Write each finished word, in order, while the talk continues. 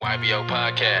YBO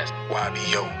Podcast.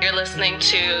 YBO. You're listening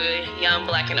to Young,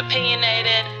 Black, and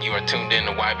Opinionated. You are tuned in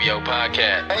to YBO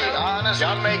Podcast. Hey, honest,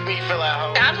 y'all make me feel at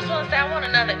home. I just want to say I want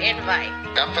another invite.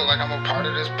 I feel like I'm a part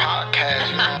of this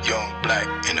podcast, you know? Young, Black,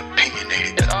 and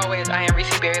Opinionated. As always, I am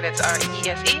Reese Berry. That's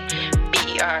RESEBERA.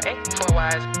 4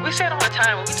 Ys. We say it all the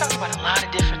time, but we talk about a lot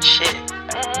of different shit.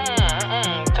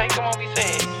 Take them what we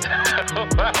say. I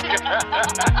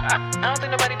don't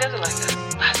think nobody does it like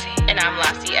that. Lassie. And I'm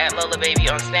Lassie at Lola Baby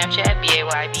on Snapchat,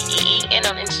 BAYBEE, and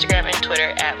on Instagram and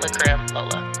Twitter at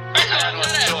LaCremLola. I got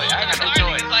no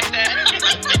choice. Like that.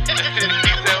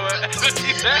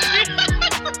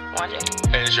 Wanje.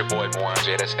 And it's your boy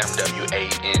Mwanje. That's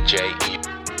MWANJE.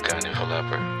 Gunning for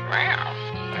leopard. Wow.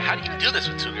 How do you do this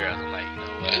with two girls? I'm like, you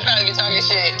know what? You probably be talking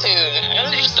shit too.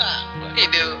 You stop. He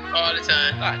do all the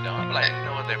time. I don't. I'm like, you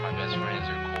know what? They're my best friends.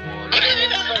 They're cool.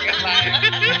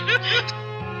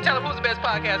 Tell them who's the best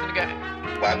podcast in the game.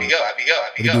 YBO. What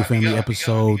do you do, family?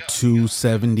 Episode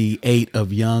 278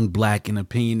 of Young, Black, and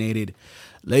Opinionated.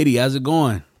 Lady, how's it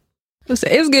going?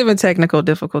 It's giving technical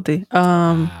difficulty.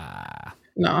 No,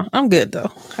 I'm good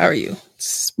though. How are you?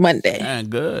 It's Monday. Man,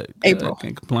 good. April.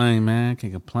 Can't complain, man.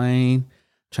 Can't complain.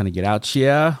 Trying to get out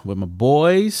here with my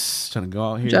boys. Trying to go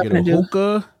out here and get a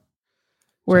hookah.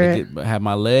 Where have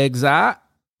my legs out.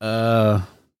 Shoot,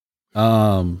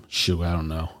 I don't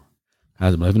know.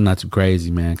 It's not too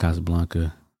crazy, man.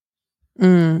 Casablanca.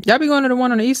 Y'all be going to the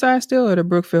one on the east side still, or the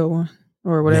Brookfield one,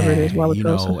 or whatever it is? While you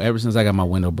know, ever since I got my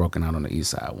window broken out on the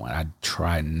east side one, I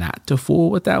try not to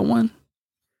fool with that one.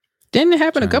 Didn't it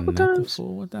happen a couple times?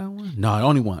 Fool with that one? No,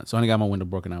 only once. I only got my window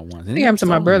broken out once. I think it happened to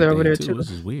my brother over there too. This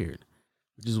is weird.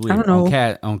 I don't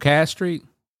know. On Cass Street.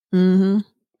 Mm-hmm.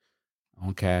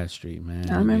 On Cass Street, man.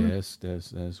 I remember. Yes,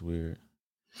 that's weird.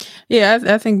 Yeah,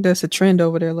 I think that's a trend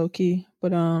over there, low key.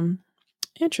 But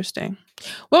interesting.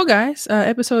 Well, guys,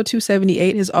 episode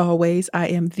 278, as always, I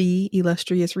am the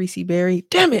illustrious Reese Berry.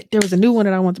 Damn it, there was a new one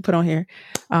that I want to put on here.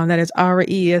 That is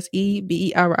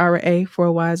RESEBERA.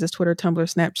 4 Ys is Twitter, Tumblr,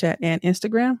 Snapchat, and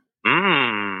Instagram.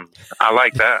 I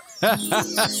like that.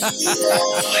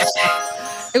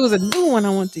 It was a new one I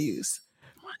want to use.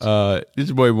 This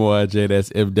your boy Mwanje.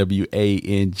 That's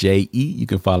MWANJE. You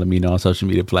can follow me on all social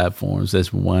media platforms.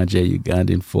 That's Mwanje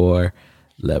Ugandan for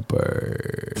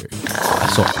Leopard.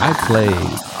 So I played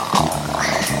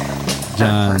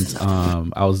John's.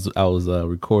 I was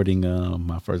recording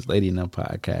my first lady in the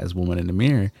podcast, Woman in the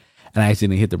Mirror, and I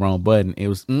accidentally hit the wrong button. It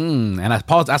was and I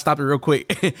paused. I stopped it real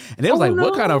quick, and it was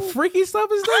what kind of freaky stuff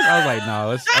is this? I was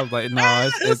like, no.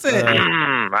 It's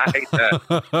I hate that.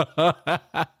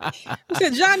 I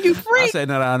said, John, you freak. I said,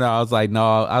 no. I was like,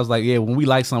 no. I was like, yeah. When we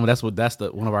like something, that's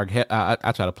one of our.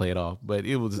 I try to play it off, but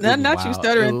it was not wild. You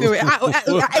stuttering through it.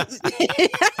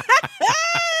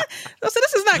 So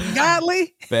this is not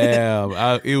godly. Bam.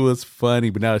 It was funny,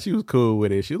 but now she was cool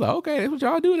with it. She was like, okay, that's what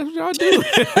y'all do.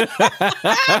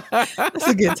 That's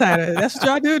a good title. That's what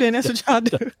y'all do, then that's what y'all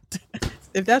do.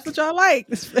 If that's what y'all like.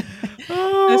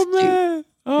 Oh, man.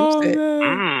 Oh,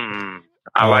 man.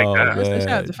 I like that. Shout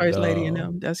out to First Lady and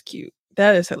them. That's cute.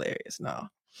 That is hilarious. No.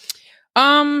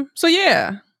 So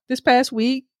yeah, this past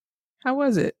week, how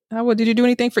was it? Did you do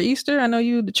anything for Easter? I know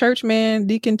you, the church man,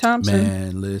 Deacon Thompson.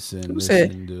 Man, listen,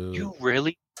 dude. You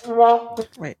really?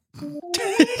 Wait. I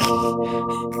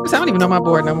don't even know my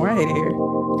board no more. I hate it here.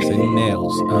 It's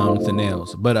the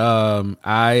nails. But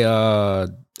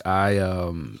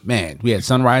man, we had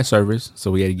sunrise service,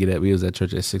 so we had to get up. We was at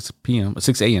church at 6 a.m.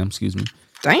 Excuse me.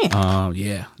 Damn.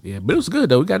 Yeah. But it was good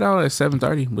though. We got out at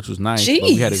 7:30, which was nice. Jeez. But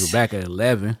we had to go back at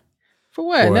 11. For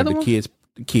what? Another one? The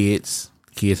kids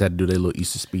had to do their little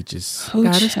Easter speeches. Oh,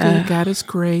 God is good. God is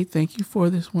great. Thank you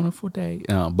for this wonderful day.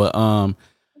 The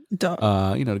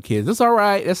kids. That's all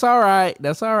right.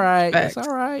 That's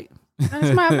my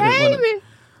baby.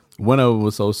 One of them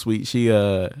was so sweet. She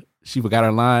forgot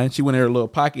her line. She went in her little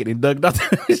pocket and dug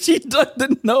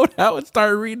the note out and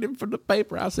started reading it from the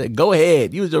paper. I said, "Go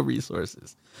ahead, use your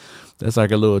resources." That's like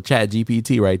a little chat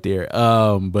GPT right there.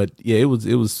 But yeah, it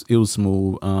was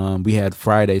smooth. We had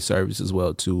Friday service as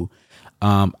well too.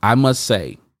 I must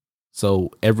say, so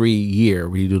every year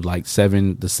we do like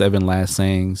the seven last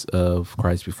sayings of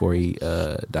Christ before he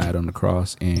died on the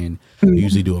cross, and we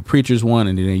usually do a preacher's one,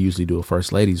 and then they usually do a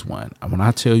first lady's one. When I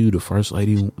tell you the first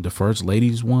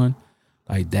lady's one,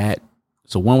 like that.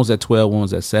 So one was at 12, one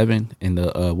was at 7, and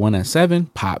the one at 7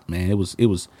 pop, man. It was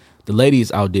the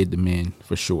ladies outdid the men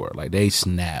for sure. Like they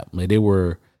snapped, like they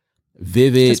were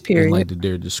vivid in like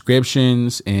their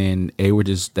descriptions, and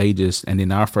and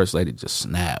then our first lady just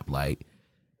snapped. Like,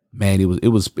 man, it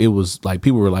was like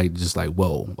people were like just like,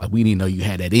 whoa, like we didn't know you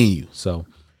had that in you. So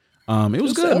It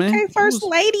was good, man. Okay, First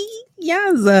Lady.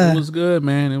 Yes. It was good,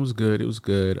 man. It was good.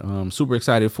 Super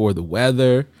excited for the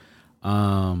weather.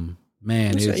 Man,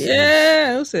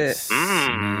 What's it's it?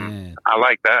 man. I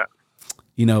like that.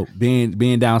 You know,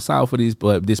 being down south for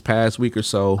this past week or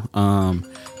so,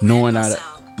 knowing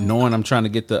I'm trying to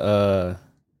get the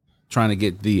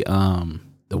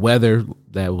weather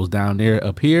that was down there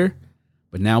up here,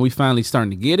 but now we finally starting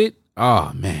to get it.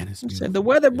 Oh man, it's beautiful. The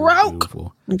weather broke.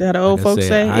 That old folks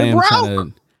say it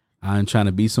broke. I'm trying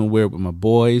to be somewhere with my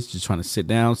boys, just trying to sit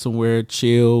down somewhere,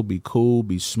 chill, be cool,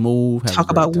 be smooth, have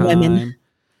talk a great about time. women.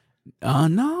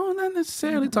 No, not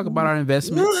necessarily. Talk about our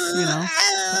investments, you know.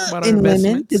 Talk about our In women,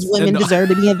 investments. because women deserve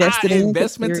to be invested in.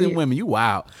 Investments in women. You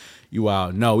wow.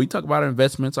 No, we talk about our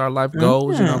investments, our life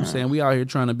goals. You know what I'm saying? We out here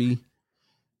trying to be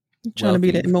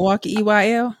be the Milwaukee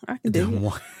EYL. I can do it.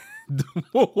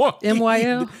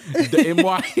 MYL. The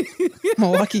MY.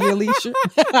 Milwaukee Alicia.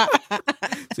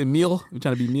 It's a meal. We're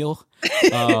trying to be meal.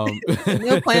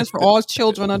 Meal plans for all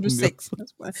children under 6.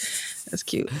 That's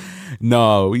cute.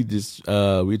 No, we're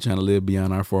trying to live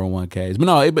beyond our 401ks. But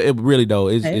no, it really though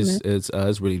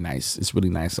it's really nice. It's really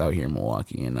nice out here in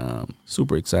Milwaukee, and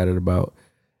super excited about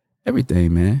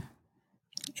everything, man.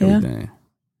 Everything.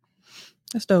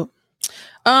 That's dope.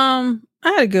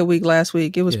 I had a good week last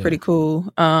week. It was pretty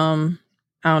cool. I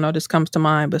don't know, this comes to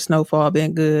mind, but Snowfall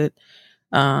been good.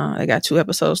 I got 2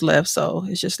 episodes left, so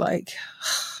it's just like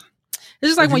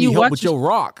when you watch with your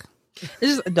rock.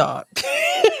 It's just a dog.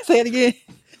 Say it again.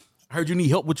 I heard you need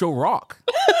help with your rock.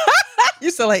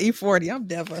 You sound like E40. I'm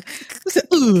Denver.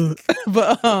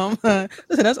 But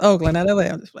listen, that's Oakland, not LA.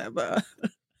 I'm just playing, but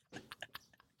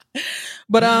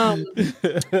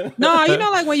no, you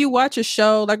know, like when you watch a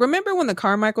show, like remember when the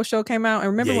Carmichael show came out, and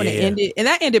remember when it ended, and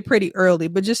that ended pretty early,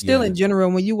 but just still in general,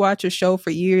 when you watch a show for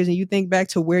years and you think back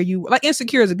to where you, like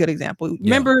Insecure is a good example.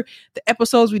 Remember the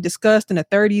episodes we discussed in the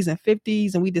 30s and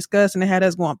 50s, and we discussed and it had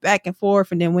us going back and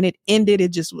forth, and then when it ended,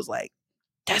 it just was like,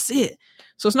 that's it.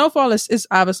 So Snowfall is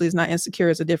obviously, it's not Insecure,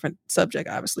 it's a different subject,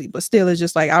 obviously, but still it's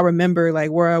just like, I remember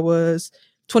like where I was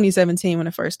 2017 when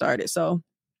it first started. So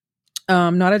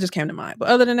no, that just came to mind. But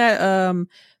other than that,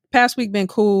 past week been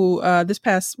cool.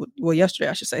 Yesterday,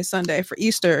 I should say, Sunday for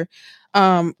Easter.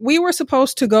 We were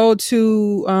supposed to go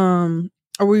to,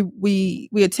 or we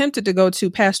attempted to go to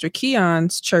Pastor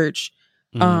Keon's church.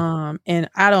 And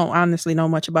I don't honestly know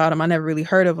much about him. I never really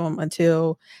heard of him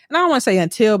until, and I don't want to say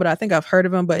until, but I think I've heard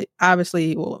of him. But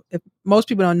obviously, well, if most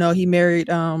people don't know, he married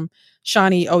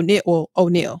Shawnee O'Neal,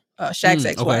 Shaq's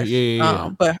ex-wife. Yeah.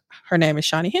 But her name is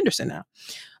Shawnee Henderson now.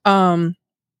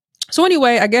 So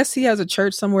anyway, I guess he has a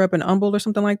church somewhere up in Humboldt or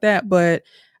something like that, but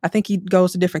I think he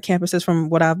goes to different campuses from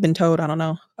what I've been told. I don't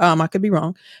know. I could be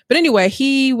wrong. But anyway,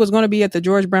 he was going to be at the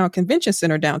George Brown Convention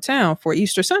Center downtown for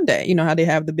Easter Sunday. You know how they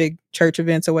have the big church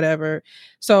events or whatever.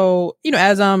 So, you know,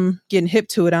 as I'm getting hip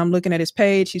to it, I'm looking at his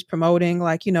page. He's promoting,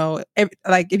 like, you know,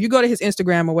 like if you go to his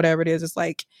Instagram or whatever it is, it's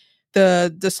like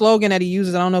the slogan that he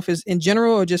uses, I don't know if it's in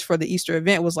general or just for the Easter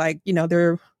event, was like, you know,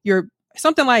 you're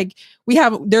something like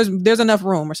there's enough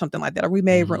room or something like that, or we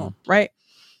made room, right?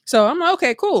 So I'm like,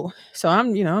 okay, cool. So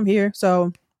I'm here.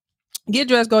 So get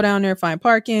dressed, go down there, find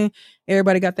parking.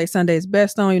 Everybody got their Sunday's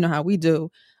best on. You know how we do.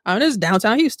 This is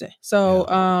downtown Houston. So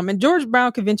and George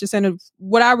Brown Convention Center,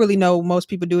 what I really know most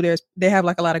people do there is they have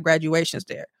like a lot of graduations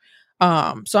there.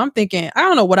 So I'm thinking, I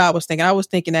don't know what I was thinking. I was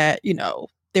thinking that, you know,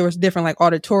 there was different like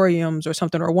auditoriums or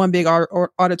something, or one big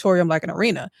auditorium like an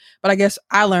arena. But I guess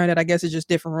I learned that it's just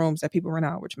different rooms that people rent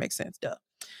out, which makes sense. Duh.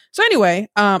 So anyway,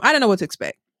 I didn't know what to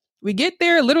expect. We get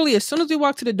there, literally as soon as we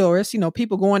walk to the door, it's, you know,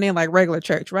 people going in like regular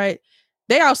church, right?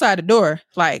 They outside the door,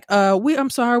 like, I'm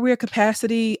sorry, we're at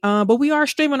capacity, but we are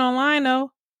streaming online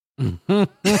though. Excuse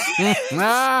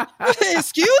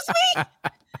me?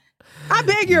 I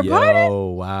beg your pardon?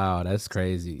 Oh, wow, that's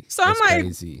crazy. So I'm like,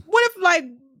 what if like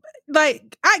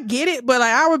I get it, but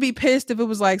like I would be pissed if it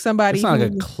was like somebody. It's not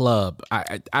like a club.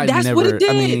 I that's never. What it did.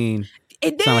 I mean,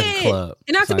 it did. It's not like a club.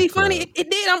 And not to be funny, it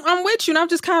did. I'm with you, and I'm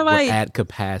just kind of like, we're at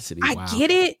capacity. I get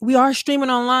it. We are streaming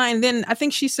online. And then I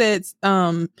think she said,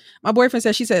 my boyfriend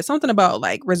said, she said something about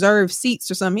like reserved seats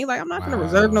or something. He's like, I'm not going to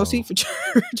reserve no seat for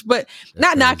church, but that's not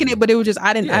crazy. Knocking it. But it was just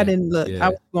I didn't look. Yeah. I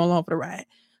was going along for the ride.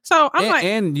 So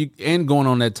I'm and going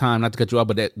on that time, not to cut you off,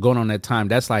 but going on that time,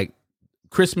 that's like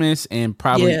Christmas and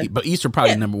probably, but Easter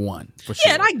probably number one for sure.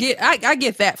 Yeah, and I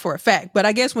get that for a fact. But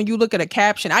I guess when you look at a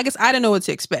caption, I guess I didn't know what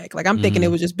to expect. Like I'm thinking it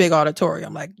was just big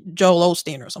auditorium, like Joel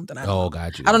Osteen or something.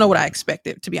 Got you. I don't know what I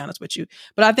expected, to be honest with you.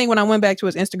 But I think when I went back to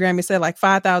his Instagram, it said like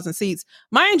 5,000 seats.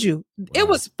 Mind you, it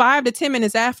was 5 to 10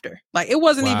 minutes after. Like it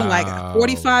wasn't even like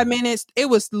 45 minutes. It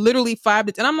was literally 5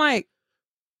 to 10. I'm like,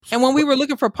 And when we were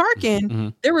looking for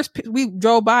parking, we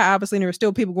drove by, obviously, and there were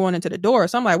still people going into the door.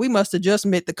 So I'm like, we must have just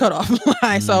met the cutoff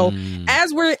line. So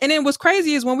and it was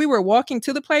crazy is when we were walking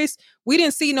to the place, we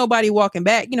didn't see nobody walking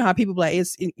back. You know how people be like,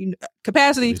 it's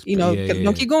capacity,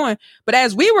 don't keep going. But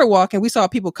as we were walking, we saw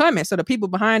people coming. So the people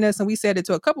behind us, and we said it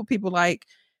to a couple people like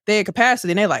they had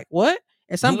capacity, and they're like, what?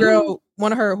 And some girl,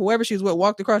 whoever she was with,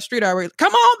 walked across the street already,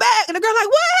 come on back. And the girl like,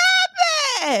 what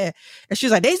happened? And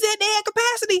she's like, they said they had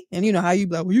capacity. And you know how you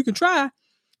be like, well, you can try.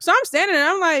 So I'm standing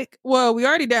there. I'm like, well, we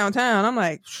already downtown. I'm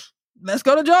like, let's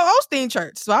go to Joel Osteen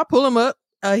Church. So I pull him up.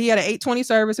 He had an 8:20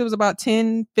 service. It was about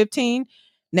 10:15.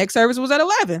 Next service was at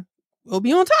 11. We'll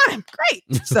be on time.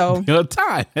 Great. So on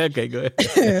time. Okay, go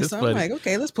ahead. So I'm like,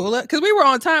 okay, let's pull up. Because we were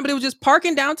on time, but it was just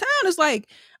parking downtown. It's like,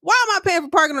 why am I paying for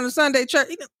parking on a Sunday church?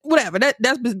 Whatever.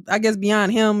 That's I guess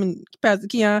beyond him and Pastor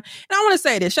Keon. And I want to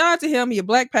say this. Shout out to him. He a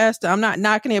black pastor. I'm not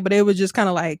knocking it, but it was just kind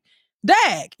of like,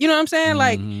 dag. You know what I'm saying?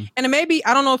 Like, and maybe,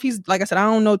 I don't know if he's, like I said, I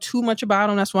don't know too much about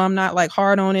him. That's why I'm not like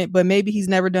hard on it. But maybe he's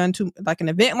never done like an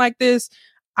event like this.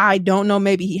 I don't know.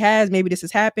 Maybe he has. Maybe this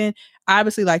has happened.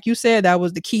 Obviously, like you said, that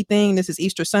was the key thing. This is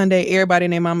Easter Sunday. Everybody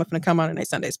and their mama finna come out in their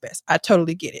Sunday's best. I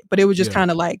totally get it. But it was just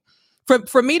kind of like,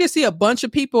 for me to see a bunch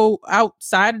of people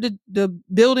outside of the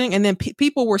building, and then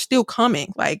people were still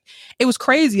coming. Like, it was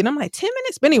crazy. And I'm like, 10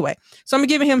 minutes? But anyway, so I'm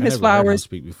giving him his flowers. Heard him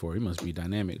speak before. He must be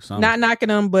dynamic. Not knocking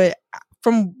him, but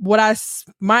from what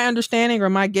my understanding or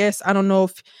my guess, I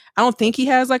don't think he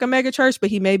has like a mega church, but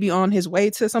he may be on his way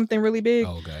to something really big.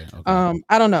 Okay.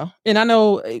 I don't know. And I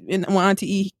know when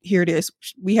Auntie E heard this,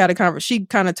 we had a conversation. She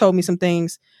kind of told me some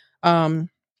things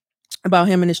about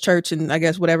him and his church, and I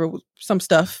guess whatever, some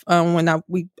stuff when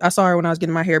I saw her when I was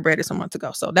getting my hair braided some months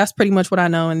ago. So that's pretty much what I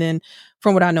know. And then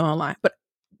from what I know online, but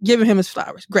giving him his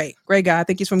flowers. Great guy. I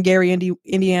think he's from Gary,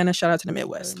 Indiana. Shout out to the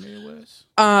Midwest.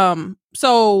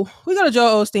 So we go to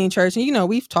Joel Osteen Church, and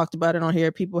we've talked about it on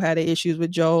here. People had issues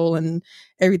with Joel and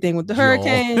everything with the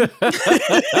hurricane.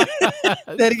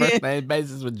 That again. First name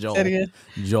basis with Joel. That again.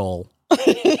 Joel.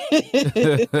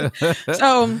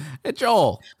 So hey,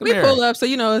 Joel, we pull up. So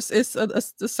it's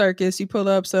a circus. You pull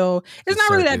up. So it's not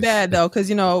really that bad though, because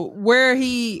where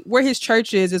his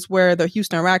church is where the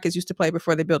Houston Rockets used to play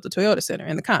before they built the Toyota Center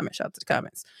in the Comets. Shout out to the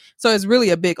Comets. So it's really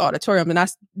a big auditorium, and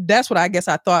that's what I guess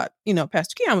I thought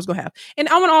Pastor Keon was gonna have. And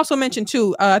I want to also mention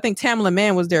too, I think Tamala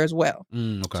Mann was there as well.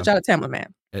 Okay. So shout out to Tamala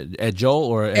Mann. At Joel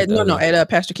or at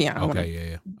Pastor Keon.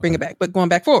 Okay, bring it back, but going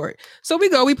back forward. So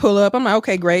we pull up. I'm like,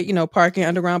 okay, great. Parking,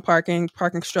 underground parking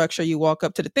structure. You walk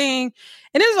up to the thing,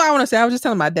 and this is what I want to say. I was just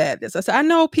telling my dad this. I said, I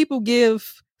know people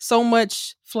give so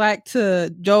much flack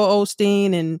to Joel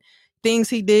Osteen and things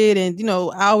he did, and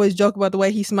I always joke about the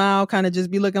way he smiled, kind of just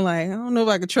be looking like, I don't know if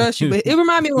I could trust you, but it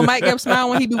reminded me of when Mike Epps smile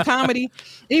when he do comedy.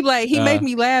 He be like, he make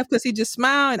me laugh because he just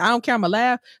smile, and I don't care, I'ma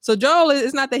laugh. So Joel,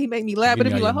 it's not that he make me laugh, but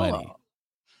it be like, hold on.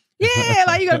 Yeah,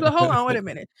 like you gotta be like, hold on, wait a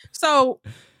minute. So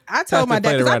I told my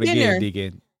dad, because I've been there.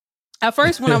 Deacon. At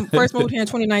first, when I first moved here in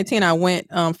 2019, I went,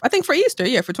 I think for Easter,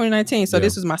 for 2019. So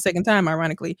this was my second time,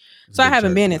 ironically. So I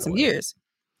haven't been in some years.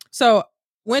 So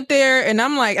went there, and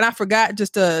I'm like, and I forgot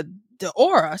just the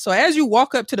aura. So as you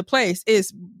walk up to the place,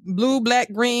 it's blue,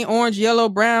 black, green, orange, yellow,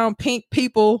 brown, pink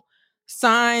people,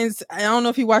 signs. I don't know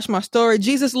if you watched my story.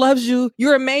 Jesus loves you.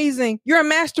 You're amazing. You're a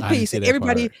masterpiece. And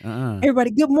everybody,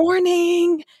 good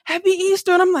morning. Happy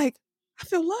Easter. And I'm like, I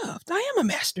feel loved. I am a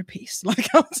masterpiece. Like,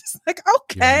 I'm just like,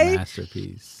 okay. You're a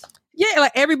masterpiece. Yeah,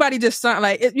 like everybody just signed,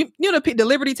 like the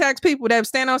Liberty Tax people that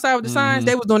stand outside with the signs,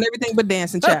 they was doing everything but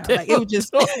dancing, child. Like it was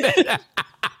just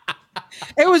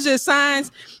it was just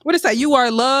signs. What is that? You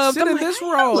are loved. Sit in this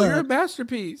role. You're a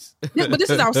masterpiece. But this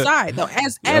is outside though.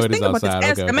 As think about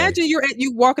this. Imagine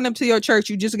you walking up to your church.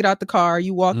 You just get out the car.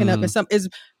 You walking up, and is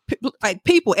like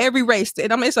people every race.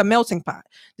 It's a melting pot.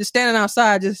 Just standing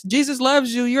outside. Just Jesus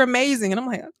loves you. You're amazing. And I'm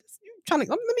like, let me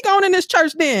go in this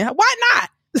church then. Why not?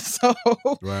 So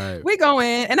we go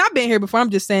in, and I've been here before. I'm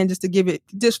just saying, just to give it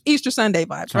just Easter Sunday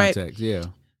vibes, context, right?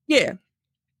 Yeah.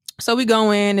 So we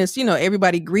go in, it's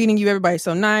everybody greeting you, everybody's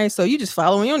so nice. So you just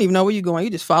following, you don't even know where you're going. You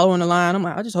just following the line. I'm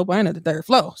like, I just hope I end at the third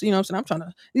floor. So I'm saying? I'm trying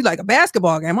to, it's like a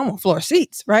basketball game. I'm on floor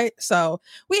seats, right? So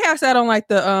we have sat on like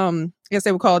the I guess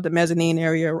they would call it the mezzanine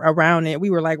area around it. We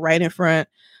were like right in front,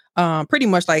 pretty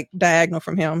much like diagonal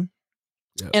from him.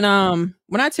 Yep. And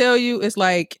when I tell you, it's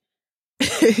like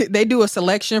they do a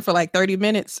selection for like 30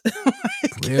 minutes.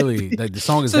 Really? Like the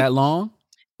song is that long?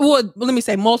 Well, let me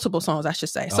say multiple songs, I should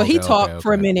say. So he talked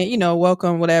for a minute,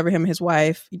 welcome, whatever, him and his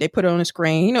wife. They put it on the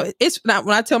screen. It's not,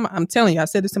 when I'm telling you, I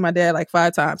said this to my dad like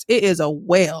 5 times. It is a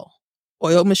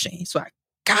well-oiled machine. So I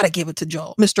gotta give it to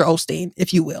Joel, Mr. Osteen,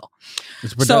 if you will.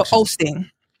 So Osteen,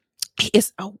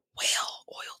 it's a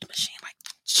well-oiled machine. Like,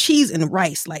 cheese and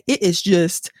rice. Like it is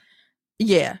just,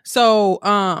 yeah. So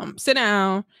sit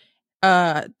down.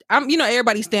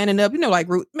 Everybody's standing up, like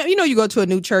you go to a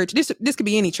new church. This could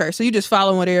be any church. So you just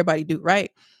follow what everybody do,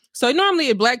 right? So normally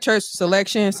a black church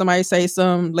selection, somebody say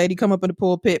some lady come up in the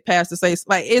pulpit, pastor say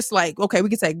it's like, okay, we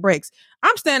can take breaks.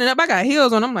 I'm standing up, I got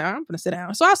heels on. I'm like, I'm gonna sit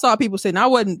down. So I saw people sitting. I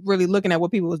wasn't really looking at what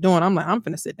people was doing. I'm like, I'm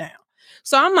gonna sit down.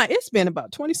 So I'm like, it's been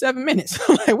about 27 minutes.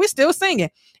 Like, we're still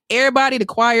singing. Everybody, the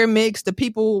choir mix, the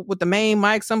people with the main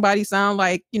mic, somebody sound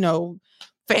like,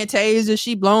 Fantasia,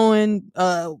 she blowing,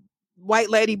 white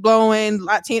lady blowing,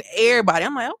 Latina, everybody.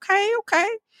 I'm like, okay.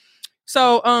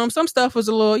 So some stuff was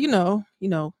a little,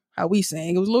 how we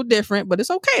sing. It was a little different, but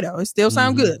it's okay though. It still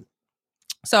sound good.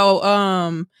 So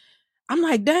I'm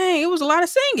like, dang, it was a lot of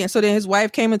singing. So then his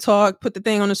wife came and talked, put the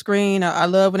thing on the screen. I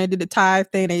love when they did the tithe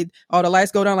thing. All the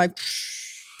lights go down like,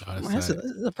 that's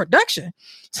a production.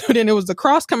 So then it was the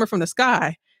cross coming from the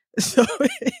sky. So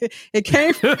it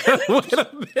came from wait a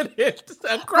minute.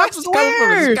 A cross was coming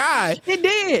from the sky. It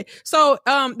did. So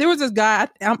there was this guy.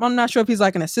 I'm not sure if he's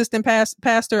like an assistant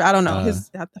pastor. I don't know.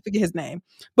 I forget his name.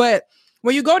 But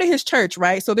when you go to his church,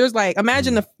 right? So there's like,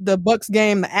 imagine the Bucks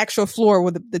game, the actual floor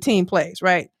where the team plays,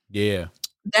 right? Yeah.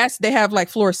 They have like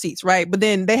floor seats, right? But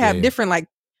then they have different like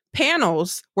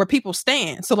panels where people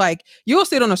stand. So like you'll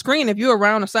sit on a screen if you're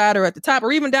around the side or at the top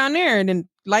or even down there, and then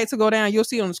lights will go down, you'll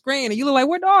see it on the screen and you look like,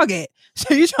 where dog at?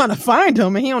 So you're trying to find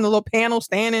him and he on a little panel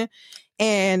standing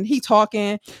and he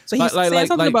talking. So he's saying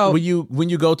something about when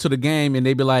you go to the game and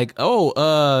they be like,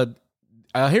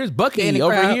 here's Bucky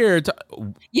over here in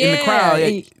the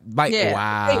crowd.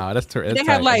 Wow, that's terrible. They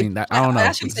have like, I don't know.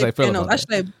 I should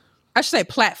say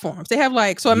platforms. They have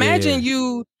like, so imagine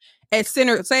you at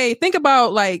center, think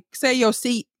about like, say your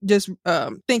seat, just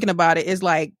thinking about it, is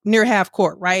like near half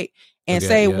court, right? And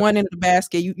one end of the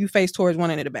basket, you face towards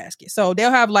one end of the basket. So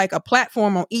they'll have like a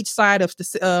platform on each side of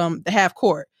the half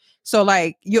court. So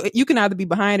like you can either be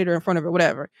behind it or in front of it,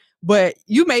 whatever. But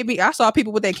I saw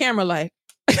people with their camera like,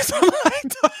 so I'm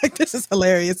like, this is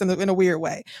hilarious in a weird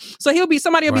way. So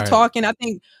somebody will be talking. I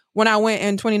think when I went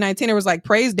in 2019, there was like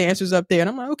praise dancers up there, and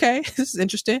I'm like, okay, this is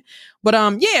interesting. But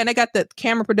and they got the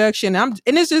camera production. And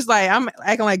it's just like I'm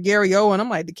acting like Gary O, and I'm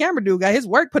like, the camera dude got his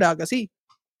work put out because he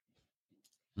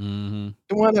the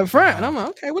one up front. And I'm like,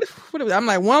 okay, what I'm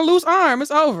like, one loose arm,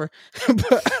 it's over.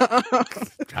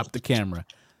 Drop the camera.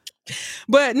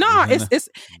 But no, it's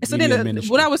so then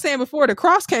what I was saying before, the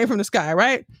cross came from the sky,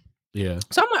 right? Yeah.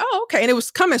 So I'm like, oh, okay. And it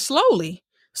was coming slowly.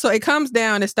 So it comes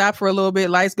down and stops for a little bit.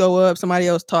 Lights go up. Somebody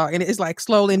else talk. And it's like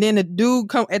slowly. And then the dude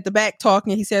come at the back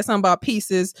talking. He said something about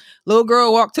pieces. Little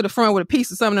girl walked to the front with a piece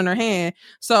of something in her hand.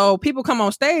 So people come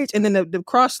on stage. And then the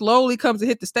cross slowly comes to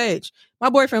hit the stage. My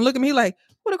boyfriend looked at me like,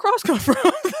 where the cross come from?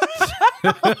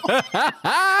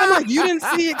 I'm like, you didn't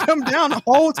see it come down the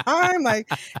whole time? Like,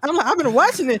 I'm like, I've been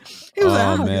watching it. He was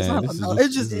like,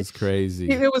 this is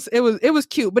crazy. It was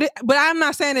cute, but I'm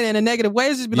not saying it in a negative way.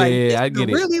 It's just I get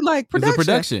it. Really like production. It's a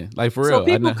production, like for real. So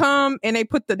people come and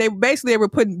they were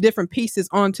putting different pieces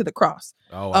onto the cross.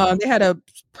 Oh, wow. They had a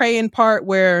praying part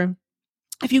where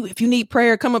if you need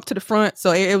prayer, come up to the front.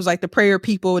 So it was like the prayer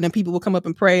people, and then people will come up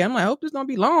and pray. I'm like, I hope this don't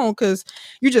be long, because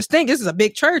you just think this is a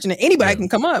big church and anybody can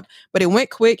come up. But it went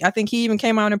quick. I think he even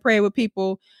came out and prayed with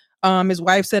people. His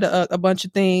wife said a bunch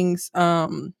of things. How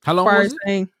long was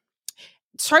it?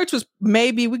 Church was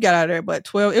we got out of there, but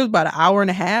 12. It was about an hour and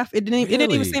a half. It didn't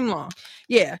even seem long.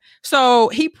 Yeah. So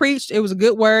he preached. It was a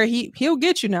good word. He'll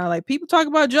get you now. Like, people talk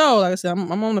about Joe. Like I said,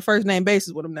 I'm on the first name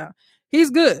basis with him now. He's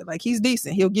good. Like, he's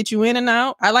decent. He'll get you in and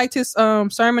out. I liked his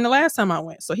sermon the last time I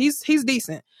went. So he's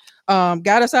decent.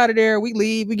 Got us out of there. We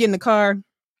leave. We get in the car.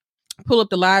 Pull up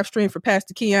the live stream for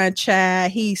Pastor Keon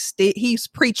Chad. He's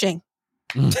preaching.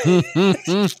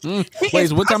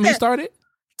 Wait, what time he started?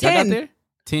 10. Got there?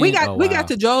 10. We got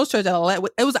to Joe's church at 11.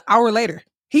 It was an hour later.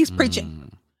 He's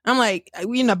preaching. I'm like,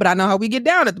 but I know how we get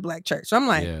down at the black church. So I'm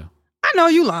like, I know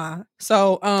you lying.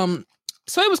 So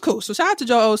it was cool. So shout out to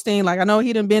Joel Osteen. Like, I know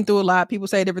he done been through a lot. People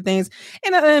say different things.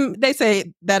 And they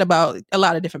say that about a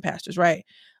lot of different pastors, right?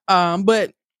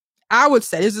 But I would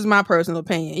say, this is my personal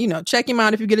opinion, check him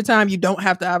out if you get a time. You don't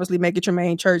have to obviously make it your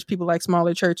main church. People like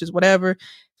smaller churches, whatever.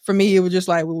 For me, it was just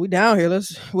like, well, we down here.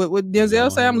 What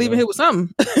Denzel say? I'm leaving here with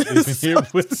something. Here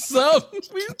with something.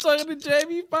 We was talking to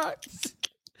Jamie Foxx.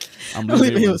 I'm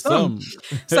leaving here with something.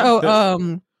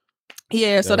 So,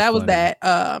 yeah, so that was that.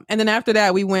 And then after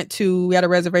that, we had a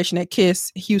reservation at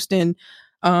Kiss Houston.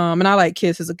 And I like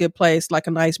Kiss. It's a good place, like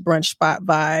a nice brunch spot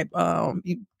vibe,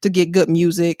 to get good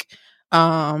music.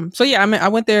 So yeah, I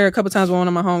went there a couple times with one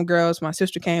of my homegirls. My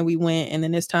sister came, we went, and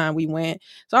then this time we went.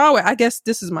 So I guess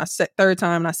this is my third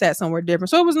time, and I sat somewhere different.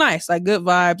 So it was nice, like good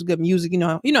vibes, good music. You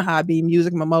know how I be,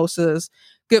 music, mimosas,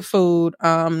 good food.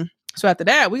 So after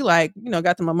that, we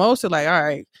got the mimosa. Like, all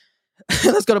right,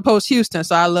 let's go to Post Houston.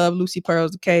 So I love Lucy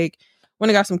Pearl's the cake. Went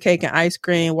and got some cake and ice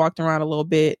cream. Walked around a little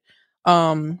bit.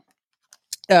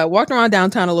 Walked around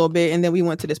downtown a little bit, and then we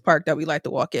went to this park that we like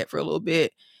to walk at for a little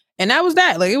bit. And that was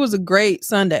that. Like, it was a great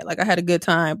Sunday. Like, I had a good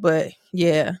time. But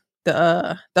yeah,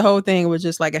 the whole thing was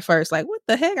just like, at first, like, what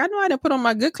the heck? I know I didn't put on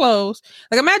my good clothes.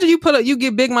 Like, imagine you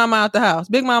get Big Mama out the house.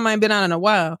 Big Mama ain't been out in a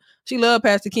while. She loved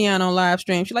Pastor Keon on live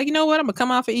stream. She's like, you know what? I'm gonna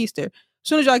come out for Easter. As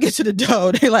soon as y'all get to the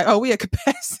door, they like, oh, we at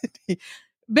capacity.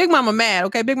 Big Mama mad.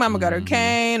 Okay, Big Mama got her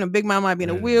cane, and Big Mama might be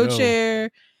in a wheelchair.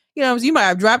 You know, you might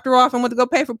have dropped her off and went to go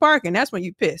pay for parking. That's when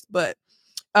you pissed. But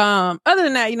other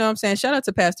than that, you know what I'm saying? Shout out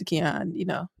to Pastor Keon. You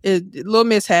know, a little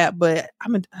mishap, but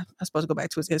I'm supposed to go back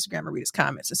to his Instagram and read his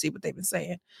comments and see what they've been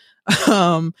saying.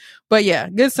 But yeah,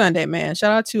 good Sunday, man.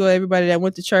 Shout out to everybody that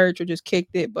went to church or just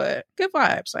kicked it, but good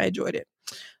vibes. I enjoyed it.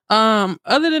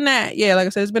 Other than that, yeah, like I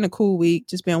said, it's been a cool week.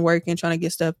 Just been working, trying to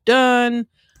get stuff done.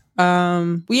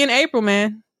 We in April,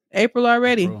 man. April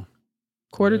already.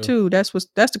 Quarter two. That's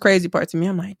the crazy part to me.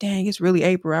 I'm like, dang, it's really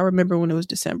April. I remember when it was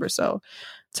December. So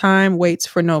time waits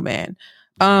for no man.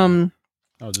 I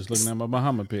was just looking at my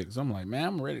Bahama pics. I'm like, man,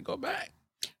 I'm ready to go back.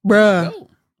 Bruh.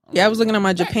 Yeah, I was looking at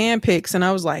my Japan pics and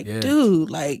I was like, dude,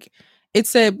 like it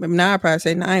said, now I probably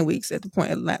say 9 weeks at the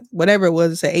point, whatever it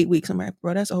was, it said 8 weeks. I'm like,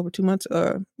 bro, that's over 2 months.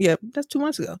 Yeah, that's 2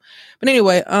 months ago. But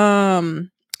anyway, I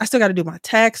still got to do my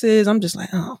taxes. I'm just like,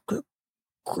 oh, good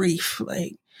grief.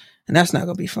 Like, and that's not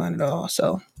going to be fun at all.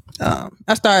 So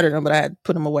I started them, but I had to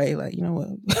put them away. Like, you know what?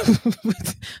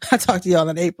 I talked to y'all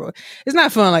in April. It's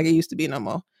not fun like it used to be no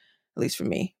more, at least for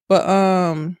me. But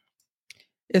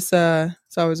it's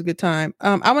always a good time.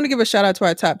 I want to give a shout out to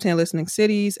our top 10 listening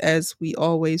cities, as we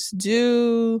always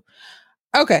do.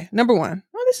 Okay, number 1.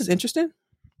 Oh, this is interesting.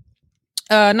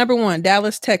 Number 1,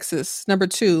 Dallas, Texas. Number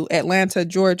 2, Atlanta,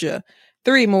 Georgia.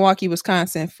 3, Milwaukee,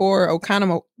 Wisconsin. 4,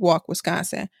 Oconomowoc,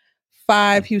 Wisconsin.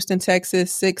 5, Houston,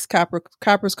 Texas. 6,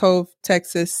 Coppers Cove,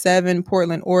 Texas. 7,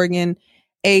 Portland, Oregon.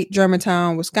 8,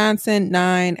 Germantown, Wisconsin.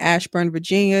 9, Ashburn,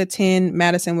 Virginia. 10,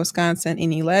 Madison, Wisconsin.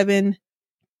 And 11,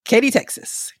 Katy,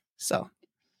 Texas. So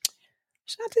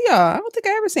shout out to y'all. I don't think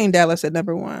I ever seen Dallas at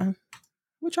number 1.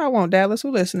 What y'all want, Dallas?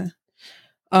 Who listening?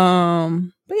 But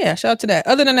yeah, shout out to that.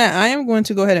 Other than that, I am going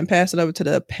to go ahead and pass it over to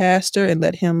the pastor and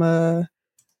let him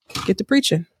get to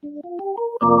preaching.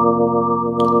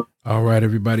 All right,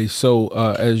 everybody. So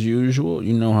as usual,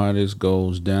 you know how this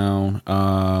goes down.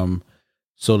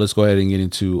 So let's go ahead and get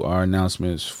into our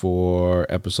announcements for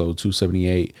episode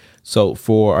 278. So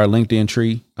for our LinkedIn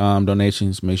tree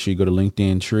donations, make sure you go to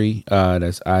LinkedIn tree.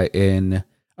 That's LinkedIn.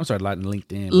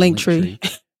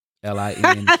 Linktree.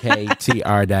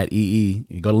 linktr.ee.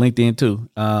 You go to LinkedIn too.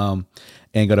 And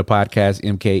go to podcast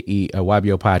MKE,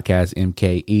 YBO podcast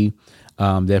MKE.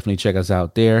 Definitely check us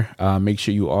out there. Make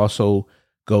sure you also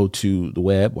go to the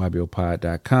web,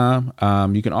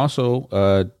 ybopod.com. You can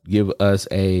also give us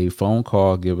a phone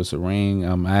call, give us a ring.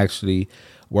 I actually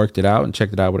worked it out and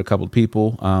checked it out with a couple of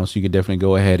people. So you can definitely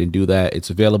go ahead and do that.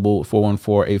 It's available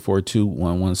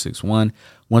 414-842-1161.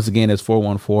 Once again, it's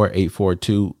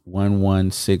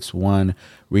 414-842-1161.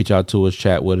 Reach out to us,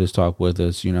 chat with us, talk with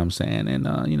us, you know what I'm saying? And,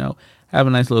 have a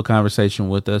nice little conversation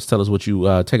with us. Tell us what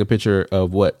you take a picture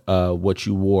of what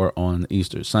you wore on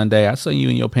Easter Sunday. I saw you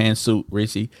in your pantsuit,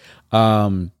 Reese.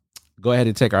 Go ahead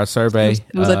and take our survey.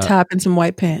 It was a top and some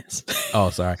white pants. Oh,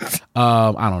 sorry.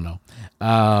 I don't know.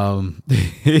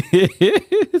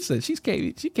 So she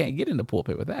can't get in the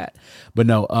pulpit with that. But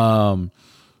no.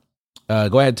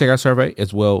 Go ahead and take our survey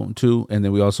as well too, and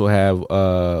then we also have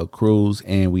crews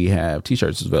and we have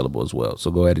t-shirts available as well.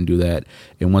 So go ahead and do that.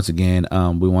 And once again,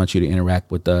 we want you to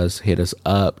interact with us, hit us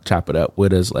up, chop it up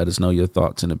with us, let us know your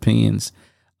thoughts and opinions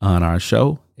on our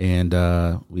show, and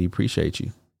we appreciate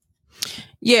you.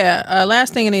 Yeah.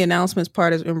 Last thing in the announcements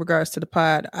part is in regards to the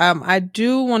pod. I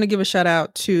do want to give a shout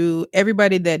out to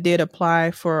everybody that did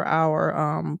apply for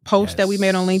our post that we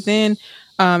made on LinkedIn.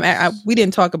 We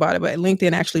didn't talk about it, but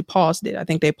LinkedIn actually paused it. I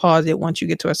think they paused it once you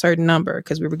get to a certain number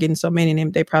because we were getting so many,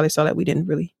 and they probably saw that we didn't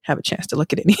really have a chance to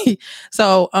look at any.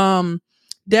 So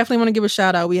definitely want to give a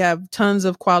shout out. We have tons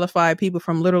of qualified people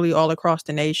from literally all across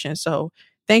the nation. So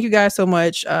thank you guys so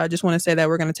much. Just want to say that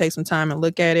we're going to take some time and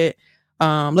look at it.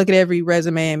 Look at every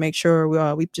resume and make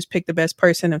sure we just pick the best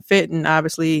person and fit, and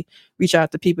obviously reach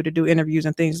out to people to do interviews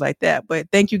and things like that. But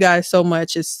thank you guys so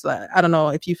much. It's I don't know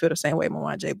if you feel the same way,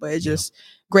 Mwanje, but it just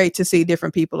great to see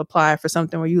different people apply for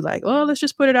something where you like, oh, let's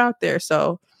just put it out there.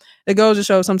 So it goes to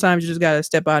show sometimes you just got to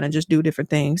step out and just do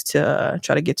different things to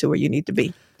try to get to where you need to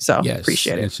be. So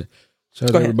appreciate it. Shout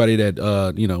out to everybody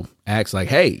that, acts like,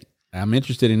 hey, I'm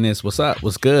interested in this. What's up?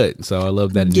 What's good? So I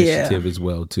love that initiative as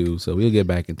well, too. So we'll get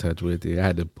back in touch with you. I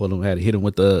had to hit him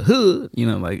with the hood,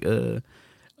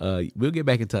 we'll get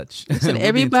back in touch. Listen,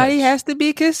 everybody has to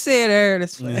be considered.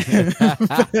 So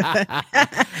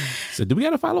do we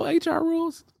got to follow HR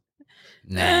rules?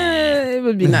 Nah. It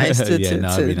would be nice to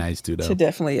it'd be nice too, though. To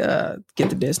definitely get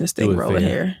the business thing rolling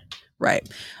here. Right.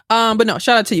 But no,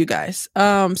 shout out to you guys.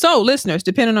 So listeners,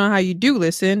 depending on how you do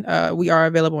listen, we are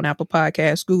available on Apple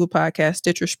Podcasts, Google Podcasts,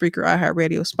 Stitcher, Spreaker,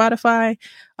 iHeartRadio, Spotify,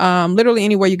 literally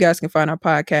anywhere you guys can find our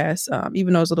podcasts,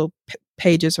 even those little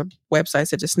pages or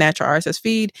websites that just snatch our RSS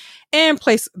feed and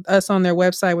place us on their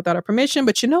website without our permission.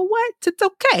 But you know what? It's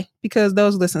okay because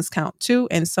those listens count too.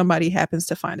 And somebody happens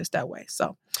to find us that way.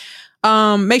 So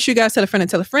make sure you guys tell a friend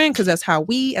because that's how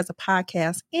we as a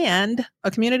podcast and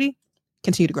a community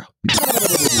continue to grow.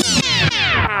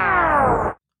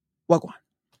 Welcome.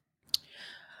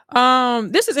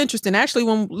 This is interesting. Actually,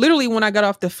 when I got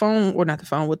off the phone, or not the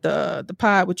phone, with the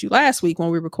pod with you last week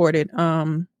when we recorded,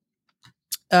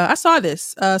 I saw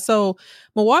this. So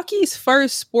Milwaukee's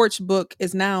first sports book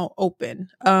is now open.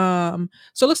 So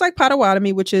it looks like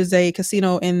Potawatomi, which is a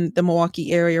casino in the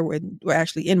Milwaukee area. We're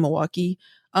actually in Milwaukee.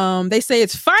 They say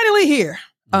it's finally here.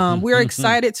 We're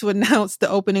excited to announce the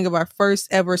opening of our first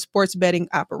ever sports betting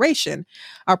operation.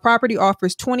 Our property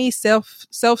offers 20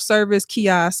 self-service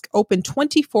kiosks open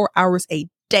 24 hours a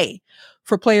day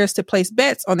for players to place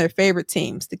bets on their favorite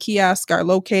teams. The kiosks are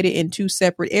located in 2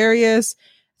 separate areas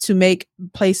to make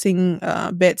placing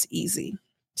bets easy.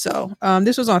 So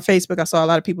this was on Facebook. I saw a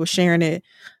lot of people sharing it.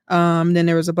 Then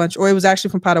there was a bunch, or it was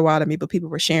actually from Potawatomi, but people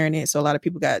were sharing it. So a lot of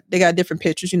people got different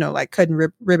pictures, like cutting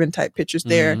ribbon type pictures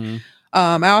there.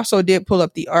 I also did pull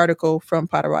up the article from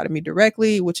Potawatomi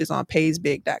directly, which is on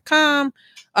paysbig.com.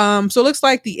 So it looks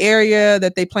like the area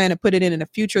that they plan to put it in the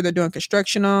future, they're doing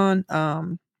construction on.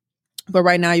 But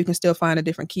right now you can still find a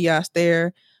different kiosk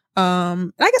there. I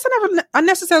guess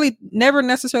I never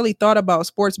necessarily thought about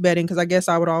sports betting because I guess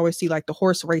I would always see like the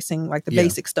horse racing, like the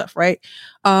basic stuff, right?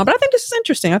 But I think this is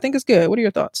interesting. I think it's good. What are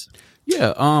your thoughts?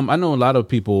 Yeah, I know a lot of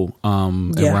people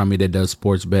around me that does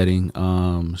sports betting.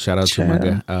 Shout out to my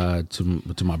guy,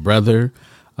 to my brother.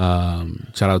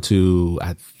 Shout out to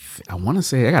I want to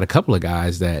say I got a couple of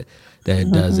guys that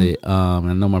does it. I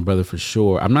know my brother for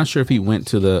sure. I'm not sure if he went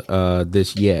to the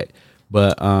this yet,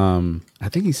 but I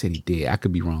think he said he did. I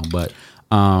could be wrong, but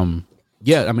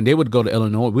yeah, I mean they would go to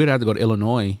Illinois. We'd have to go to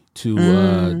Illinois to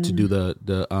do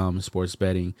the sports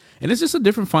betting, and it's just a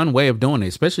different fun way of doing it,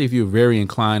 especially if you're very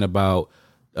inclined about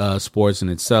sports in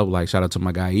itself. Like shout out to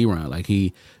my guy Eron. Like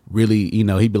he really,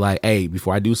 he'd be like, hey,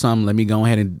 before I do something, let me go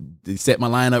ahead and set my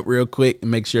lineup real quick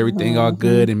and make sure everything all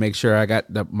good and make sure I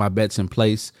got my bets in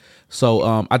place.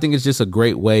 So I think it's just a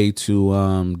great way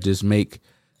to just make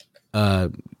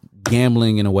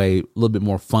gambling in a way a little bit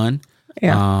more fun.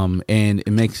 Yeah. And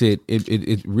it makes it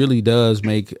really does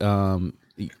make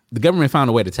the government found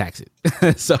a way to tax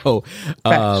it. So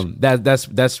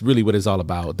that's really what it's all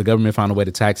about. The government found a way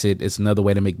to tax it. It's another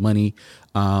way to make money.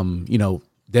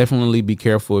 Definitely be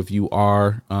careful if you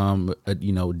are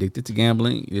addicted to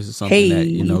gambling. This is something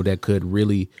that that could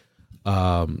really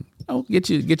get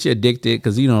you addicted,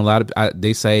 because a lot of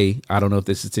they say, I don't know if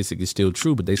this statistic is still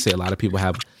true, but they say a lot of people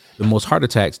have the most heart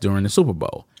attacks during the Super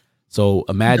Bowl. So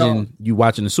imagine you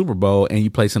watching the Super Bowl and you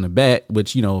placing a bet,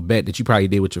 which a bet that you probably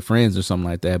did with your friends or something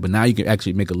like that, but now you can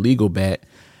actually make a legal bet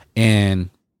and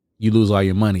you lose all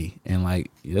your money, and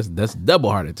like that's double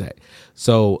heart attack.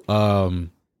 So I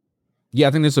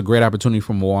think this is a great opportunity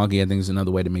for Milwaukee. I think it's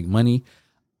another way to make money.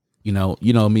 You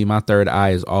know me, my third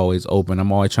eye is always open.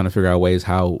 I'm always trying to figure out ways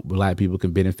how Black people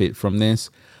can benefit from this.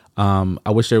 I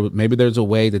wish there's a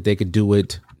way that they could do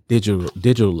it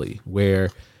digitally, where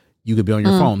you could be on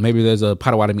your phone. Maybe there's a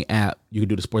Potawatomi app. You could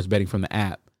do the sports betting from the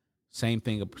app. Same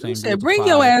thing. Bring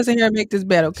your ass in here and make this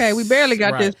bet, okay? We barely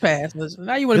got this passed.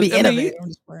 Now you want to be innovative.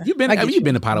 You've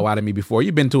been to Potawatomi before.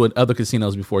 You've been to other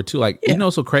casinos before too. Like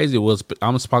so crazy was.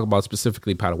 I'm gonna talk about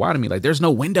specifically Potawatomi. Like there's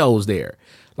no windows there.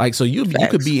 Like so you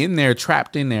could be in there,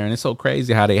 trapped in there, and it's so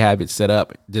crazy how they have it set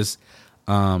up. Just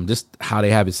how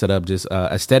they have it set up, just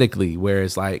aesthetically, where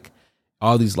it's like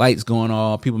all these lights going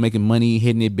off, people making money,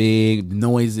 hitting it big,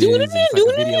 noises. It's like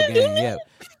a video game. Yeah.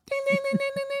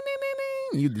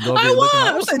 You go I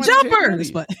won. It's a jumper.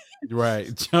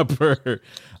 Right, jumper.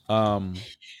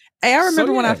 Hey, I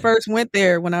remember when I first went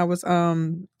there when I was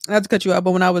not to cut you up,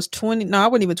 but when I was 20, no, I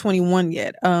wasn't even 21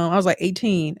 yet. I was like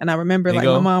 18, and I remember like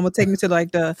my mom would take me to like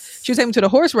she would take me to the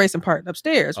horse racing part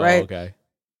upstairs, right? Oh, okay.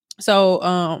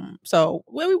 So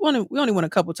we only went a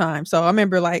couple times. So I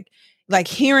remember like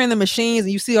hearing the machines,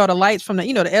 and you see all the lights from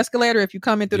the the escalator if you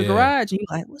come in through the garage, and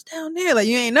you're like, what's down there? Like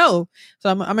you ain't know. So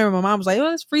I remember my mom was like,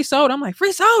 oh, it's free soda. I'm like,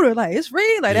 free soda, like it's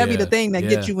free. Like that'd be the thing that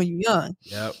gets you when you're young.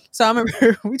 Yep. So I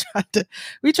remember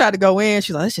we tried to go in.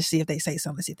 She's like, let's just see if they say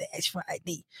something. Let's see if they ask for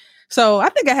ID. So I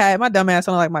think I had my dumb ass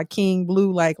on like my King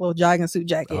blue like little jogging suit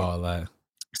jacket. Oh, like.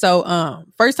 So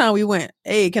first time we went,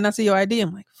 hey, can I see your ID?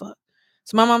 I'm like, fuck.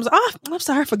 So my mom's like, oh, I'm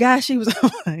sorry, I forgot. She was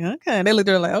like, okay. And they looked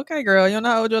at her like, okay, girl, you know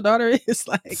how old your daughter is?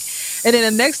 Like, and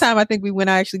then the next time I think I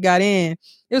actually got in,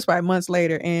 it was probably months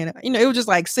later. And, it was just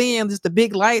like seeing just the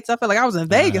big lights. I felt like I was in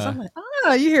Vegas. I'm like,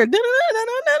 oh, you hear,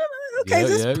 okay,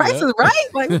 this price is right.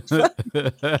 Like,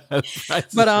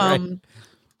 but,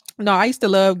 no, I used to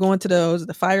love going to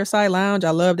the Fireside Lounge. I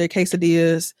love their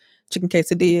quesadillas, chicken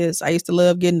quesadillas. I used to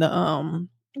love getting the,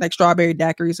 like strawberry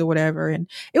daiquiris or whatever, and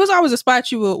it was always a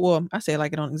spot you would. Well, I say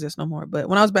like it don't exist no more, but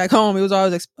when I was back home, it was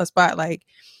always a spot like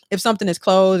if something is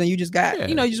closed and you just got,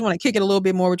 you just want to kick it a little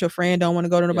bit more with your friend, don't want to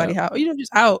go to nobody's house,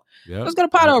 just out. Let's go to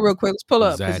Potto real quick. Let's pull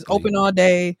up. It's open all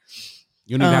day.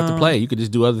 You don't even have to play. You could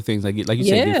just do other things like you said,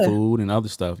 get food and other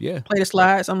stuff. Yeah, play the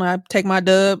slides. I'm like, take my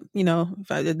dub.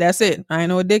 That's it. I ain't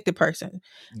no addicted person.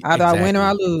 Either I win or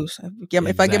I lose.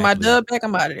 If I get my dub back,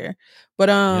 I'm out of there.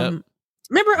 But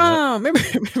Remember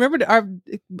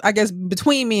I guess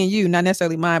between me and you, not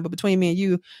necessarily mine, but between me and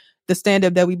you, the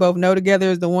stand-up that we both know together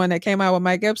is the one that came out with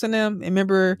Mike Epps and them. And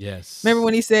remember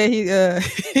when he said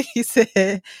he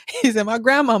said my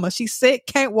grandmama, she's sick,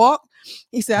 can't walk.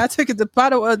 He said I took it to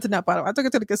I took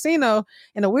it to the casino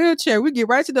in a wheelchair. We get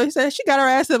right to the. He said she got her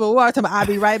ass up and walked. I'll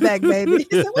be right back, baby.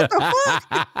 He said, what the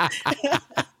fuck?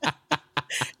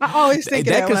 I always think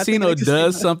that casino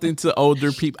does something to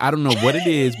older people. I don't know what it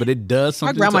is, but it does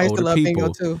something to older people. My grandma used to love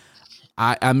bingo too.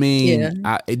 I mean,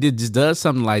 it just does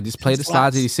something like just play the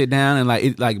slides and you sit down and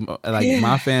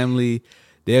my family,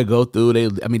 they'll go through.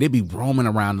 They'd be roaming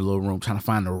around the little room trying to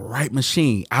find the right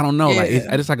machine. I don't know,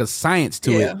 it's like a science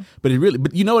to it, but it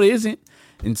isn't.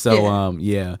 And so,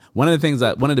 one of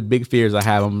the big fears I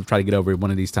have, I'm gonna try to get over it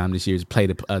one of these times this year is play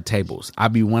the tables. I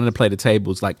be wanting to play the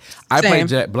tables. Like I play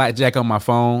blackjack on my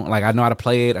phone. Like I know how to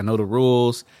play it. I know the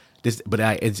rules.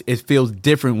 It feels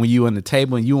different when you on the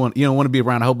table and you don't want to be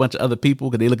around a whole bunch of other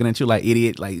people because they looking at you like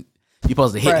idiot. Like you're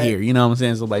supposed to hit here. You know what I'm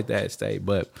saying? So like that stay.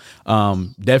 But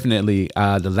definitely,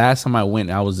 the last time I went,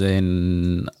 I was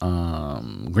in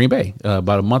Green Bay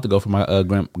about a month ago for my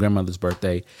grandmother's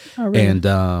birthday, and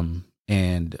I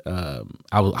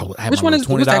had which my one is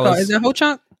 $20. That called? Is that Ho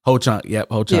Chunk? Ho Chunk, yep,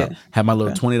 Ho Chunk. Yeah. Had my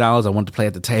little $20. I wanted to play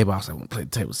at the table. I was like, I want to play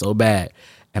at the table so bad,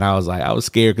 and I was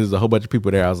scared because there's a whole bunch of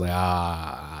people there. I was like,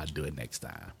 I'll do it next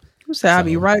time. You said I'll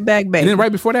be right back, baby. And then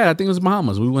right before that, I think it was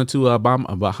Bahamas. We went to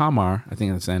Bahamar. I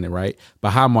think I'm saying it right.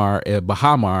 Bahamar,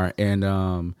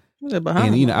 and was it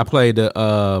Bahamas? And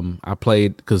I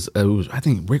played because I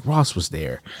think Rick Ross was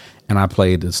there. And I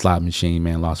played the slot machine,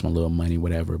 man, lost my little money,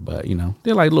 whatever. But,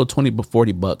 they're like little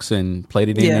 $40 and played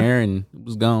it in there and it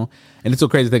was gone. And it's so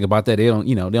crazy to think about that. They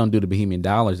don't do the Bohemian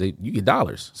dollars. You get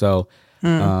dollars. So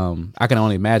I can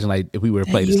only imagine like if we were to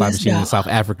play the slot machine in South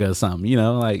Africa or something,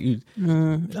 like you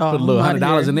put a little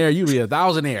 $100 in there, you'd be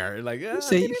 $1,000. Like,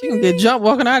 see, you can get jumped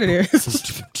walking out of there.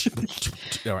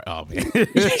 All right, oh man.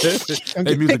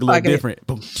 That music a little different.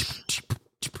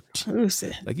 Who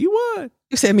said? Like you won.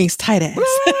 You said it means tight ass.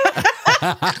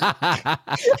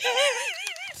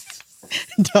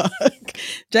 Dog.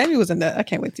 Jamie was in that. I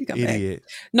can't wait till you come back.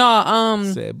 No,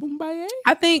 said Boombaye.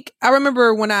 I think I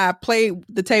remember when I played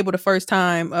the table the first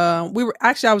time. I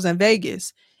was in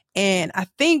Vegas, and I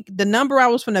think the number I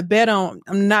was finna bet on.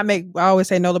 I always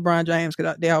say no LeBron James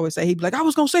because they always say he'd be like I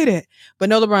was gonna say that, but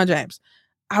no LeBron James.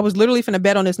 I was literally finna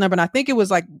bet on this number, and I think it was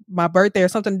like my birthday or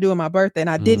something to do with my birthday, and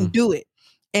I didn't do it.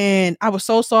 And I was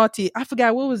so salty. I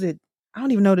forgot what was it. I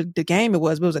don't even know the game it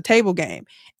was, but it was a table game.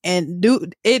 And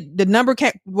the number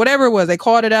came, whatever it was, they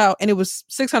called it out, and it was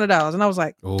 $600. And I was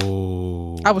like,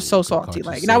 oh, I was so salty.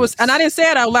 Like, and I didn't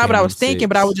say it out loud, but I was thinking,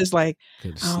 but I was just like, I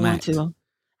didn't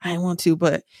want to.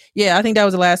 But yeah, I think that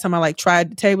was the last time I like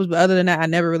tried the tables. But other than that, I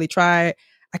never really tried.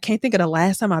 I can't think of the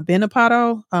last time I've been to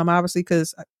Potto. Obviously,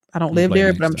 because I don't live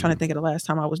there, but I'm trying to think of the last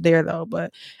time I was there though.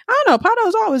 But I don't know.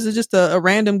 Potto's always just a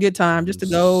random good time just to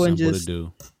go and just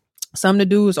something to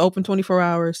do. It's open 24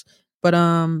 hours. But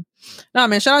no,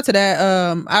 man, shout out to that.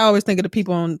 I always think of the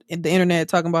people on the internet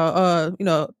talking about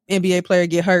NBA player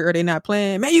get hurt or they not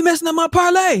playing. Man, you messing up my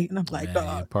parlay. And I'm like,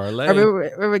 dog. Parlay. I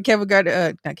remember Kevin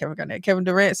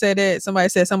Durant said that. Somebody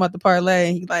said something about the parlay,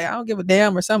 and he's like, I don't give a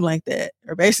damn or something like that.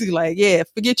 Or basically like, yeah,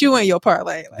 forget you and your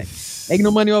parlay. Like, making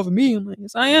no money off of me. I'm like,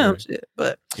 yes, I am. Right. Shit.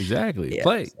 But Exactly. yeah,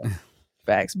 Play. so,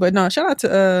 facts. But no, shout out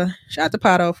to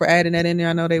Pato for adding that in there.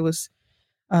 I know they was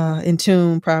in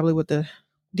tune probably with the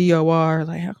DOR,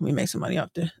 like how can we make some money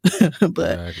off there?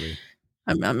 But Exactly.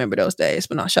 I remember those days.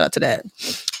 But no, shout out to that.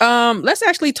 Let's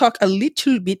actually talk a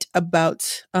little bit about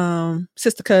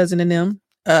sister cousin and them.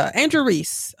 Angel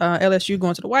Reese, LSU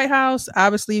going to the White House.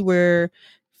 Obviously, we're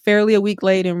fairly a week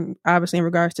late, and obviously in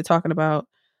regards to talking about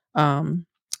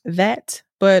that.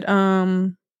 But yeah,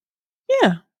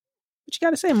 what you got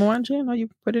to say, Mwanje? I know you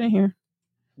put it in here.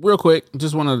 Real quick,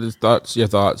 just one of your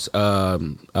thoughts.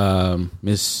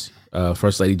 Miss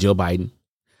First Lady Jill Biden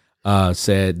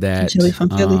said that Jilly from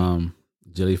Philly.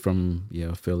 Jilly from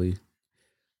Philly.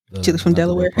 Jilly from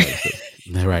Delaware.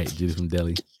 Right, Jilly from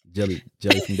Delhi. Jelly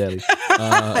from Delhi.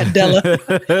 Della.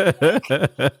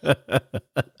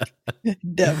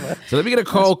 Della. So let me get a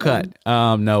cold cut.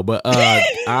 One of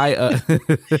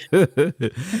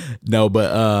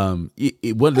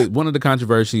the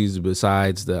controversies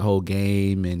besides the whole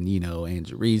game and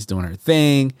Angel Reese doing her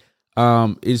thing,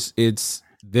 it's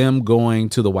them going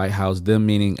to the White House. Them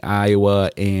meaning Iowa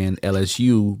and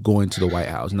LSU going to the White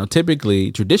House. Now,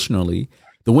 traditionally,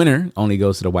 the winner only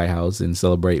goes to the White House and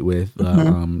celebrate with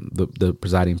the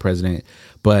presiding president.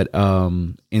 But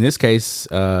in this case,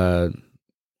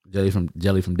 Jelly from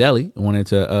Delhi wanted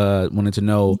to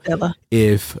know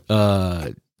if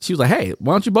she was like, hey,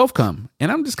 why don't you both come?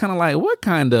 And I'm just kind of like, what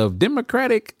kind of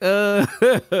democratic I'm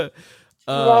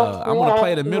gonna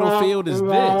play the middle field is this?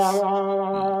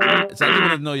 So I just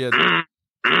want to know your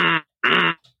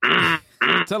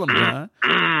tell him, John.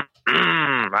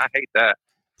 I hate that.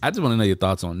 I just want to know your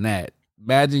thoughts on that.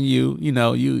 Imagine you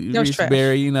Reese trash.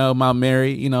 Berry, Mount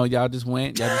Mary, y'all just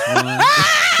won.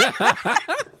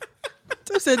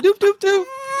 I said doop doop doop.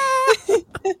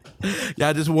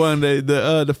 Y'all just won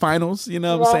the finals, you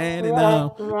know what I'm saying? And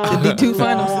The D2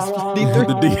 finals,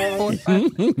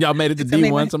 D3. Y'all made it to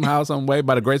D1 somehow, some way,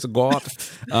 by the grace of God.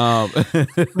 By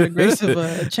the grace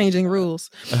of changing rules.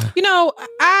 It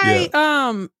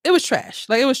was trash.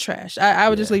 Like, it was trash. I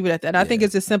would just leave it at that. I think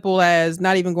it's as simple as,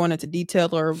 not even going into detail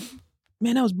or,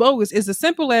 man, that was bogus. It's as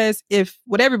simple as if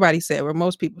what everybody said, or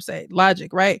most people say,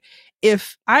 logic, right?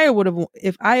 If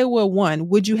Iowa won,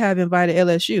 would you have invited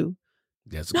LSU?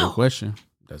 That's a good question.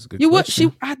 That's a good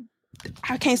question. question.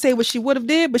 I can't say what she would have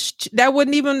did, but that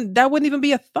wouldn't even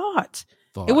be a thought.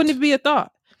 It wouldn't even be a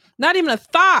thought. Not even a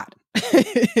thought.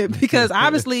 Because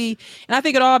obviously, and I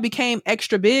think it all became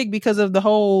extra big because of the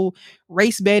whole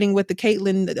race baiting with the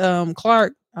Caitlin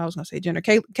Clark. I was gonna say gender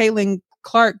Caitlin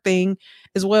Clark thing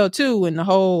as well too, and the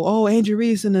whole Angel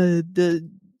Reese and the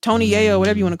Tony Yayo,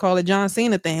 whatever you want to call it, John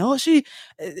Cena thing.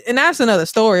 And that's another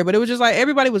story. But it was just like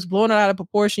everybody was blowing it out of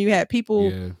proportion. You had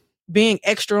people being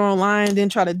extra online, then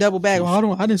try to double back.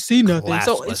 Well, I didn't see nothing.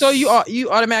 So you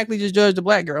automatically just judge the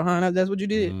black girl, huh? That's what you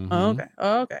did. Mm-hmm.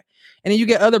 Oh, okay. And then you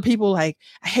get other people like,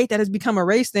 I hate that it's become a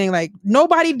race thing. Like,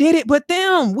 nobody did it but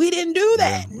them. We didn't do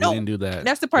that. We didn't do that.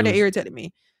 That's the part that irritated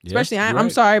me. Especially, I'm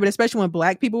right. sorry, but especially when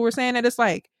black people were saying that, it's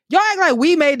like, y'all act like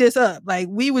we made this up. Like,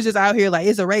 we was just out here like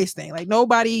it's a race thing. Like,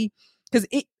 nobody, because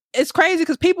it's crazy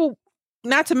because people,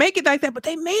 not to make it like that, but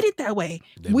they made it that way.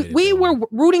 We were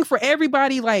rooting for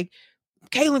everybody like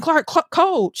Caitlin Clark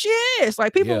cold. She is.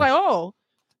 Like, people like, oh,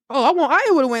 I want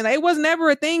Iowa to win. Like, it was never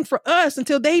a thing for us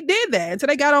until they did that. Until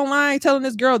they got online telling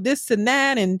this girl this and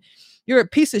that, and you're a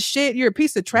piece of shit. You're a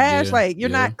piece of trash. Like, you're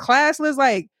not classless.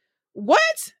 Like,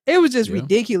 what? It was just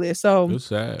ridiculous. So it was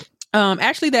sad.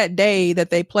 Actually, that day that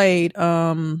they played,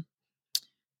 was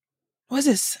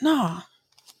this? No.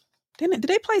 Did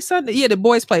they play Sunday? Yeah, the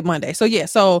boys played Monday. So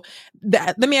let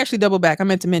me actually double back. I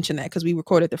meant to mention that because we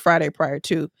recorded the Friday prior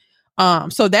to.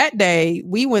 So that day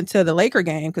we went to the Laker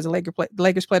game because the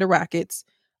Lakers played the Rockets.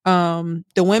 The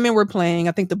women were playing.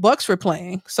 I think the Bucks were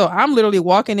playing. So I'm literally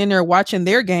walking in there watching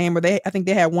their game, I think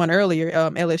they had one earlier,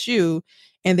 LSU.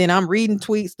 And then I'm reading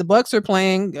tweets. The Bucks are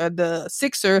playing the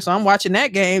Sixers, so I'm watching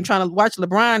that game, trying to watch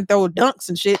LeBron throw dunks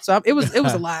and shit. So it was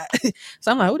a lot.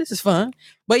 So I'm like, oh, this is fun.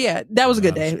 But yeah, that was a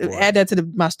good day. Add that to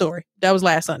my story. That was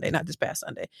last Sunday, not this past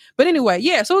Sunday. But anyway,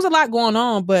 so it was a lot going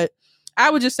on. But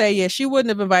I would just say, she wouldn't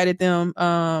have invited them.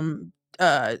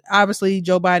 Obviously,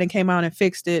 Joe Biden came out and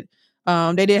fixed it.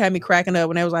 They did have me cracking up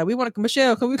when they was like,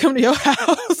 Michelle, can we come to your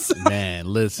house? Man,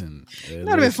 listen. That would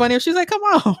have been funny if she's like, come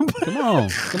on.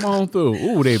 Come on through.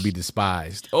 Ooh, they'd be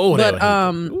despised. Oh, but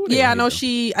I know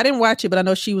I didn't watch it, but I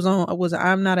know she was on,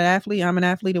 I'm Not an Athlete, I'm an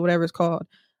Athlete, or whatever it's called.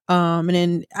 And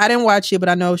then I didn't watch it, but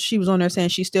I know she was on there saying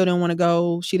she still didn't want to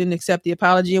go. She didn't accept the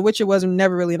apology, which it wasn't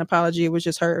never really an apology. It was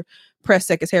just her press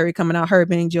secretary coming out, her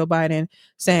being Jill Biden,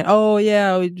 saying, oh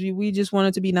yeah, we just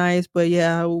wanted to be nice, but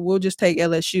yeah, we'll just take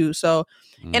LSU. So,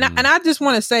 and I just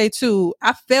want to say too,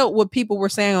 I felt what people were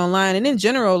saying online and in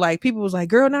general, like people was like,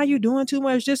 girl, now you doing too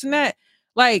much, this and that.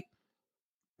 Like,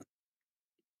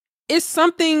 it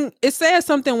says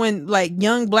something when like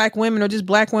young black women or just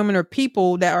black women or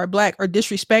people that are black are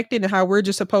disrespected, and how we're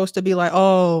just supposed to be like,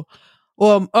 oh,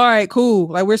 well, all right, cool.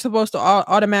 Like we're supposed to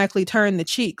automatically turn the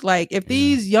cheek. Like if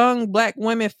these young black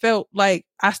women felt like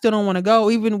I still don't want to go,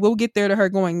 even we'll get there to her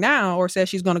going now or says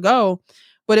she's going to go.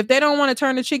 But if they don't want to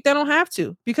turn the cheek, they don't have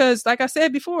to. Because like I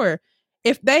said before,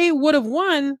 if they would have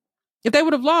won, if they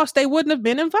would have lost, they wouldn't have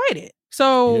been invited.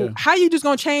 So how you just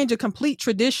going to change a complete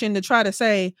tradition to try to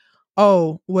say,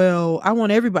 oh, well, I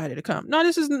want everybody to come. No,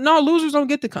 losers don't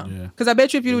get to come. Because I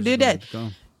bet you if you did that,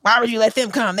 why would you let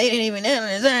them come? They didn't even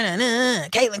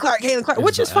Caitlin Clark,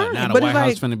 which is fine. Now the but White House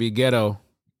House finna be ghetto.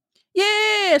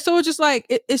 Yeah. So it's just like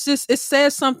it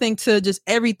says something to just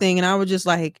everything. And I was just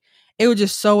like, it was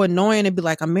just so annoying to be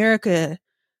like, America,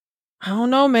 I don't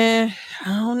know, man.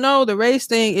 I don't know. The race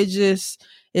thing,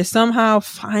 it somehow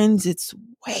finds its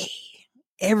way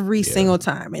every single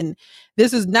time. And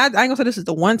this is not, I ain't gonna say this is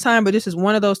the one time, but this is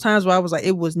one of those times where I was like,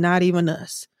 it was not even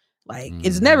us. Like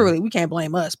it's never really, we can't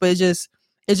blame us, but it just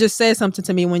says something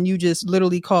to me when you just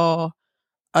literally call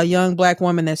a young black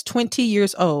woman that's 20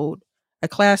 years old a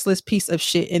classless piece of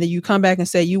shit, and then you come back and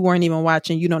say you weren't even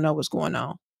watching, you don't know what's going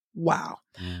on. Wow.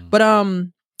 But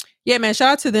yeah, man,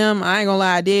 shout out to them. I ain't gonna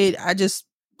lie, I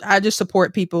just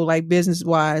support people like business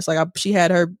wise. Like she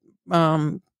had her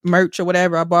merch or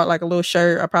whatever. I bought like a little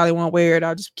shirt. I probably won't wear it.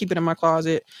 I'll just keep it in my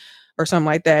closet or something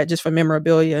like that, just for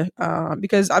memorabilia.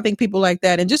 Because I think people like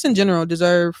that and just in general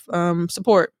deserve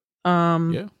support.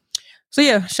 So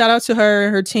yeah, shout out to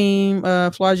her team.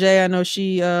 Flau'jae, I know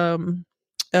she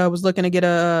was looking to get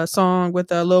a song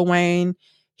with Lil Wayne.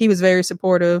 He was very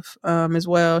supportive as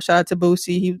well. Shout out to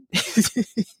Boosie.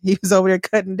 He was over there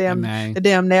cutting the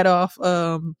damn net off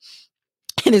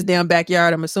in his damn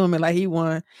backyard, I'm assuming, like he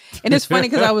won. And it's funny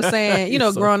because I was saying,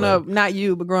 growing up, not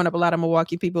you, but growing up, a lot of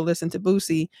Milwaukee people listen to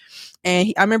Boosie.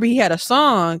 And I remember he had a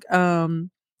song,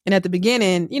 and at the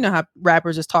beginning, you know how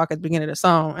rappers just talk at the beginning of the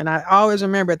song. And I always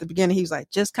remember at the beginning, he was like,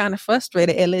 just kind of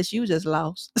frustrated, LSU just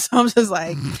lost. So I'm just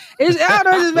like, I don't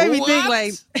know, it just made me think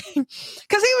like,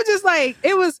 because he was just like,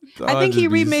 it was, I think he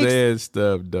remixed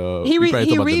stuff, dog. He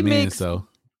remixed.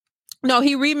 No,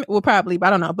 well, probably, but I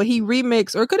don't know. But he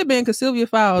remixed, or it could have been because Sylvia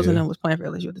Fowles and then was playing for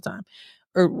LSU at the time,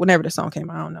 or whenever the song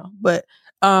came out, I don't know. But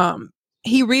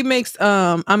he remixed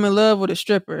I'm in Love with a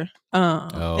Stripper.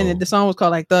 And the song was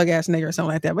called like Thug Ass Nigga or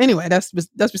something like that. But anyway, that's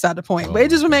beside the point. But it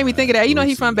just made me think of that.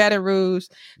 He's from Baton Rouge.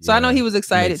 So I know he was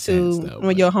excited too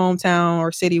when your hometown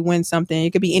or city wins something. It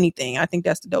could be anything. I think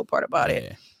that's the dope part about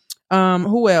it.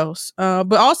 Who else?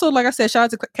 But also, like I said,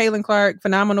 shout out to Caitlin Clark,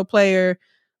 phenomenal player.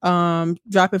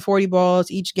 Dropping 40 balls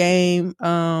each game.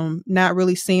 Not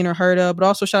really seen or heard of. But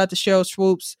also shout out to Cheryl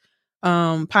Swoops.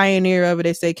 Pioneer of it.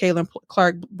 They say Caitlin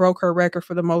Clark broke her record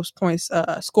for the most points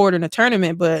scored in a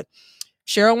tournament, but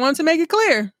Cheryl wanted to make it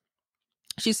clear.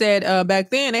 She said back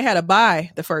then they had a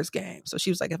bye the first game, so she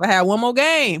was like, if I had one more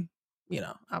game,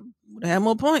 I would have had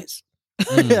more points.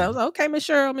 I was like, okay, Miss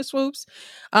Cheryl, Miss Swoops.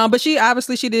 But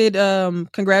she did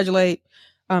congratulate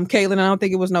Caitlin. I don't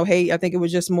think it was no hate. I think it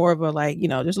was just more of a like,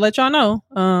 just let y'all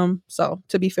know. So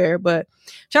to be fair, but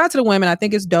shout out to the women. I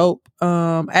think it's dope.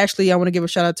 Actually, I want to give a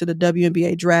shout out to the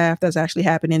WNBA draft that's actually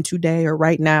happening today or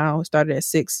right now. It started at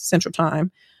 6 Central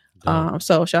Time.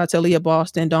 So shout out to Leah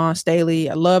Boston, Dawn Staley.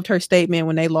 I loved her statement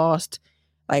when they lost.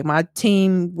 Like, my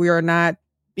team, we are not,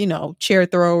 chair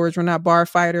throwers. We're not bar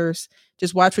fighters.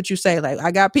 Just watch what you say. Like,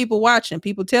 I got people watching.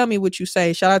 People tell me what you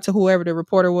say. Shout out to whoever the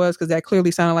reporter was, because that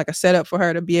clearly sounded like a setup for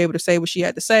her to be able to say what she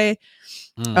had to say.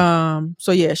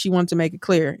 So yeah, she wanted to make it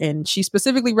clear. And she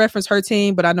specifically referenced her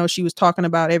team, but I know she was talking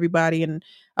about everybody. And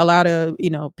a lot of,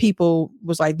 people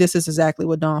was like, this is exactly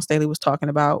what Dawn Staley was talking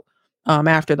about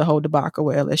after the whole debacle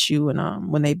with LSU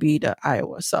and when they beat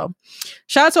Iowa. So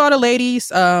shout out to all the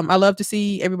ladies. I love to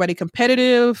see everybody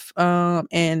competitive.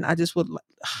 And I just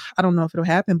I don't know if it'll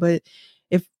happen, but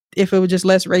if it was just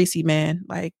less racy, man,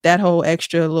 like that whole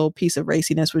extra little piece of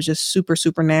raciness was just super,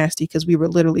 super nasty, because we were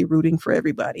literally rooting for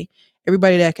everybody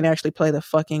that can actually play the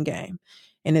fucking game.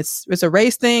 And it's a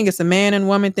race thing. It's a man and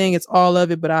woman thing. It's all of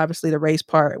it. But obviously the race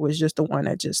part was just the one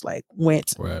that just like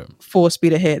went full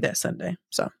speed ahead that Sunday.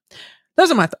 So those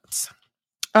are my thoughts.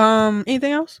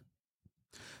 Anything else?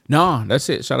 No, that's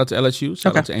it. Shout out to LSU.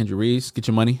 Shout out to Angel Reese. Get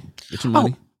your money.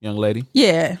 Young lady.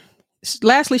 Yeah.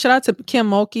 Lastly, shout out to Kim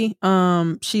Mulkey.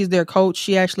 She's their coach.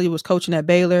 She actually was coaching at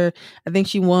Baylor. I think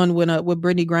she won with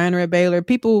Brittany Griner at Baylor.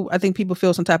 I think people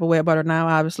feel some type of way about her now,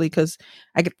 obviously, because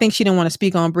I think she didn't want to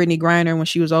speak on Brittany Griner when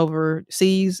she was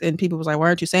overseas, and people was like, "Why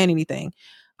aren't you saying anything?"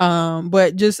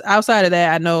 But just outside of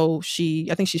that,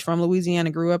 I think she's from Louisiana,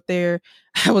 grew up there.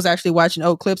 I was actually watching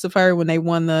old clips of her when they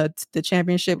won the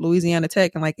championship, Louisiana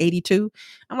Tech, in like 82.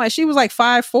 I'm like, she was like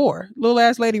 5'4", little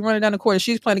ass lady running down the court.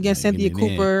 She's playing against Cynthia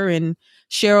Cooper and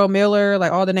Cheryl Miller,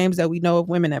 like all the names that we know of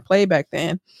women that played back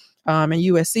then. And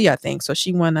USC, I think. So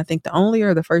she won, I think, the only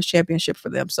or the first championship for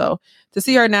them. So to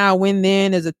see her now win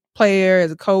then as a player,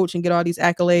 as a coach, and get all these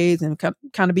accolades and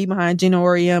kind of be behind Gina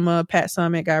Oriema, Pat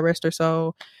Summitt, God rest her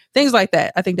soul, things like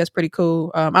that. I think that's pretty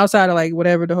cool. Outside of like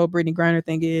whatever the whole Brittany Griner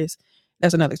thing is,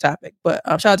 that's another topic. But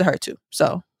shout out to her too.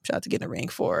 So shout out to getting a ring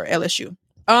for LSU.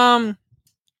 I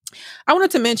wanted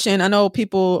to mention, I know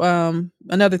people,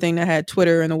 another thing that had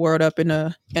Twitter and the world up in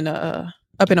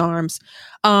arms.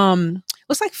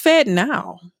 Looks like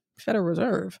FedNow, Federal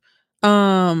Reserve.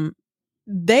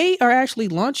 They are actually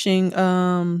launching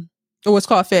what's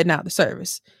called FedNow, the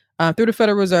service, through the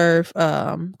Federal Reserve.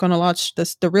 Going to launch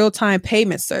the real-time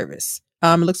payment service.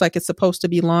 It looks like it's supposed to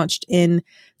be launched in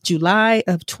July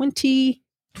of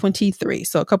 2023,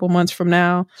 so a couple months from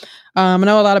now. I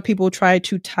know a lot of people try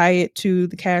to tie it to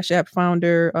the Cash App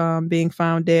founder being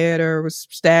found dead or was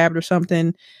stabbed or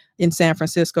something in San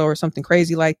Francisco or something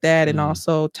crazy like that, and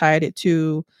also tied it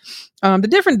to the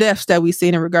different deaths that we've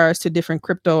seen in regards to different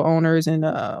crypto owners and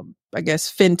I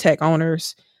guess fintech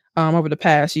owners over the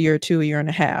past year and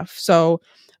a half. So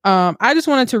I just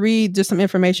wanted to read just some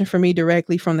information for me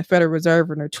directly from the Federal Reserve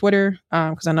on their Twitter,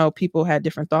 because I know people had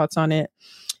different thoughts on it.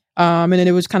 And then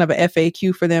it was kind of a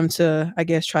FAQ for them to, I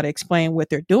guess, try to explain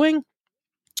what they're doing.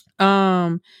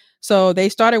 So they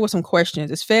started with some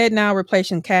questions. Is FedNow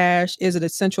replacing cash? Is it a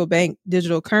central bank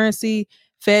digital currency?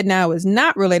 FedNow is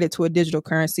not related to a digital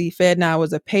currency. FedNow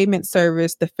is a payment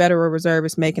service the Federal Reserve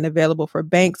is making available for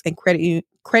banks and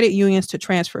credit unions to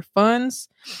transfer funds.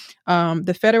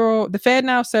 The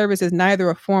FedNow service is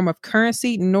neither a form of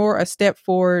currency nor a step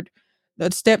toward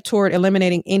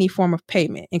eliminating any form of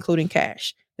payment, including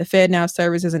cash. The FedNow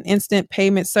service is an instant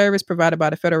payment service provided by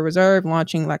the Federal Reserve,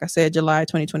 launching, like I said, July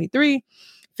 2023.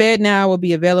 FedNow will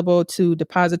be available to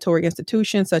depository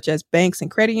institutions such as banks and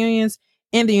credit unions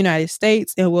in the United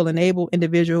States and will enable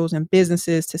individuals and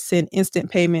businesses to send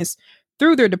instant payments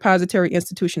through their depository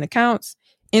institution accounts.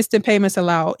 Instant payments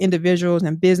allow individuals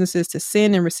and businesses to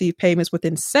send and receive payments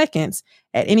within seconds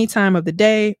at any time of the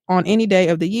day, on any day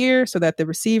of the year, so that the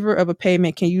receiver of a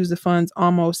payment can use the funds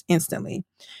almost instantly.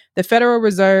 The Federal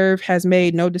Reserve has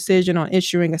made no decision on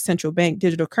issuing a central bank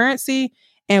digital currency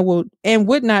and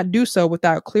would not do so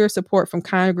without clear support from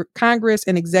Congress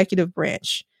and executive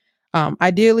branch,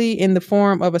 ideally in the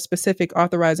form of a specific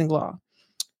authorizing law.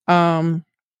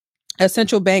 A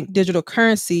central bank digital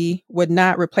currency would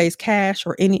not replace cash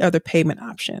or any other payment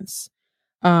options.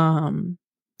 And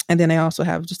then they also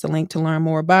have just a link to learn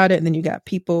more about it. And then you got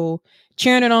people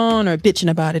cheering it on or bitching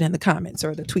about it in the comments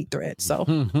or the tweet thread. So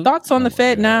thoughts on the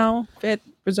FedNow, Fed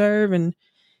Reserve, and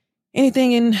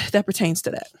anything that pertains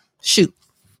to that? Shoot.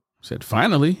 Said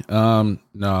finally. I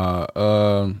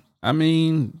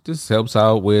mean, this helps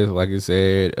out with, like I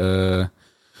said,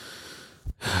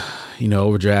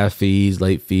 overdraft fees,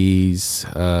 late fees,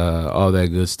 all that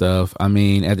good stuff. I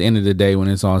mean, at the end of the day, when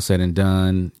it's all said and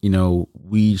done,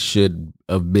 we should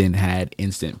have had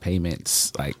instant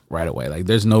payments like right away. Like,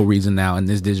 there's no reason now in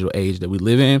this digital age that we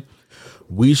live in,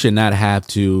 we should not have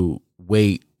to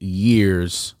wait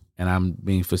years. And I'm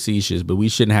being facetious, but we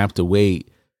shouldn't have to wait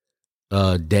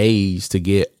days to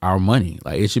get our money.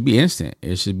 Like, it should be instant.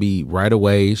 It should be right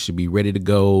away. It should be ready to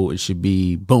go. It should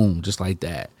be boom, just like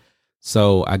that.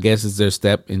 So I guess it's their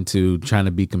step into trying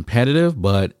to be competitive.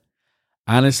 But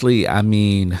honestly, I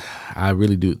mean, I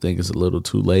really do think it's a little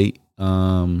too late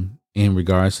in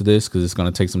regards to this, because it's going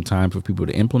to take some time for people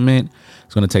to implement.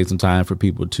 It's going to take some time for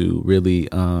people to really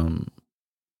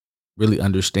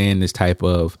understand this type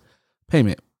of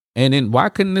payment. And then why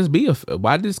couldn't this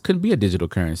couldn't be a digital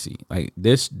currency? Like,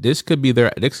 this could be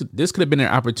this could have been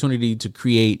an opportunity to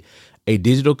create a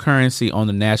digital currency on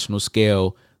the national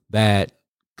scale that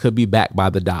could be backed by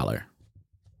the dollar.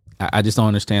 I just don't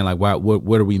understand, like,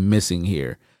 what are we missing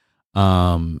here?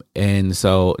 And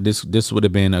so this would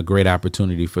have been a great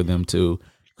opportunity for them to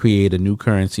create a new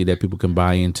currency that people can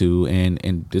buy into,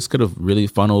 and this could have really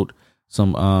funneled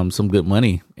some good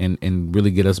money and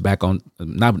really get us back on,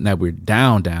 not that we're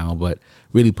down, but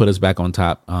really put us back on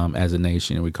top as a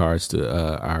nation in regards to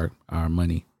our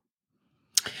money.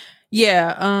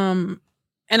 Yeah.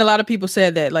 And a lot of people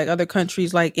said that like other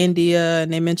countries like India,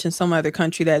 and they mentioned some other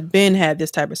country that had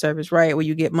this type of service, right? Where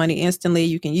you get money instantly,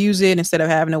 you can use it instead of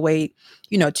having to wait,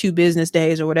 2 business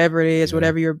days or whatever it is,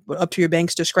 whatever you're up to your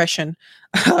bank's discretion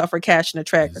for cashing a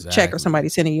check or somebody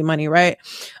sending you money, right?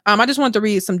 I just wanted to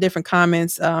read some different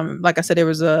comments. Like I said, there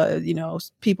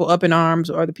was people up in arms,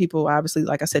 or the people obviously,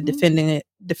 like I said, defending it.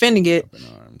 Up in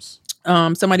arms.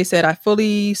 Somebody said, I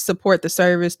fully support the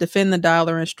service, defend the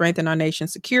dollar, and strengthen our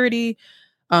nation's security.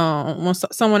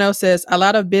 Someone else says, a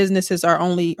lot of businesses are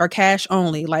cash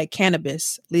only, like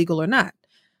cannabis, legal or not.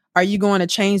 Are you going to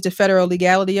change the federal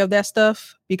legality of that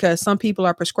stuff? Because some people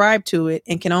are prescribed to it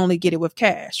and can only get it with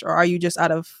cash. Or are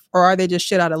they just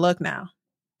shit out of luck now?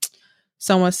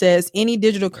 Someone says, any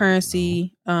digital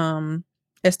currency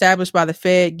established by the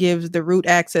Fed gives the root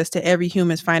access to every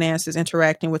human's finances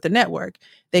interacting with the network.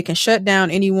 They can shut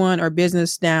down anyone or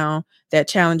business down that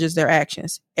challenges their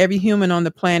actions. Every human on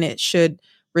the planet should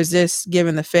resist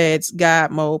giving the Fed's God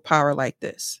mode power like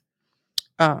this.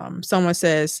 Someone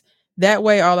says, that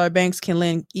way all our banks can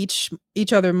lend each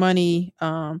other money.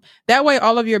 That way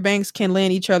all of your banks can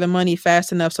lend each other money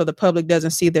fast enough so the public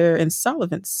doesn't see their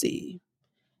insolvency.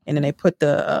 And then they put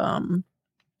the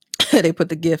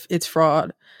GIF, it's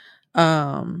fraud.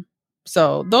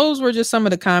 So those were just some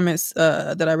of the comments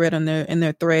that I read in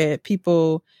their thread.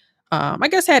 People I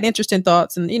guess had interesting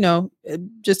thoughts, and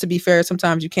just to be fair,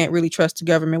 sometimes you can't really trust the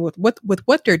government with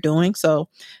what they're doing. So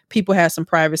people had some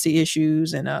privacy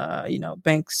issues, and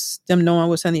banks, them knowing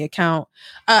what's in the account.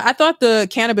 I thought the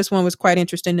cannabis one was quite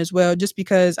interesting as well, just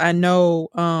because I know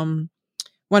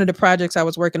one of the projects I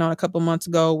was working on a couple months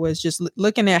ago was just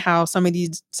looking at how some of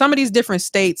these different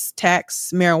states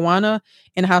tax marijuana,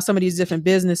 and how some of these different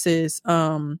businesses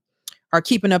are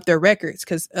keeping up their records.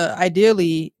 Because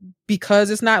ideally, because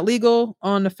it's not legal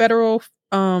on the federal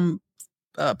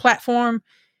platform,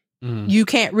 you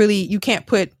can't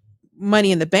put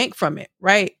money in the bank from it,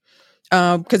 right?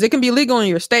 Because it can be legal in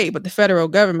your state, but the federal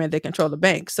government, they control the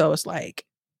bank. So it's like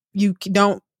you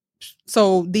don't.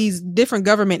 So these different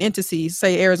government entities,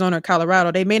 say Arizona or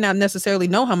Colorado, they may not necessarily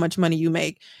know how much money you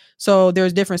make. So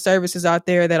there's different services out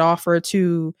there that offer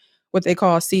to what they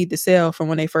call seed to sell, from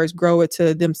when they first grow it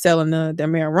to them selling their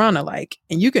marijuana.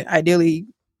 And you can ideally,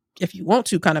 if you want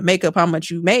to, kind of make up how much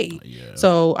you made. Yeah.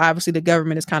 So obviously the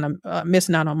government is kind of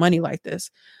missing out on money like this.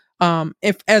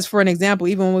 As for an example,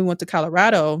 even when we went to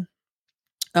Colorado,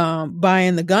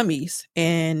 buying the gummies,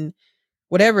 and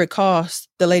whatever it cost,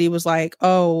 the lady was like,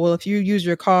 oh, well, if you use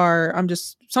your car, I'm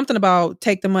just something about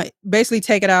take the money, basically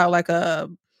take it out like a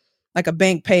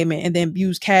bank payment and then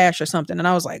use cash or something. And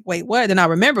I was like, wait, what? Then I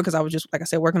remember, because I was just, like I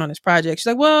said, working on this project. She's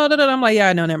like, well, I'm like, yeah,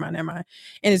 I know, never mind. And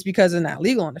it's because it's not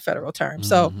legal in the federal term.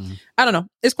 So I don't know.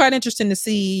 It's quite interesting to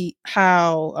see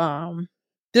how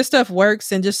this stuff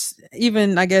works, and just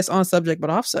even, I guess, on subject, but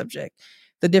off subject,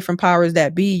 the different powers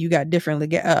that be. You got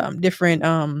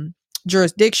different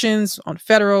jurisdictions on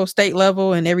federal, state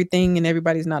level, and everything, and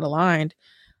everybody's not aligned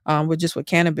with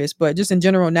cannabis. But just in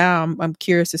general, now I'm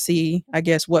curious to see, I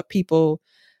guess, what people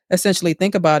essentially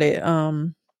think about it,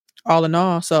 all in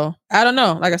all. So I don't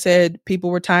know. Like I said,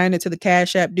 people were tying it to the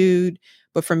Cash App dude,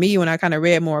 but for me, when I kind of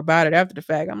read more about it after the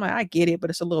fact, I'm like, I get it, but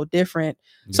it's a little different.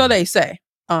 Yeah. So they say,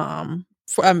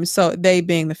 so they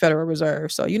being the Federal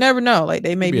Reserve. So you never know. Like,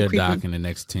 they may be a doc in the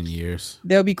next 10 years.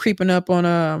 They'll be creeping up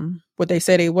on what they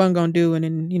say they wasn't gonna do, and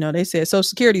then they said Social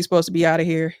Security is supposed to be out of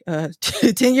here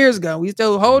 10 years ago. We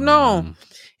still holding on,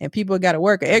 and people got to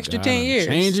work an extra 10 years.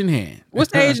 Changing hand.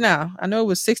 What's the age now? I know it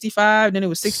was 65, then it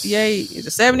was 68. Is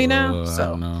it 70 now? So I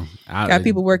don't know. Got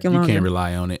people working longer. You can't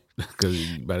rely on it, because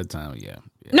by the time, yeah.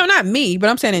 No, not me, but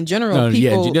I'm saying in general. No, people,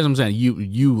 yeah, that's what I'm saying.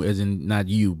 You as in not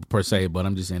you per se, but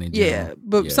I'm just saying in general. Yeah,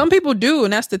 but some people do,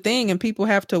 and that's the thing. And people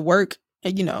have to work,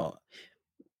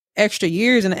 extra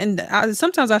years. And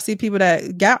sometimes I see people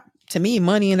that got, to me,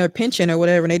 money in their pension or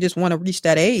whatever, and they just want to reach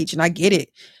that age. And I get it.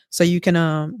 So you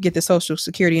can get the Social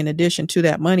Security in addition to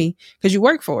that money, because you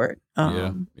work for it.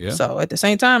 Yeah. So at the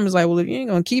same time, it's like, well, if you ain't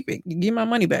gonna keep it, give my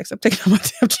money back. Stop taking out my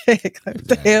damn check. Like, what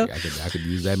the hell? I could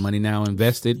use that money now,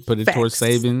 invest it, put it towards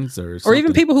savings or something. Or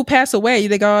even people who pass away,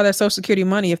 they got all that Social Security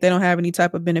money, if they don't have any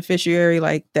type of beneficiary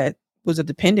like that was a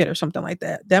dependent or something like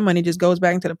that. That money just goes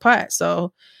back into the pot.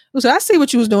 So I see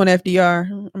what you was doing,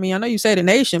 FDR. I mean, I know you say the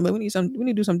nation, but we need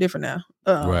to do something different now.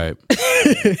 Right.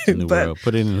 It's a new world.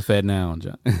 Put it in the FedNow,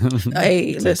 John.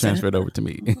 Hey, listen. Transfer it over to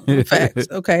me. Facts.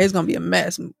 Okay, it's gonna be a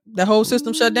mess. The whole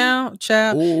system shut down,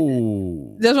 child.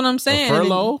 Ooh. That's what I'm saying.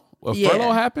 Furlough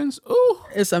happens. Ooh,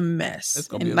 it's a mess. It's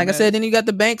gonna and be a like mess. I said, then you got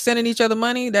the bank sending each other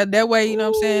money. That way, you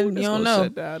know what I'm saying. You don't know.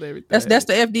 Shut down everything. That's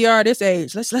the FDR at this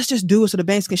age. Let's just do it so the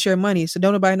banks can share money, so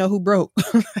don't nobody know who broke.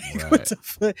 What the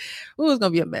fuck? Ooh, it's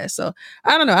gonna be a mess. So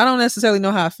I don't know. I don't necessarily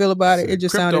know how I feel about it. It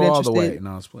just sounded interesting. All the way.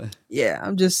 No, it's playing.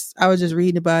 Yeah, I was just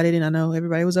reading about it, and I know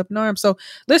everybody was up in arms. So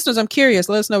listeners, I'm curious.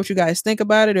 Let us know what you guys think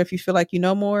about it, or if you feel like you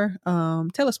know more.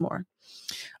 Tell us more.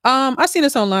 I've seen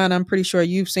this online. I'm pretty sure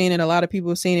you've seen it. A lot of people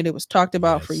have seen it. It was talked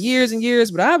about for years and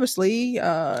years, but obviously,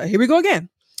 here we go again.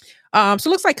 So it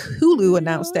looks like Hulu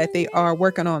announced that they are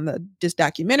working on this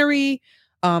documentary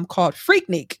called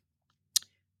Freaknik,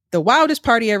 The Wildest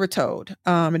Party Ever Told.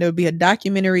 And it would be a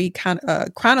documentary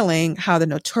chronicling how the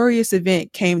notorious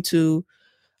event came to,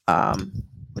 what'd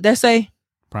that say?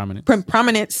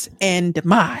 Prominence and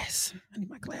demise. I need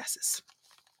my glasses.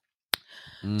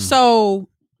 So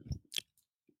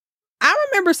I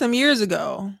remember some years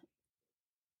ago,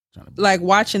 like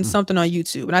watching something on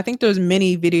YouTube, and I think there's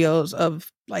many videos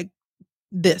of like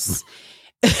this.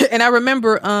 And I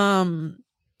remember,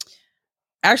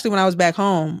 actually when I was back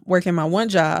home working my one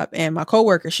job, and my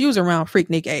coworker, she was around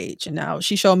Freaknik age, and now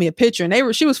she showed me a picture,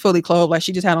 and she was fully clothed, like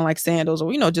she just had on like sandals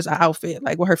or just an outfit,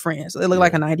 like with her friends. It looked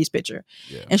like a 90s picture.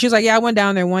 Yeah. And she was like, "Yeah, I went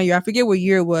down there one year. I forget what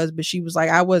year it was, but she was like,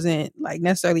 I wasn't like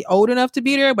necessarily old enough to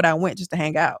be there, but I went just to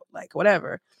hang out, like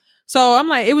whatever." So I'm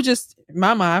like, it was just in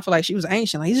my mind, I feel like she was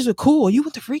ancient. Like, this is cool. You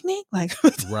went to Freaknik? Like,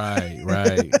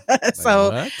 right. So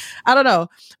like, I don't know.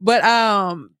 But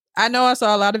I know I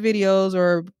saw a lot of videos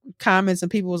or comments, and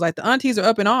people was like, the aunties are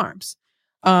up in arms.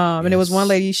 And there was one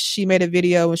lady, she made a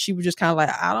video, and she was just kind of like,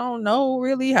 I don't know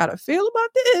really how to feel about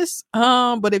this.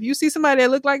 But if you see somebody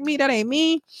that look like me, that ain't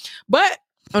me. But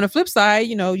on the flip side,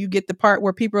 you get the part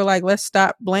where people are like, let's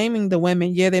stop blaming the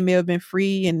women. Yeah, they may have been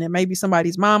free, and there may be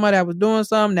somebody's mama that was doing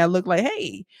something that looked like,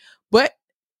 hey, but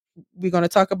we're going to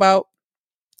talk about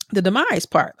the demise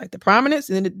part, like the prominence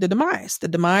and the demise. The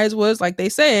demise was, like they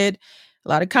said, a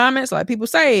lot of comments, a lot of people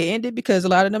say it ended because a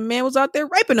lot of them men was out there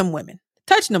raping them women,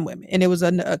 touching them women. And it was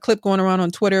a clip going around on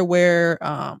Twitter where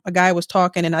a guy was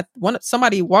talking, and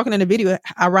somebody walking in the video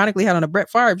ironically had on a Brett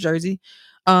Favre jersey.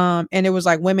 And it was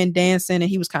like women dancing, and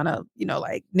he was kind of,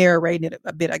 like narrating it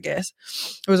a bit, I guess.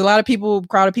 There was a lot of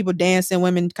crowd of people dancing,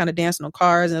 women kind of dancing on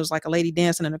cars, and it was like a lady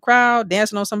dancing in the crowd,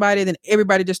 dancing on somebody. Then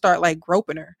everybody just started like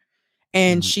groping her.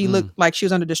 And she looked like she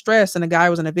was under distress, and the guy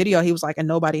was in a video. He was like, and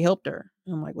nobody helped her.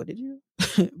 And I'm like, what did you?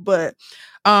 But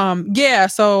yeah,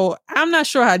 so I'm not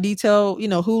sure how detailed,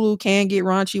 Hulu can get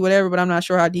raunchy, whatever, but I'm not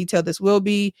sure how detailed this will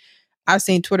be. I've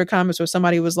seen Twitter comments where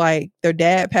somebody was like, their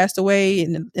dad passed away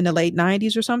in the late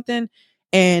 90s or something,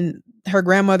 and her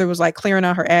grandmother was like clearing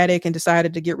out her attic and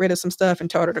decided to get rid of some stuff and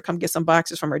told her to come get some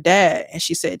boxes from her dad. And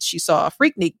she said she saw a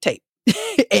Freaknik tape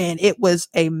and it was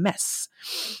a mess.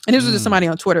 And this was just somebody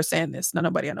on Twitter saying this, not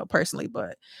nobody I know personally,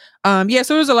 but yeah,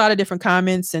 so there's a lot of different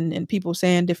comments and people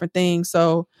saying different things.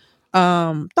 So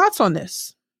thoughts on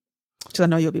this? Because I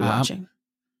know you'll be watching.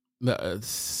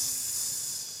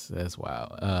 That's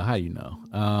wild. How you know?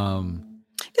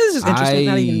 This is interesting.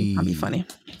 Not even gonna be funny.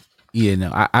 Yeah,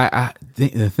 no. I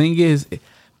think the thing is,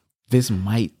 this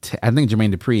might. I think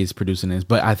Jermaine Dupri is producing this,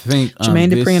 but I think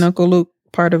Jermaine Dupri and Uncle Luke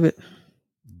part of it.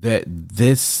 That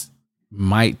this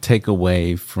might take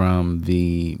away from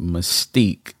the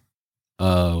mystique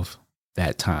of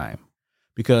that time.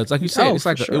 Because, like you said, it's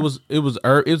like it was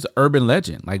urban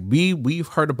legend. Like we've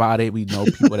heard about it. We know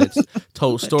people that's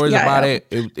told stories about it.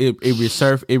 It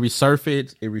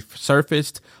resurfaced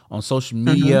on social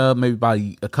media maybe about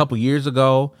a couple years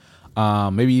ago,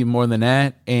 maybe even more than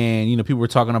that. And people were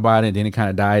talking about it. Then it kind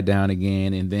of died down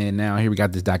again. And then now here we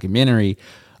got this documentary.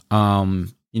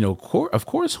 Of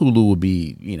course, Hulu would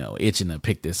be, itching to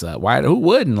pick this up. Why? Who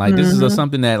wouldn't? Like, this is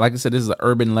something that, like I said, this is an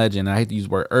urban legend. I hate to use the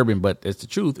word urban, but it's the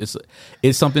truth.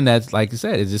 It's something that's, like I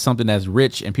said, it's just something that's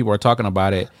rich, and people are talking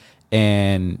about it.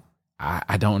 And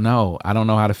I don't know. I don't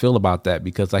know how to feel about that,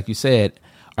 because, like you said,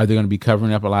 are they going to be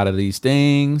covering up a lot of these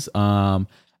things?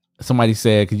 Somebody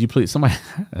said, "Could you please?" Somebody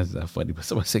that's not funny, but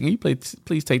somebody said, "Can you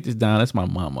please take this down?" That's my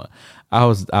mama. I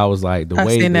was like, the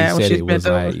way they said it was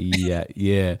like,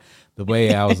 yeah. The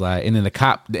way I was like, and then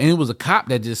it was a cop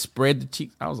that just spread the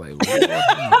cheeks. I was like,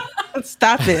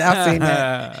 stop it! I've seen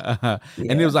that.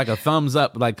 And it was like a thumbs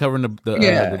up, like covering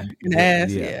the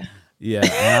ass. Yeah,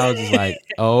 and I was just like,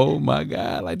 "Oh my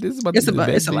god! Like this is about to be the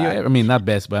best video ever." I mean, not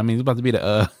best, but I mean, it's about to be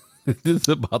the. This is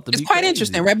about to be. It's quite crazy.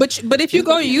 interesting, right? But if you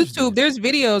go to YouTube, there's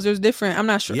videos. There's different. I'm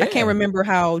not sure. I can't remember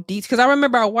how deep because I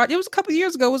remember I watched. It was a couple of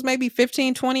years ago. It was maybe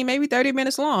 15, 20, maybe 30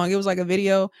 minutes long. It was like a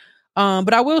video.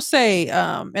 But I will say,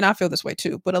 and I feel this way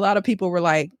too. But a lot of people were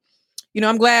like,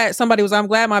 I'm glad I'm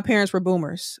glad my parents were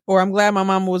boomers, or I'm glad my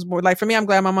mom was born. Like for me, I'm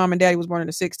glad my mom and daddy was born in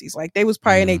the 60s. Like they was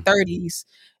probably in their 30s,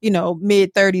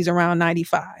 mid 30s around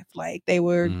 95. Like they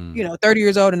were, 30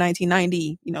 years old in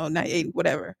 1990, 80,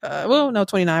 whatever. Well, no,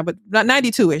 29, but not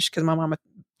 92-ish because my mama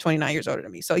 29 years older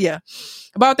than me. So yeah,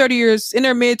 about 30 years in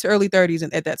their mid to early 30s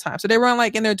at that time. So they weren't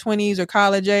like in their 20s or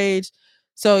college age.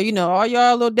 So, all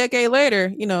y'all a little decade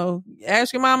later,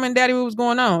 ask your mama and daddy what was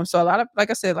going on. So like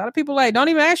I said, a lot of people like, don't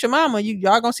even ask your mama.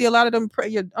 Y'all gonna see a lot of them,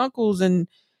 your uncles and,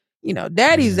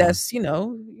 daddies that's,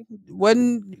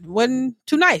 wasn't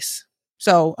too nice.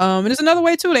 So, and it's another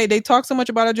way too. They talk so much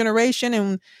about our generation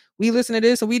and we listen to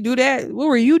this and we do that. What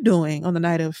were you doing on the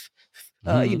night of,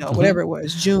 whatever it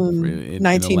was, June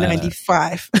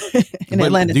 1995 in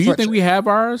Atlanta. Do you think we have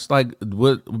ours? Like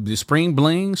what the spring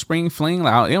bling, spring fling?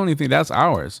 Like, I don't even think that's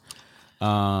ours. But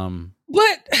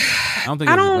I don't think.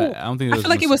 I feel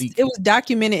like it was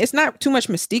documented. It's not too much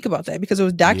mystique about that because it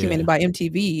was documented by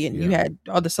MTV and you had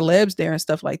all the celebs there and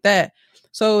stuff like that.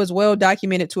 So it was well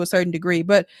documented to a certain degree.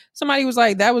 But somebody was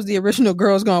like, that was the original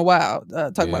Girls Gone Wild,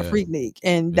 talking about Freaknik.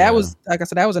 And that was, like I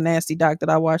said, that was a nasty doc that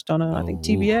I watched on, I think,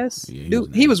 TBS. Yeah,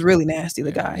 Dude, he was really nasty,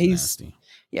 the guy. He's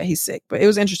sick. But it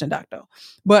was an interesting doc, though.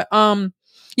 But, I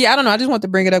don't know. I just want to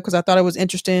bring it up because I thought it was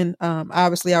interesting.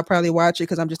 Obviously, I'll probably watch it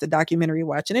because I'm just a documentary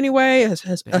watching anyway,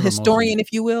 a historian,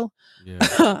 if you will. Yeah.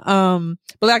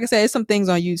 But like I said, it's some things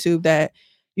on YouTube that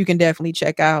you can definitely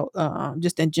check out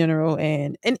just in general.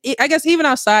 And I guess even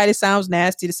outside, it sounds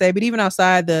nasty to say, but even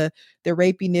outside the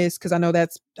rapiness, because I know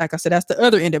that's, like I said, that's the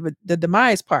other end of it, the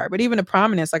demise part. But even the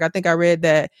prominence, like I think I read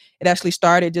that it actually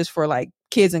started just for like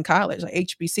kids in college, like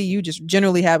HBCU, just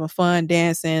generally having fun,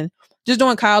 dancing, just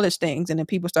doing college things. And then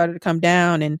people started to come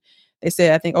down and they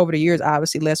said, I think over the years,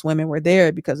 obviously less women were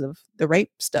there because of the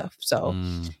rape stuff. So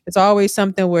it's always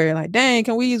something where like, dang,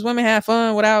 can we as women have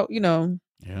fun without,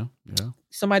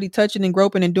 somebody touching and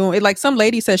groping and doing it? Like some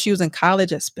lady said she was in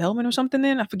college at Spelman or something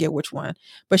then. I forget which one.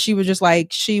 But she was just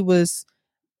like, she would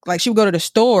go to the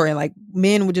store and like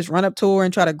men would just run up to her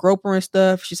and try to grope her and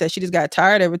stuff. She said she just got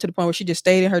tired of it to the point where she just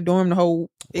stayed in her dorm the whole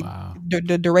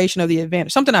the duration of the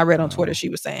event. Something I read on Twitter, she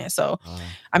was saying. So,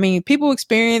 I mean, people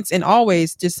experience, and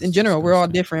always just in general, we're all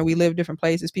different. We live different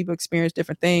places. People experience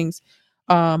different things.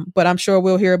 But I'm sure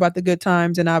we'll hear about the good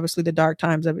times and obviously the dark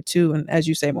times of it too. And as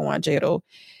you say, Mwanje,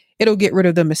 it'll get rid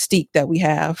of the mystique that we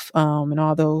have, and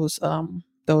all those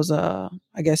I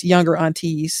guess younger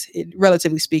aunties,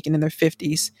 relatively speaking, in their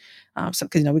 50s. So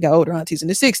because we got older aunties in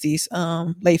the 60s,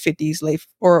 late 50s,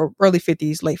 or early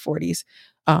 50s, late 40s,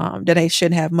 that they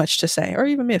shouldn't have much to say, or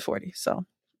even mid 40s. So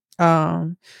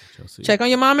check on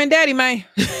your mom and daddy, man.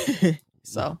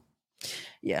 So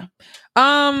yeah.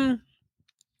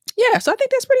 Yeah, so I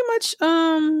think that's pretty much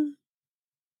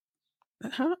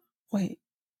wait.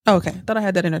 Oh, okay. Thought I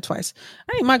had that in there twice.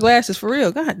 I need my glasses for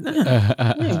real. God,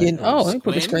 I ain't getting. Oh, let me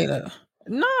put it straight up.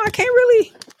 No, I can't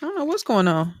really. I don't know what's going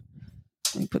on.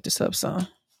 Let me put this up. So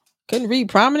couldn't read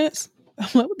prominence. I'm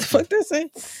like, what the fuck that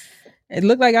say? It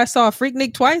looked like I saw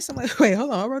Freaknik twice. I'm like, wait, hold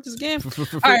on. I wrote this again.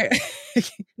 All right.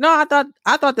 No, I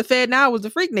thought the FedNow was the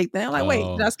Freaknik thing. I'm like, wait,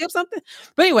 did I skip something?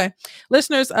 But anyway,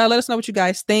 listeners, let us know what you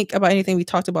guys think about anything we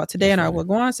talked about today in our What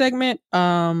Go On segment.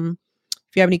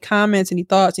 If you have any comments, any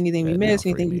thoughts, anything we missed,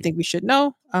 anything you think we should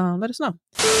know, let us know.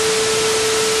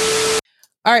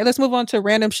 All right, let's move on to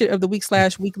random shit of the week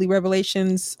 / weekly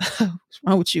revelations. What's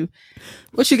wrong with you?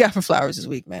 What you got for flowers this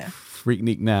week, man?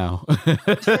 FreaknikNow.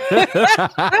 That's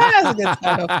a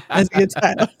good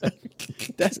title.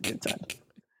 That's a good title.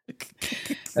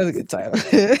 That's a good title.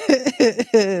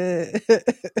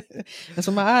 That's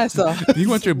what my eyes saw. You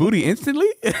want your booty instantly?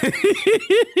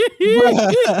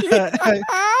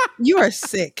 You are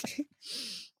sick.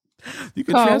 You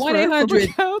can call transfer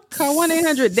 1-800. Call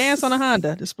 1-800. Dance on a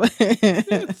Honda.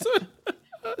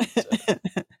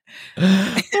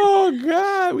 Oh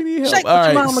God, we need help. Check what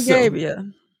your mama gave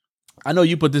you. I know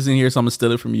you put this in here, so I'm gonna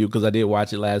steal it from you because I did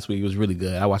watch it last week. It was really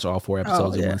good. I watched all 4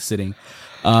 episodes in one sitting.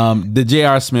 The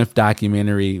J.R. Smith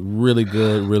documentary, really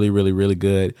good, really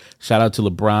good. Shout out to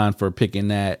LeBron for picking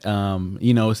that.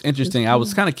 It's interesting. I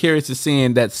was kind of curious to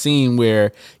seeing that scene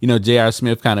where, J.R.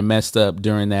 Smith kind of messed up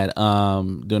during that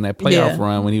playoff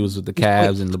run when he was with the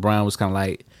Cavs, and LeBron was kind of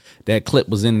like, that clip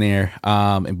was in there.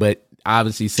 But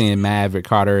obviously seeing Maverick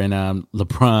Carter and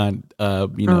LeBron, I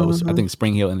think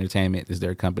Spring Hill Entertainment is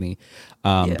their company,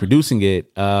 producing it,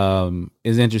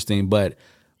 is interesting. But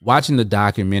watching the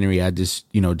documentary, I just,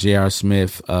 J.R.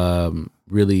 Smith,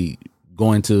 really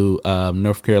going to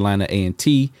North Carolina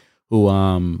A&T, who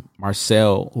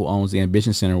Marcel, who owns the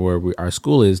Ambition Center where our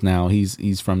school is now,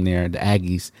 he's from there, the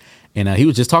Aggies, and he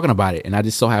was just talking about it, and I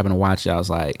just so happened to watch it. I was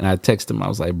like, and I texted him, I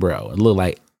was like, bro, it looked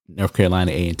like North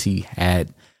Carolina A&T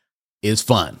is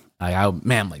fun. I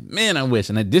wish.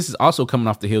 And this is also coming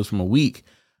off the heels from a week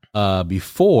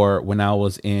before when I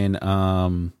was in the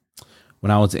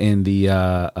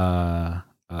out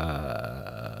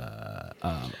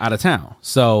of town.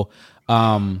 So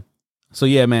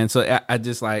yeah, man. So I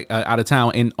just like out of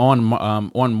town and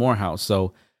on Morehouse.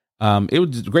 So it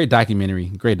was just a great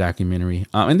documentary.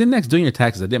 And then next, doing your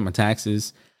taxes. I did my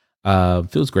taxes.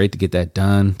 Feels great to get that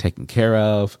done, taken care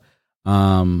of.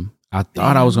 I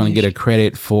thought I was going to get a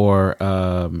credit for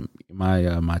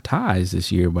my ties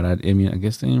this year, but I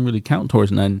guess they didn't really count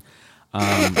towards nothing.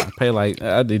 I pay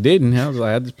they didn't. I was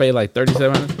like, I just paid like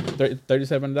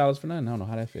 $37 for nothing. I don't know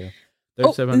how that feel.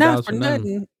 $37 for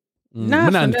nothing. Not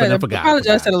for nothing.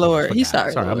 Apologize to the Lord. He's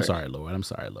sorry. I'm sorry, Lord.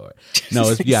 No,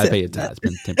 you gotta pay your tithes.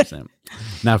 Spend 10%.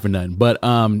 Not for nothing. But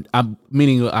I'm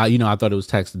meaning, I thought it was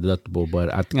tax deductible,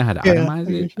 but I think I had to itemize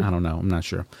it. I don't know. I'm not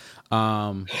sure.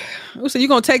 So you're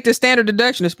gonna take the standard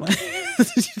deduction this month,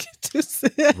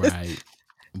 right?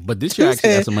 But this year I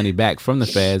actually got some money back from the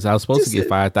feds. I was supposed to get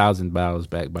 $5,000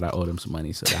 back, but I owed them some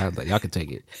money, so I was like, y'all can take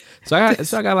it. So I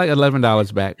got like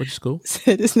 $11 back, which is cool.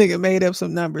 This nigga made up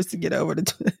some numbers to get over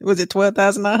to was it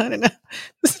 $12,900?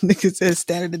 This nigga said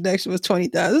standard deduction was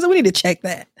 $20,000. So we need to check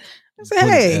that. I said,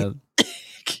 hey.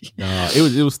 No, it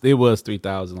was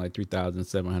 3,000, like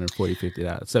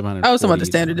 $3,740.50. 700. I was talking about the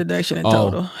standard deduction in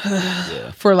total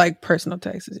for like personal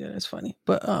taxes. Yeah, that's funny.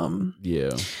 But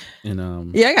yeah, and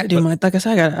I got to do my, like I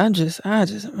said, I just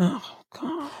oh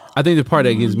god. I think the part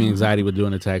that gives me anxiety with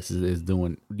doing the taxes is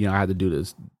doing, I have to do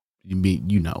this.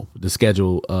 The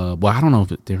schedule. Well, I don't know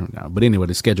if it's different now, but anyway,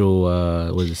 the schedule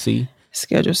was it C?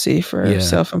 Schedule C for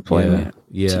self-employment.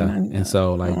 Yeah. And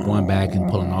so like going back and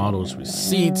pulling all those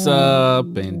receipts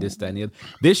up and this, that, and the other.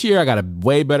 This year I got a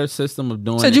way better system of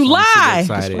doing it. Said you lie.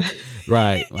 Excited.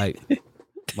 Right. Like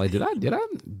did I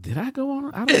go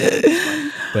on? I don't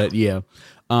know. But yeah.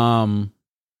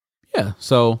 Yeah.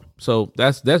 So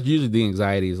that's usually the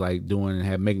anxiety is like doing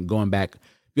and going back.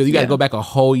 You got to go back a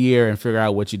whole year and figure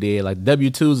out what you did. Like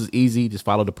W-2s is easy. Just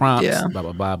follow the prompts, blah,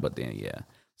 blah, blah. But then,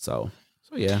 So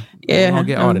yeah. I'll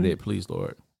get audited, please,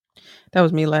 Lord. That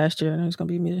was me last year, and it's gonna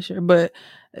be me this year. But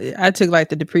I took like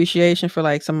the depreciation for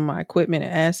like some of my equipment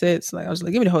and assets. Like I was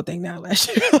like, give me the whole thing now last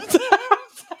year.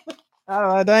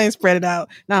 I ain't spread it out.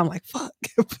 Now I'm like, fuck.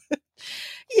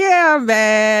 Yeah,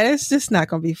 man, it's just not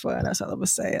gonna be fun. That's all I'm gonna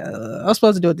say. I was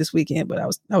supposed to do it this weekend, but I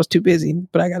was too busy.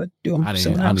 But I gotta do them. I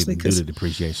didn't do the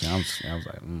depreciation. I was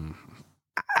like,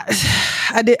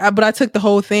 I did, but I took the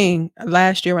whole thing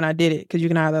last year when I did it because you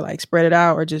can either like spread it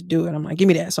out or just do it. I'm like, give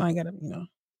me that, so I ain't gotta,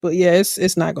 But yeah,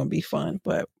 it's not gonna be fun,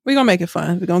 but we're gonna make it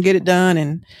fun. We're gonna get it done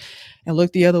and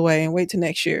look the other way and wait till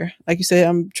next year. Like you said,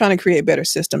 I'm trying to create better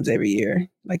systems every year.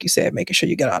 Like you said, making sure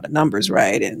you get all the numbers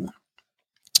right and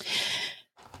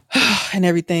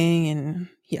everything. And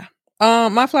yeah,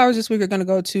 my flowers this week are gonna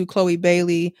go to Chloe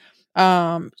Bailey.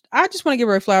 I just want to give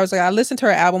her flowers. Like I listened to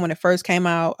her album when it first came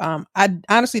out. I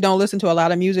honestly don't listen to a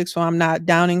lot of music, so I'm not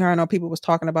downing her. I know people was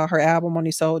talking about her album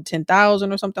only sold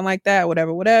 10,000 or something like that.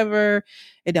 Whatever.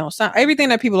 It don't sound everything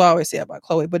that people always say about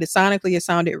Chloe, but it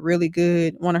sounded really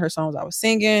good. One of her songs I was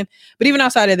singing, but even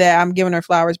outside of that, I'm giving her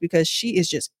flowers because she is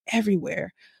just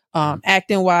everywhere.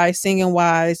 Acting wise, singing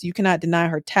wise, you cannot deny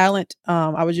her talent.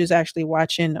 I was just actually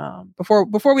watching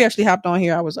before we actually hopped on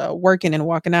here. I was working and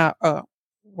working out.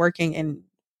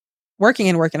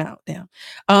 Damn.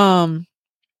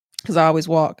 Because I always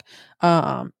walk.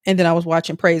 And then I was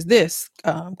watching Praise This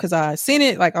because I seen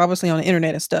it like obviously on the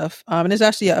internet and stuff. And it's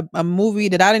actually a movie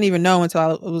that I didn't even know until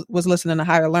I was listening to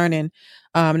Higher Learning.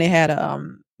 And they had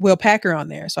Will Packer on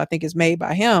there, so I think it's made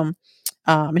by him.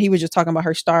 And he was just talking about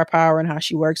her star power and how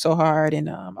she worked so hard. And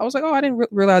I was like, oh, I didn't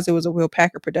realize it was a Will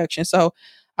Packer production. So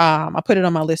I put it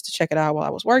on my list to check it out while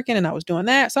I was working, and I was doing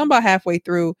that. So I'm about halfway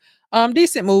through.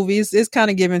 Decent movies. It's kind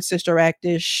of giving Sister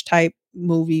Act-ish type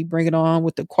movie. Bring It On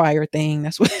with the choir thing.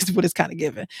 That's what it's kind of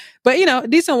giving. But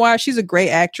decent wise. She's a great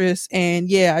actress, and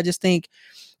yeah, I just think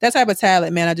that type of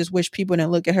talent, man. I just wish people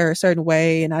didn't look at her a certain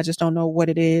way, and I just don't know what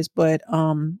it is. But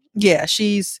yeah,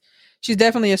 she's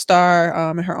definitely a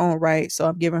star in her own right. So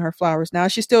I'm giving her flowers. Now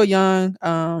she's still young.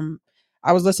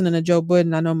 I was listening to Joe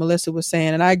Budden. I know Melissa was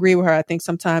saying, and I agree with her. I think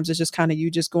sometimes it's just kind of you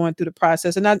just going through the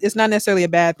process, and it's not necessarily a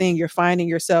bad thing. You're finding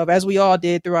yourself, as we all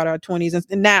did throughout our 20s,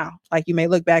 and now, like you may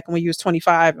look back when you was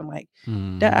 25 and like,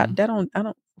 I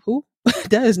don't who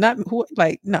that is not who,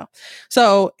 like, no.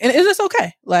 So, and it's just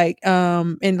okay. Like,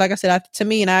 and like I said, to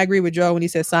me, and I agree with Joe when he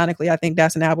said sonically, I think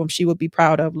that's an album she would be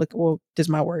proud of. Look, well, this is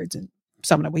my words and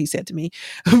some of what he said to me,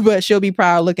 but she'll be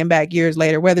proud looking back years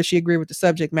later, whether she agreed with the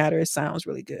subject matter. It sounds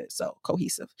really good. So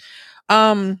cohesive.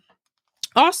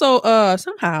 Also,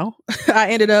 somehow I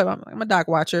ended up, I'm a doc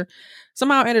watcher.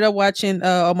 Somehow I ended up watching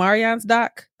Omarion's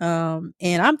doc. And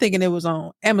I'm thinking it was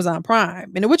on Amazon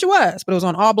Prime, and which it was, but it was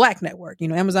on All Black Network. You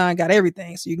know, Amazon got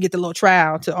everything. So you can get the little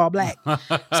trial to All Black.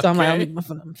 So I'm like, I'm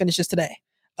gonna finish this today.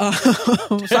 So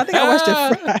I think I watched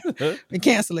it Friday and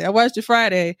cancel it. I watched it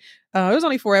Friday. It was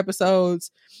only 4 episodes.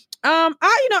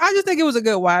 I just think it was a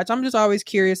good watch. I'm just always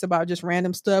curious about just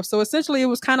random stuff. So essentially it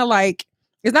was kind of like,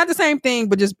 it's not the same thing,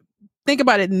 but just think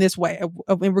about it in this way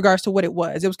in regards to what it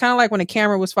was. It was kind of like when the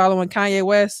camera was following Kanye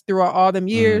West through all them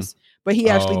years, but he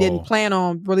actually didn't plan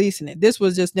on releasing it. This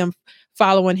was just them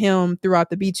following him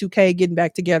throughout the B2K getting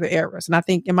back together eras. And I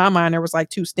think in my mind, there was like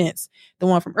 2 stints, the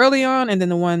one from early on and then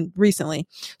the one recently.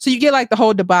 So you get like the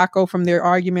whole debacle from their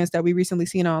arguments that we recently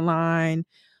seen online.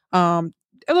 A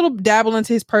little dabble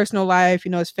into his personal life, you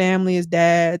know, his family, his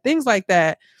dad, things like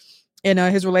that. And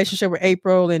his relationship with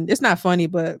April. And it's not funny,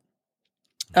 but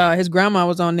his grandma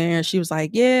was on there and she was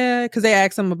like, yeah, because they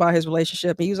asked him about his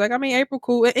relationship. And he was like, I mean, April,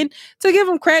 cool. And to give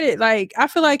him credit, like, I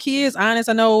feel like he is honest.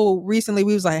 I know recently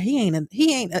we was like, he's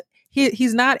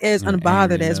not as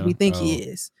unbothered as we think he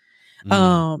is.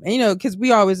 And you know, because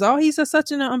we always, he's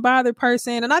such an unbothered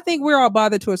person, and I think we're all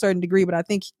bothered to a certain degree, but I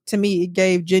think to me it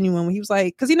gave genuine when he was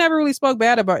like, because he never really spoke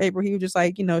bad about April. He was just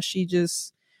like, you know,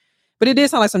 but it did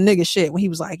sound like some nigga shit when he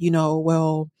was like, you know,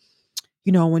 well,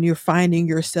 you know, when you're finding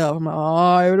yourself, I'm like,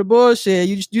 oh, you're the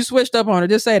bullshit. You switched up on her.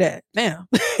 Just say that. Damn.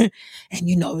 And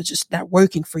you know, it's just not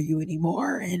working for you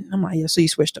anymore. And I'm like, yeah, so you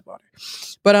switched up on her.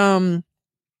 But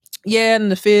yeah,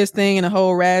 and the Fizz thing and the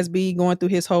whole Raspy going through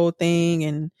his whole thing,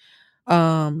 and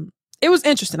it was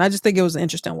interesting. I just think it was an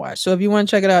interesting watch. So if you want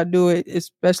to check it out, do it,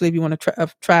 especially if you want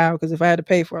to trial, because if I had to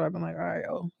pay for it, I'd be like, all right,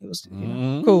 it was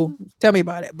cool. Tell me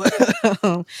about it. But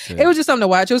it was just something to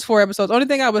watch. It was 4 episodes. Only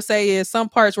thing I would say is some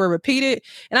parts were repeated.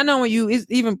 And I know when you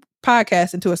even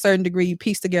podcasting to a certain degree, you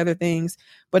piece together things,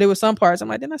 but it was some parts I'm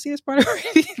like, didn't I see this part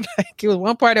already? Like, it was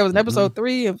one part that was in episode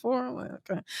 3 and 4. I'm like,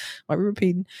 okay, why we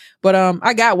repeating? But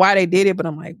I got why they did it, but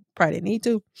I'm like, probably didn't need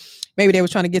to. Maybe they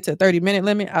was trying to get to a 30-minute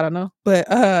limit. I don't know. But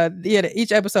yeah,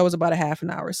 each episode was about a half an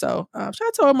hour. So shout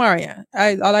out to Omarion.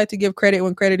 I like to give credit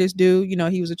when credit is due. You know,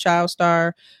 he was a child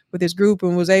star with his group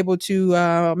and was able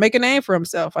to make a name for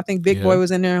himself. I think Big Boy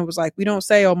was in there and was like, we don't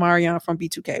say Omarion from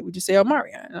B2K. We just say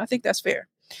Omarion. And I think that's fair.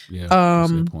 Yeah,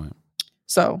 that's a good point.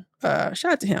 So shout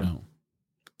out to him.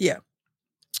 Yeah.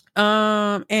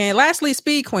 And lastly,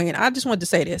 Speed Queen. I just wanted to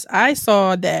say this. I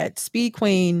saw that Speed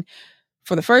Queen,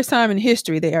 for the first time in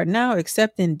history, they are now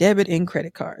accepting debit and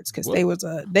credit cards, because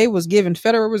they was given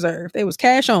Federal Reserve. They was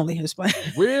cash only.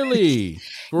 Really?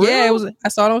 Yeah, it was. I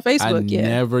saw it on Facebook. I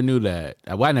never knew that.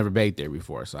 Well, I never baked there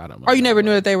before, so I don't know. Oh, you never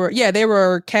knew that they were? Yeah, they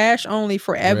were cash only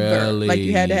forever. Really? Like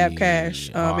you had to have cash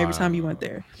every time you went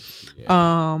there.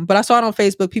 Yeah. But I saw it on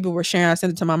Facebook. People were sharing. I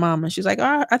sent it to my mom, and she's like,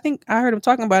 "Oh, I think I heard him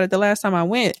talking about it the last time I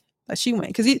went." Like she went,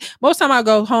 because most time I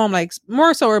go home, like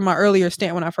more so in my earlier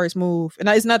stint when I first moved, and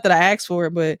it's not that I asked for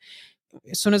it, but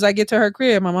as soon as I get to her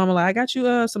crib, my mom was like, "I got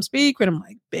you some Speed Queen." I'm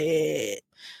like, "Bet."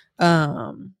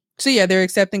 So yeah, they're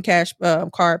accepting cash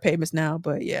card payments now,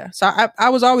 but yeah. So I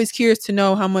was always curious to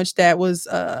know how much that was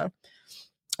a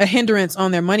hindrance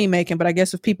on their money making, but I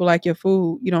guess if people like your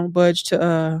food, you don't budge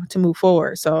to move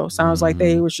forward. So sounds like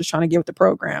they was just trying to get with the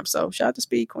program. So shout out to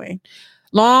Speed Queen.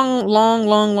 Long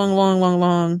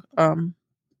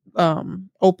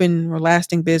open or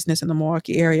lasting business in the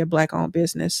Milwaukee area, Black owned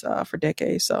business for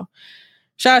decades. So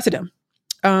shout out to them.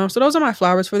 So those are my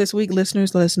flowers for this week.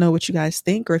 Listeners, let us know what you guys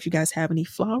think, or if you guys have any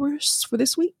flowers for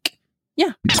this week.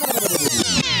 Yeah.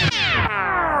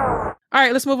 All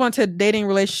right, let's move on to dating,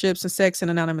 relationships, and sex and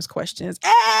anonymous questions.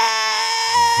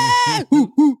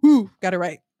 Got it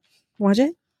right.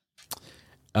 Wajay?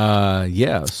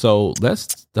 Yeah, so let's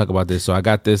talk about this. So I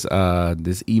got this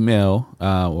this email,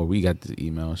 or we got this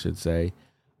email, I should say,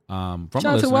 from shout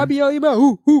out to YBO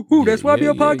email. That's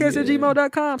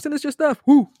YBOpodcast@gmail.com. Send us your stuff.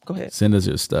 Go ahead. Send us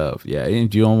your stuff. Yeah, and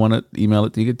if you don't want to email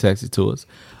it, you can text it to us.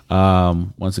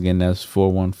 Once again, that's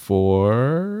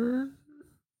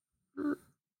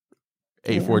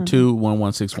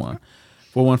 414-842-1161.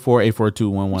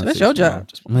 414-842-1161. That's your job.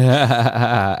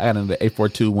 I got into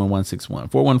 842-1161.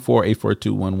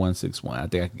 414-842-1161. I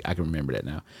think I can remember that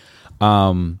now.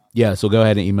 Yeah, so go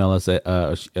ahead and email us at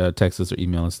text us or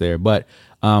email us there. But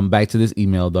back to this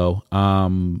email though.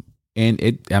 And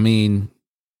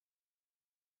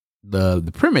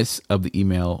the premise of the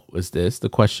email was this. The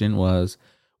question was,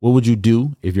 what would you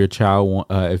do if your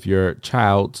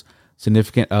child's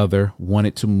significant other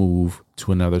wanted to move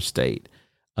to another state?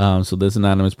 So this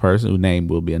anonymous person, whose name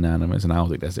will be anonymous, and I don't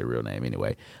think that's their real name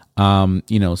anyway,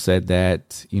 said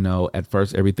that, at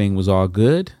first everything was all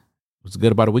good. It was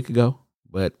good about a week ago,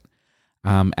 but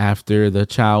after the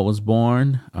child was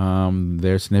born,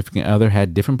 their significant other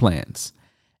had different plans,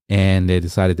 and they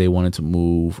decided they wanted to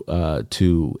move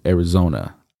to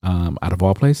Arizona. Out of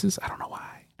all places, I don't know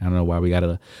why. We got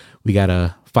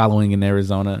a following in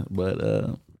Arizona,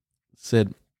 but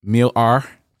said Mil R.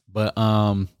 But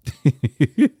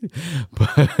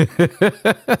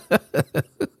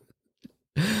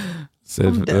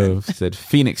said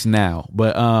FreaknikNow.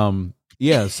 But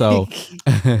yeah, so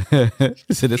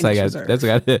so that's how you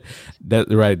got that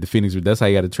right, the Phoenix, that's how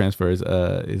you got to transfer his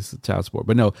child support.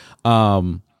 But no,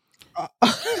 how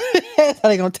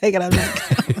they gonna take it out of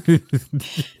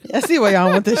I see why y'all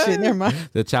want this shit. Never mind.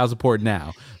 The child support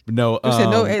now. But no, said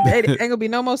no, ain't gonna be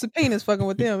no more subpoenas fucking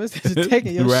with them. It's just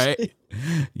taking your right. shit.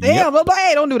 Damn, but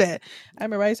hey, don't do that. I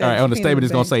remember I said, all right, on the statement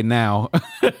it's gonna say now.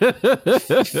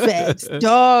 Facts,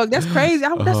 dog. That's crazy.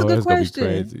 That's a good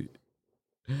question.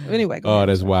 Anyway,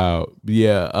 that's wild.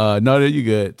 Yeah. No, you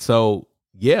good. So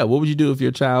yeah, what would you do if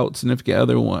your child's significant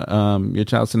other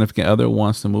wants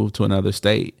to move to another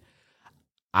state?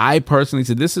 I personally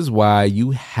said this is why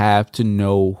you have to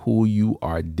know who you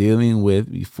are dealing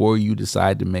with before you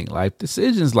decide to make life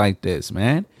decisions like this,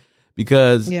 man.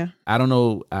 Because I don't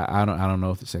know, I don't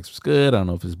know if the sex was good, I don't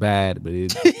know if it's bad, but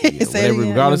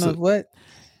regardless of what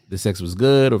the sex was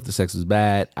good or if the sex was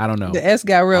bad, I don't know. The S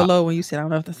got real low when you said I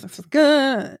don't know if the sex was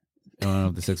good. I don't know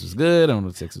if the sex was good, I don't know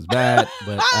if the sex was bad,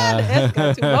 but the S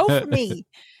got too low for me.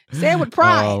 Say it with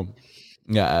pride.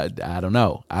 Yeah, I don't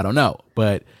know,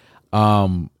 but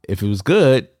if it was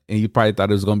good and you probably thought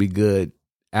it was going to be good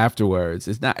afterwards,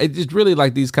 it's just really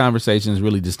like these conversations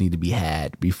really just need to be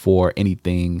had before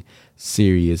anything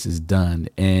serious is done.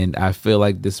 And I feel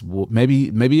like this maybe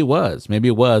it was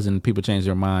and people change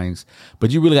their minds,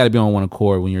 but you really got to be on one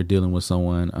accord when you're dealing with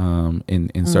someone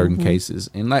in certain cases.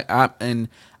 And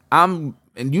and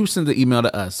you sent the email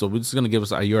to us, so we're just going to give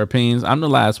us your opinions. I'm the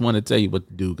last one to tell you what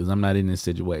to do because I'm not in this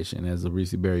situation, as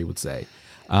Reese Berry would say.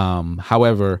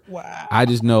 However, I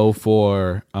just know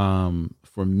for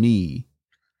me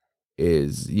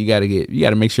is you got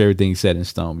to make sure everything's set in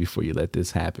stone before you let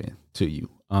this happen to you.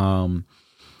 And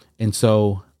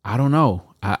so I don't know.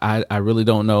 I really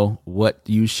don't know what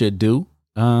you should do.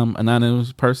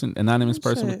 Anonymous person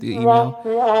with the email,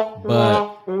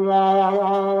 but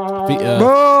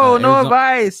no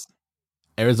advice.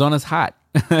 Arizona's hot,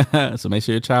 so make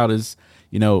sure your child is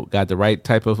got the right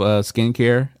type of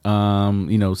skincare,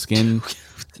 skin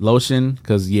lotion,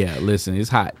 because listen, it's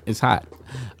hot.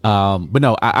 But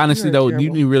no, I honestly though,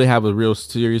 you need to really have a real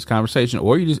serious conversation,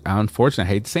 or you just, unfortunately,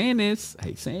 I hate saying this,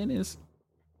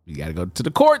 you got to go to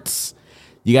the courts.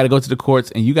 And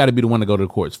you got to be the one to go to the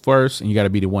courts first, and you got to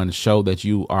be the one to show that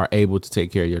you are able to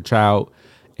take care of your child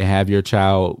and have your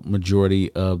child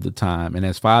majority of the time. And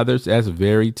as fathers, that's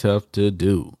very tough to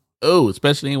do. Oh,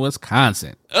 especially in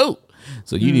Wisconsin. Oh,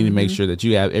 so you need to make sure that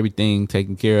you have everything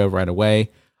taken care of right away.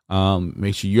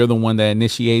 Make sure you're the one that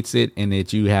initiates it, and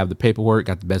that you have the paperwork,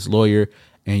 got the best lawyer,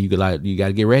 and you got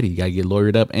to get ready. You got to get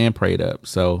lawyered up and prayed up.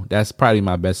 So that's probably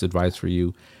my best advice for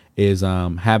you is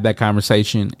have that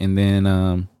conversation, and then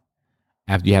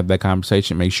after you have that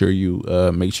conversation, make sure you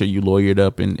lawyered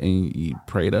up and you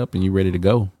prayed up and you ready to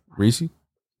go. Reese?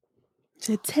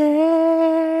 To tell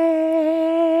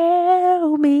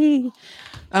me,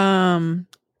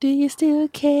 do you still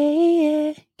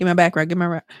care? Give my back right. Give my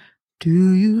right.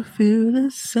 Do you feel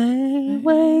the same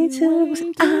way too?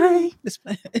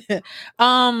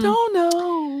 I don't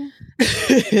know.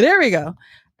 There we go.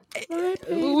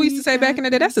 We used to say back in the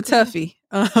day, that's a toughie.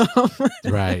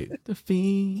 Right. The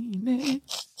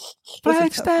Phoenix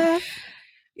Flagstaff.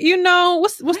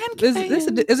 What's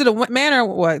is it a man or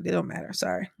what? It don't matter.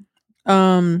 Sorry.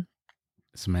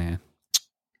 It's a man.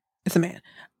 It's a man.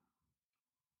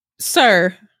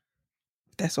 Sir.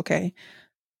 That's okay.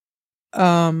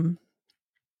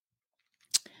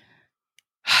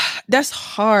 That's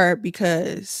hard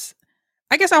because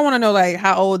I guess I want to know like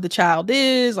how old the child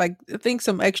is. Like I think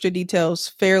some extra details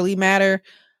fairly matter.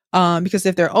 Because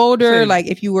if they're older, like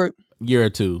if you were year or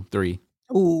 2, 3.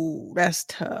 Ooh, that's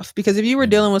tough. Because if you were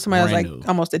dealing with somebody that's like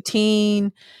almost a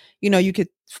teen, you could,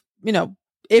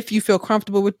 if you feel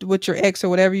comfortable with your ex or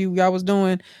whatever y'all was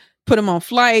doing, put them on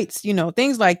flights,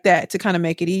 things like that to kind of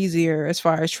make it easier as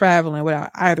far as traveling without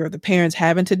either of the parents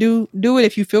having to do it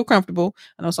if you feel comfortable.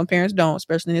 I know some parents don't,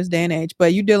 especially in this day and age,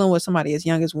 but you dealing with somebody as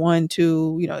young as 1,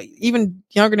 2, even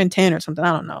younger than 10 or something.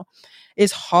 I don't know.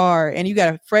 It's hard. And you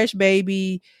got a fresh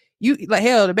baby. You like,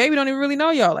 hell, the baby don't even really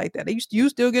know y'all like that. You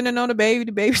still getting to know the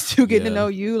baby's still getting to know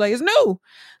you. Like, it's new.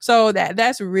 So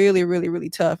that's really, really, really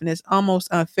tough. And it's almost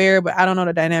unfair, but I don't know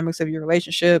the dynamics of your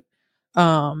relationship.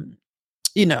 Does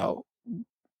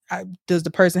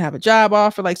the person have a job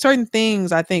offer? Like, certain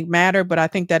things I think matter, but I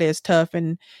think that is tough,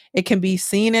 and it can be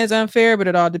seen as unfair, but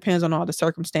it all depends on all the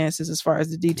circumstances as far as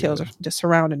the details are just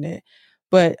surrounding it.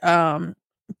 But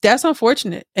that's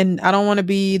unfortunate, and I don't want to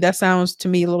be, that sounds to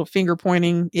me a little finger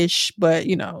pointing ish, but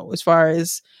as far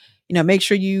as make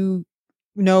sure you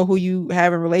know who you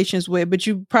having relations with, but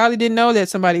you probably didn't know that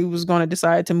somebody was going to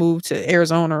decide to move to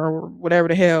Arizona or whatever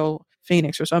the hell,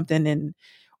 Phoenix or something,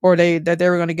 or they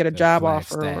were going to get a job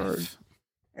offer.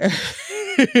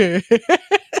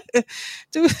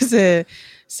 Dude said,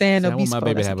 "Saying no, my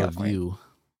baby have a view."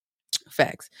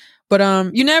 Facts. But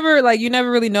you never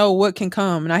really know what can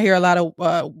come. And I hear a lot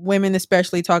of women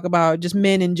especially talk about just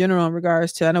men in general in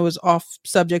regards to, I know it's off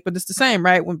subject, but it's the same,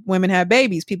 right? When women have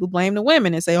babies, people blame the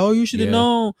women and say, oh, you should have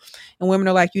known. And women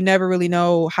are like, you never really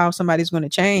know how somebody's going to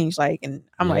change. Like, and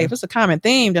I'm like, if it's a common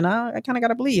theme, then I kind of got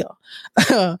to believe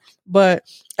y'all. But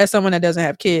as someone that doesn't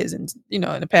have kids and, in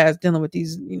the past dealing with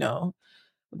these,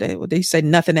 they say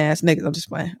nothing ass niggas. I'm just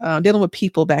playing. Dealing with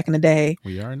people back in the day.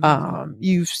 We are.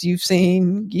 You've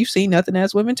seen nothing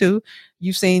ass women too.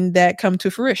 You've seen that come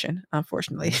to fruition,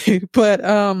 unfortunately. But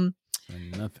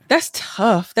that's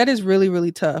tough. That is really,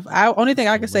 really tough. Only thing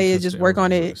I can say is just work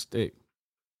on it.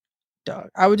 Dog.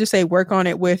 I would just say work on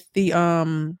it with the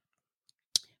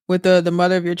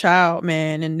mother of your child,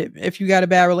 man. And if you got a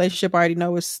bad relationship, I already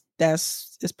know it's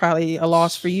probably a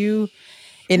loss for you.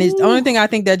 And it's the only thing I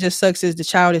think that just sucks is the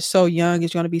child is so young.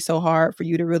 It's going to be so hard for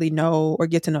you to really know or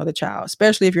get to know the child,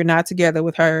 especially if you're not together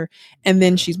with her. And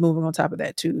then she's moving on top of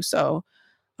that too. So,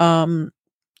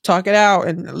 talk it out,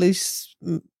 and at least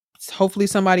hopefully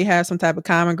somebody has some type of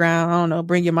common ground. I don't know,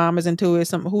 bring your mamas into it.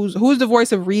 Who's the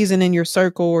voice of reason in your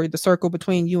circle, or the circle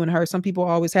between you and her. Some people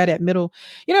always had that middle.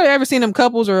 Ever seen them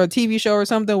couples or a TV show or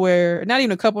something where not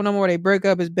even a couple no more, they break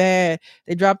up, is bad.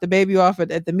 They drop the baby off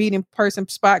at the meeting person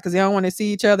spot because they don't want to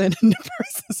see each other. And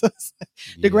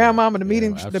the grandmama, the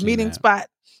meeting spot.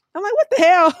 I'm like, what the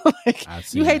hell? Like,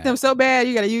 you hate them so bad,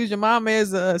 you got to use your mama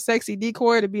as a sexy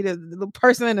decoy to be the little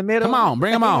person in the middle. Come on,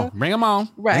 bring them on. Bring them on.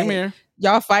 Right. Come here.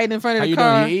 Y'all fighting in front of How the you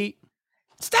car. Doing? You eat?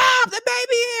 Stop the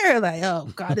baby here! Like, oh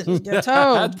God, this is your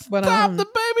toe. But stop the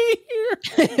baby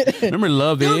here. Remember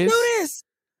Love Don't Is? do this.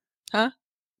 Huh?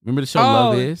 Remember the show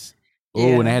Love Is?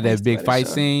 Oh, when they had that big fight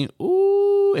scene.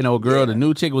 Ooh, and old girl, the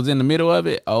new chick was in the middle of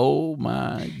it. Oh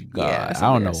my God. I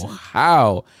don't know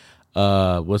how.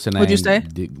 What's her name? What'd you say?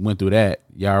 Went through that.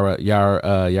 Yara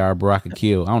Baraka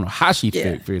Kill. I don't know how she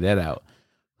figured that out.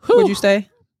 Whew. Would you say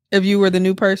if you were the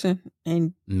new person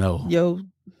and no,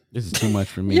 this is too much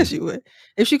for me. Yes, you would.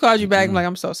 If she called you back, I'm like,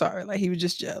 I'm so sorry. Like, he was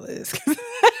just jealous.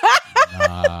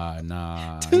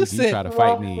 Nah. He tried to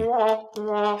fight me.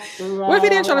 What if he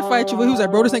didn't try to fight you? But he was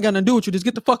like, bro, this ain't got nothing to do with you. Just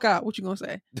get the fuck out. What you gonna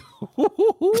say?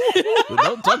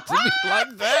 Don't talk to me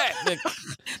like that.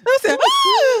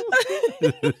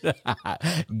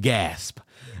 Gasp.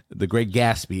 The great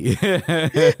Gatsby.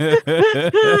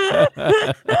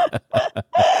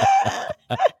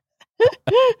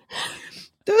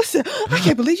 I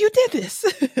can't believe you did this.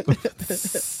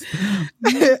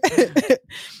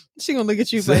 She gonna look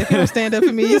at you like, if you don't stand up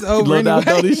for me, it's over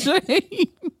anyway.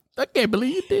 I can't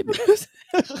believe you did this.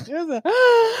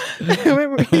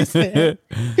 Remember he said,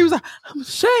 he was like, I'm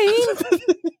ashamed.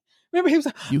 Remember he was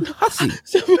like, you hussy.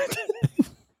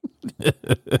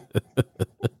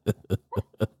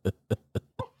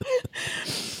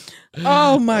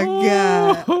 Oh my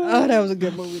God. Oh, that was a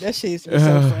good movie. That shit's so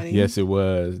funny. Yes, it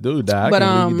was. Dude died. I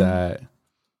can't believe he died.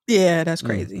 Yeah, that's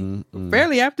crazy.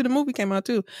 Fairly after the movie came out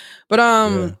too. But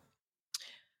I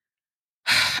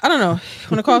don't know.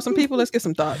 Want to call some people? Let's get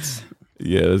some thoughts.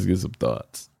 Yeah, let's get some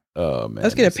thoughts. Oh man.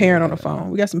 Let's get a parent on the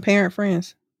phone. We got some parent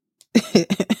friends.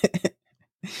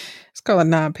 Let's call a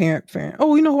non-parent friend.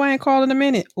 Oh, you know who I ain't called in a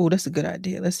minute? Oh, that's a good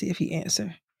idea. Let's see if he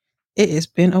answer. It has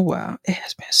been a while. It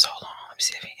has been so long. Let me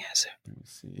see if he answer. Let me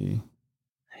see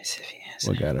if he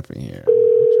answer. What got up in here?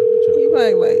 He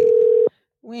like,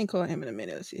 we ain't calling him in a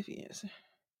minute. Let's see if he answer.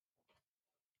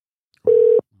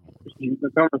 You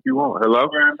can come if you want. Hello?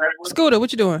 Scooter,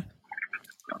 what you doing?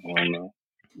 I don't know.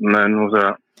 Nothing was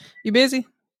up. You busy?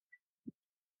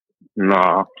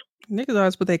 Nah. Niggas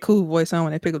always put their cool voice on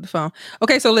when they pick up the phone.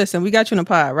 Okay, so listen, we got you in a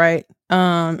pod, right?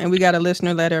 And we got a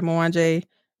listener letter. Mwanje,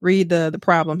 read the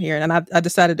problem here. And I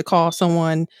decided to call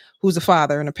someone who's a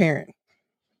father and a parent.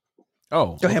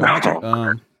 Oh, Go ahead,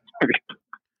 Mwanje.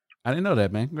 I didn't know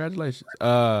that, man. Congratulations.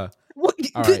 What,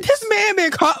 all this right. man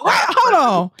been called. Hold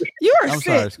on. You're I'm sick.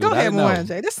 sorry, Go Scoot. ahead,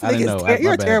 Mwanje. This I didn't nigga's know. you're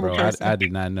My a bad, terrible bro. person. I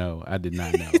did not know.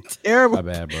 Terrible. My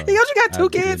bad, bro. Hey, don't you got two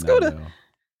kids, Scooter?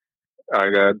 I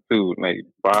got 2, maybe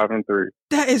 5 and 3.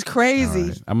 That is crazy.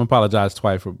 Right. I'm gonna apologize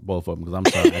twice for both of them because I'm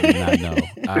sorry. I did not know.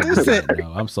 I did not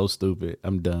know. I'm so stupid.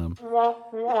 I'm dumb.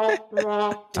 I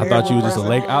thought you was just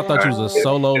I thought you was a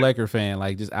solo Laker fan,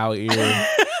 like just out here.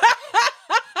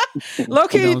 Low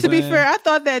key, You know to be saying? fair, I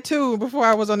thought that too before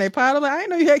I was on that pod. I'm like, I didn't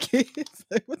know you had kids.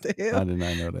 Like, what the hell? I did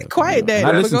not know that. Quiet day. And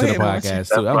I But listened go to the ahead,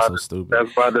 podcast too. I'm so stupid.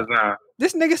 That's by design.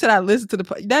 This nigga said I listened to the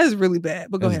pod. That is really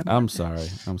bad. But go ahead. I'm sorry.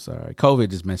 COVID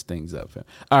just messed things up.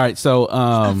 All right, so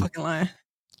I'm fucking lying.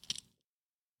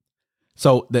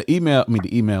 So the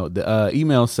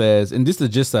email says, and this is the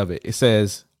gist of it. It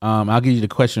says, I'll give you the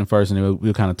question first, and then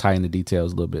we'll kind of tie in the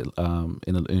details a little bit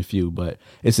in a few. But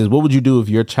it says, what would you do if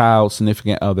your child's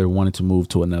significant other wanted to move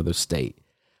to another state?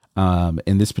 And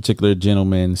this particular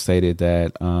gentleman stated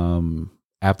that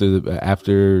after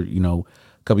a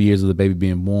couple years of the baby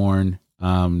being born,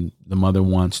 the mother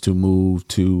wants to move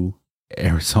to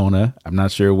Arizona. I'm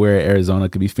not sure where Arizona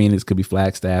could be. Phoenix, could be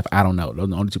Flagstaff. I don't know. Those are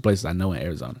the only 2 places I know in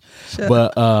Arizona.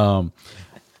 But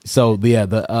so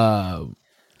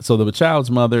the child's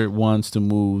mother wants to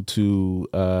move to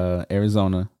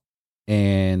Arizona,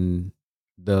 and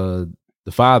the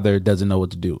father doesn't know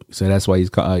what to do. So that's why he's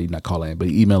not calling, but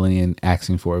emailing in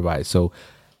asking for advice. So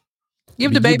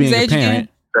give the baby's age again.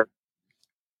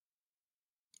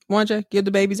 Wanja, give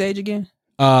the baby's age again.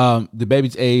 The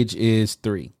baby's age is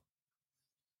 3.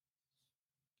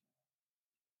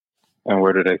 And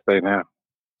where do they stay now?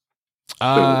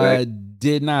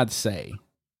 Did not say.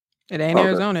 It ain't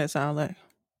Arizona. It sounds like.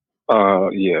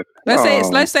 Yeah. Let's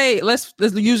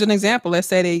use an example. Let's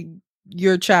say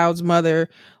your child's mother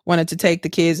wanted to take the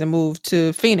kids and move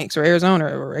to Phoenix or Arizona,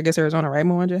 or I guess Arizona, right,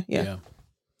 Mwanja? Yeah.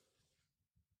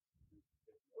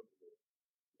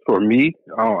 For me,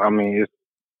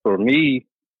 for me,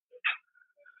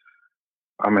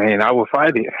 I would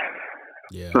fight it.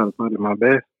 Yeah. Try to fight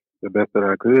it the best that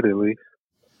I could at least.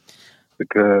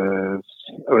 Because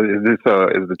is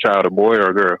the child a boy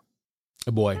or a girl?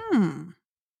 A boy.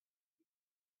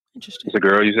 Interesting. It's a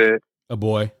girl, you said? A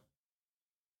boy.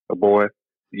 A boy?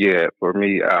 Yeah, for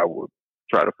me, I would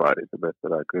try to fight it the best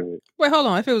that I could. Wait, hold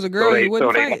on. If it was a girl, you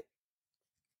wouldn't fight it?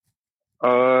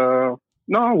 No,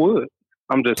 I would.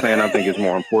 I'm just saying I think it's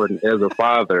more important as a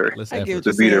father I get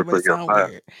to be there for your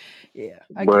child. Yeah.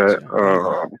 But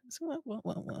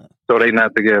so they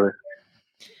not together?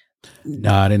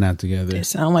 Nah, they're not together. It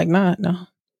sound like not, no.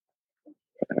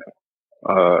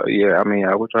 Yeah,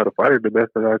 I would try to fight it the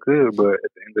best that I could, but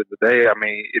at the end of the day,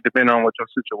 it depends on what your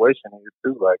situation is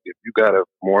too. Like if you got a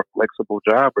more flexible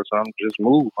job or something, just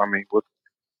move.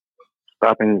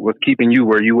 What's keeping you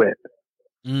where you at?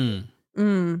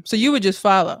 So you would just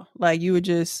follow, like you would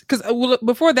just, because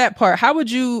before that part, how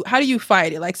do you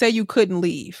fight it? Like say you couldn't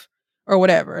leave or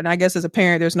whatever, and I guess as a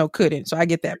parent there's no couldn't, so I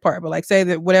get that part, but like say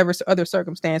that whatever other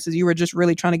circumstances you were just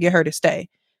really trying to get her to stay,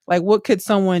 like what could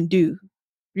someone do?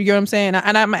 You get what I'm saying?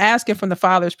 And I'm asking from the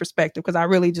father's perspective because I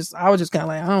was just kind of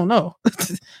like, I don't know.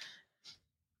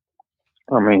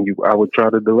 I would try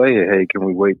to delay it. Hey, can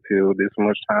we wait till this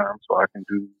much time so I can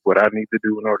do what I need to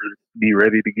do in order to be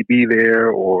ready to be there?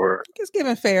 Or it's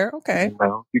giving fair. Okay.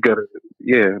 You gotta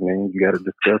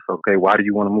discuss. Okay, why do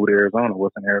you want to move to Arizona?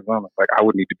 What's in Arizona? Like, I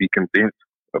would need to be convinced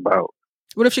about.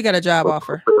 What if she got a job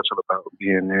offer? Special about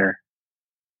being there.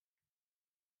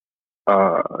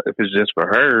 If it's just for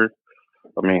her,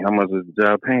 how much is the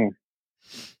job paying?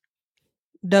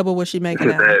 Double what she making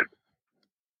now.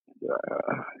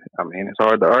 It's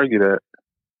hard to argue that.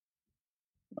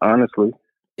 Honestly,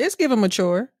 it's giving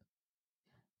mature.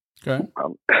 Okay.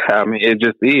 It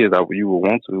just is. You would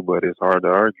want to, but it's hard to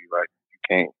argue. Like you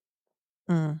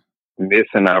can't miss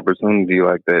an opportunity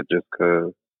like that just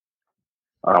because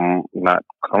I'm not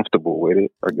comfortable with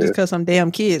it. I guess because I'm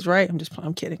damn kids, right?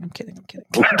 I'm kidding.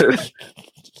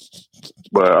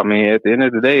 But at the end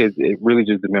of the day, it really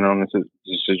just depends on the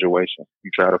situation.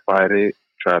 You try to fight it,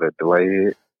 try to delay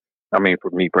it. For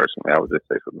me personally, I would just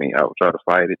say for me, I would try to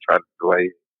fight it, try to delay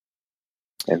it,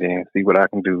 and then see what I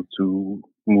can do to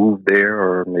move there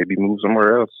or maybe move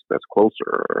somewhere else that's closer.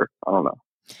 Or I don't know.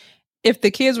 If the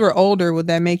kids were older, would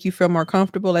that make you feel more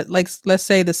comfortable? Like let's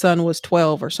say the son was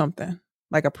 12 or something.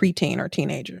 like a preteen or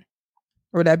teenager?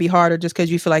 Or would that be harder just because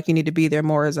you feel like you need to be there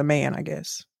more as a man, I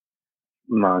guess?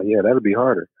 No, yeah, that'd be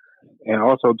harder. And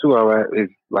also, too, is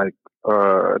like,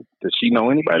 does she know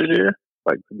anybody there?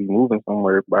 Like, to be moving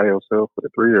somewhere by herself with a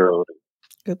 3-year-old.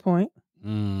 Good point.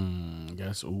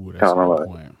 That's a good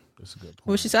point. That's a good point.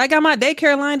 Well, she said, I got my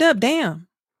daycare lined up. Damn.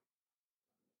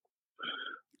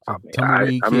 I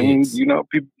mean, you know,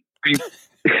 people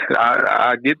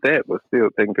I get that, but still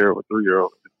taking care of a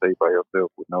 3-year-old to stay by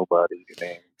yourself with nobody. And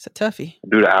then it's a toughie.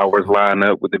 Do the hours line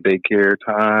up with the daycare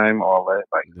time, all that?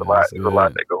 Like, there's a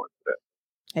lot that goes into that.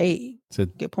 Hey,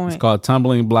 good point. It's called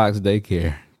Tumbling Blocks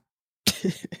Daycare.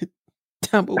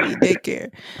 Tumbleweed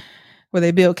Daycare, where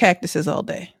they build cactuses all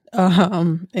day.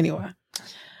 Anyway,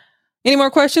 any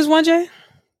more questions, 1J?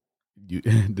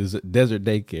 Desert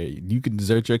daycare. You can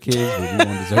desert your kids, but you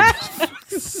won't desert. I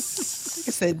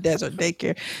said desert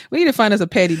daycare. We need to find us a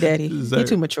petty daddy. He's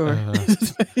too mature. No,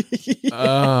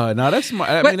 that's smart.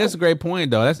 I mean, that's a great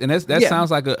point, though. That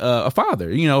sounds like a father.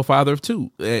 You know, a father of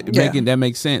two. That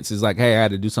makes sense. It's like, hey, I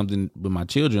had to do something with my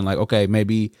children. Like, okay,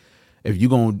 maybe if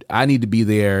I need to be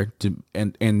there to,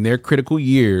 and in their critical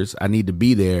years, I need to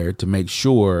be there to make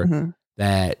sure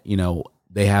that, you know,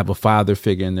 they have a father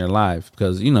figure in their life,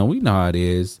 because, you know, we know how it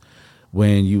is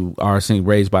when you are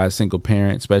raised by a single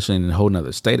parent, especially in a whole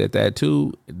nother state at that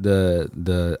too.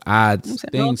 The odds, I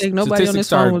don't think nobody on this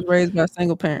phone was raised by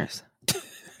single parents.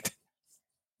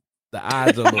 The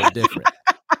odds are a little different.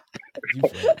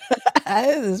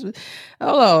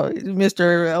 Hello,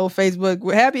 Mr. Old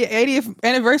Facebook. Happy 80th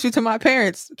anniversary to my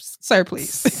parents, sir,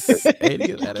 please.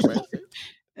 80th anniversary.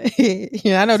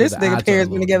 Yeah, I know this nigga parents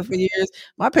been together for years.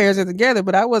 My parents are together,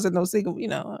 but I wasn't no single. You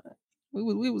know,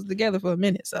 we was together for a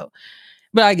minute. So,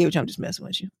 but I get what I'm just messing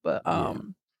with you. But I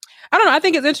don't know. I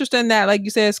think it's interesting that, like you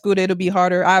said, Scooter, it'll be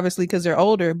harder, obviously, because they're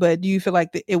older. But do you feel like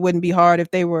it wouldn't be hard if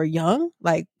they were young?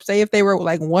 Like, say if they were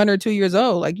like 1 or 2 years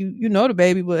old, like you know the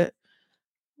baby, but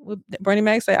Bernie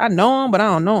Mac say, I know him, but I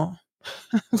don't know him.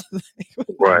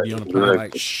 Right.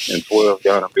 Like, and 12,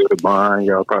 y'all done build a bond.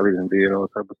 Y'all probably done did all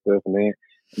type of stuff, and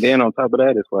then on top of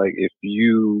that, it's like if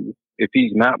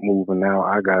he's not moving now,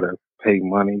 I gotta pay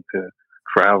money to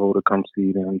travel to come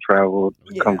see them, travel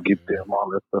to come get them, all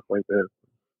that stuff like that.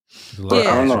 But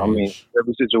I don't know. I mean,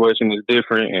 every situation is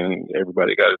different, and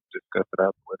everybody got to discuss it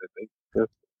out whether they discuss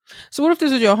it. So what if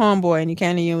this is your homeboy and you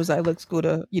came to you and was like, look,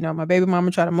 Scooter, you know, my baby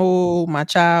mama try to move. My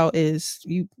child is,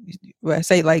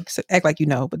 act like you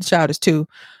know, but the child is 2.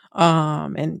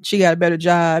 And she got a better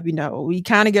job. You know, we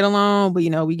kind of get along, but, you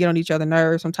know, we get on each other's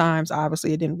nerves sometimes.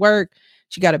 Obviously, it didn't work.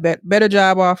 She got a better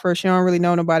job offer. She don't really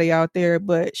know nobody out there,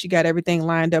 but she got everything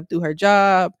lined up through her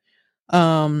job.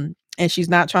 And she's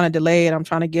not trying to delay it. I'm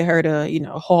trying to get her to, you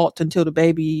know, halt until the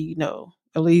baby, you know,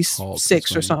 at least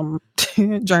 6 or something.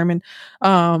 German.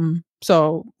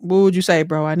 So what would you say,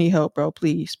 bro? I need help, bro.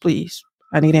 Please.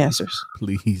 I need answers.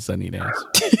 Please, I need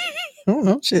answers. I don't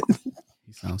know, shit.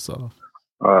 He sounds soft.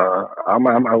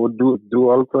 I would do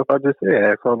all the stuff I just said.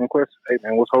 Ask all the questions. Hey,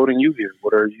 man, what's holding you here?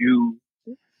 What are you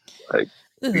like?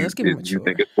 Let's give him a you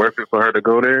think it's worth it for her to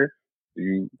go there?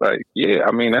 You like? Yeah,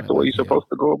 I mean that's the way you're supposed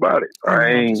to go about it.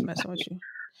 I'm just messing with you.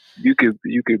 You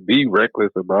could be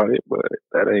reckless about it, but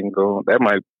that ain't going. That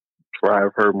might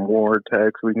drive her more to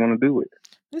actually want to do it.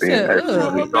 Then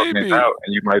actually talking it out,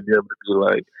 and you might be able to do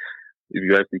like, if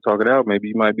you actually talk it out, maybe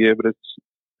you might be able to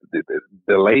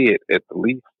delay it at the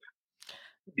least,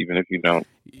 even if you don't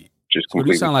just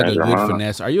completely. You sound like a good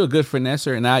finesse. Are you a good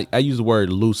finesser? And I use the word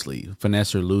loosely,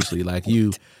 finesser loosely. Like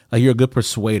you're a good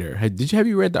persuader. Have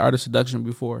you read The Art of Seduction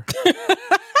before?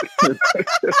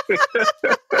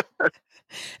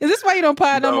 Is this why you don't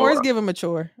pod no more? It's giving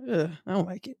mature. I don't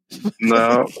like it.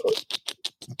 No,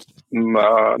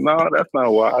 that's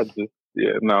not why.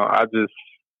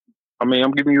 I mean,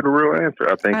 I'm giving you the real answer.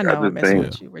 I think I'm messing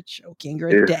with you. We're joking.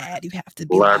 You're a dad. You have to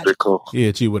be logical. He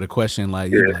hit you with a question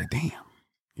like, you'd be like, damn.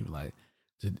 You'd be like,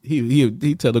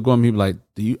 he tell the woman, he'd be like,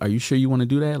 are you sure you want to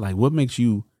do that? Like, what makes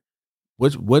you,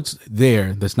 what's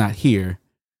there that's not here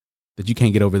that you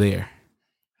can't get over there?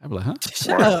 I'd be like, huh?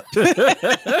 Shut up. She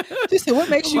said,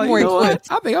 what makes you more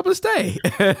equipped? I think I'm going to stay.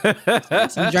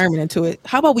 Put some German into it.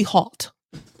 How about we halt?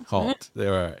 Halt.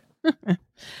 They're all right.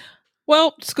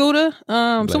 Well, Scooter,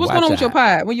 so what's going on with your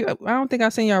pod? I don't think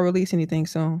I've seen y'all release anything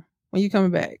soon. When you coming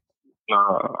back?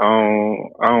 I'm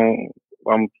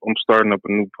starting up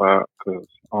a new pod because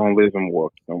I don't live in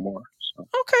Milwaukee no more. So.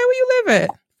 Okay, where you live at?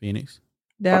 Phoenix?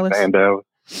 Dallas? I'm in Dallas.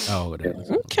 Oh, Dallas.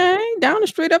 Okay, down the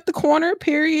street, up the corner,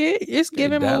 period. It's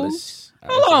giving moves.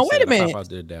 Hold on, wait a minute. Out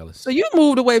there, Dallas. So you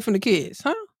moved away from the kids,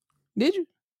 huh? Did you?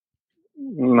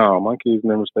 No, my kids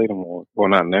never stayed in Milwaukee. Well,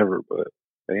 not never, but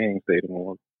they ain't stayed in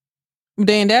Milwaukee.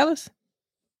 They in Dallas?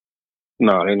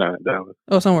 No, they're not in Dallas.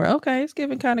 Oh, somewhere. Okay, it's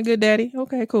giving kind of good daddy.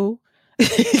 Okay, cool.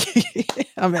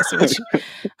 I'm messing with you.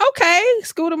 Okay,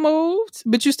 Scooter moved,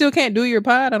 but you still can't do your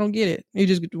pod. I don't get it. You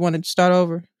just want to start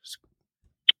over.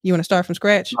 You want to start from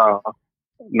scratch? No,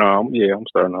 I'm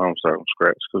starting from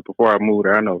scratch. Because before I moved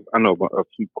there, I know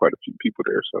quite a few people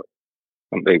there, so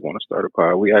they want to start a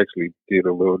pod. We actually did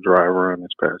a little dry run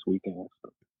this past weekend.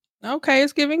 So. Okay,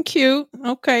 it's giving cute.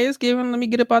 Okay, it's giving. Let me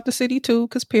get up out the city too,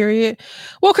 cause period.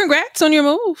 Well, congrats on your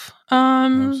move.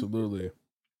 Absolutely.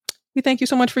 We thank you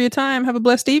so much for your time. Have a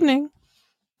blessed evening.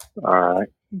 All right.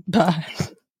 Bye.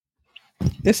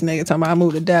 This nigga talking about I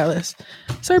moved to Dallas.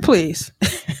 Sir, please.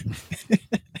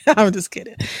 I'm just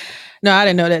kidding. No, I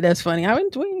didn't know that. That's funny.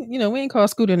 We ain't called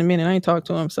Scooter in a minute. I ain't talked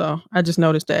to him, so I just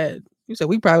noticed that. You said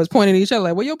we probably was pointing at each other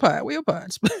like, "Where your pod? Where your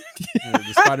pods?" The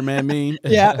Spider-Man meme.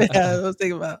 yeah, I was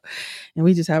thinking about. And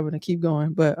we just happen to keep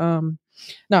going. But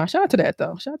no, shout out to that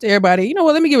though. Shout out to everybody. You know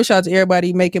what? Let me give a shout out to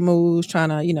everybody making moves, trying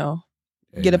to,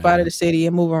 get up out of the city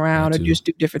and move around or just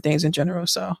do different things in general.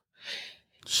 So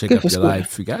shake up your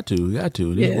life. You got to.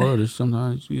 This world is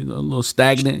sometimes a little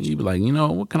stagnant. You be like,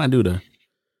 what can I do to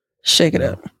shake it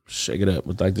up? Shake it up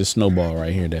with like this snowball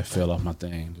right here that fell off my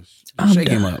thing. Just shake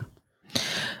him up.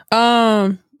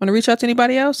 Want to reach out to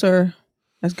anybody else, or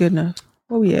that's good enough?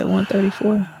 What we at?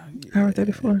 1:34, hour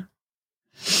 34.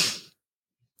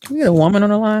 Can we get a woman on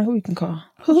the line? Who we can call?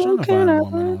 Who can I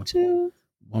run to?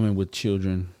 Woman with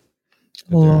children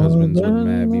that their husbands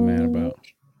would be mad about.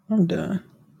 I'm done.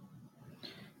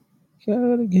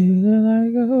 Gotta get it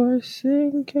like a horse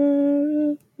and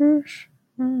carriage.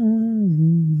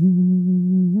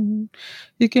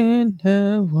 You can't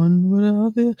have one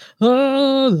without the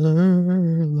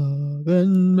other. Love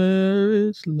and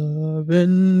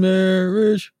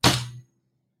marriage.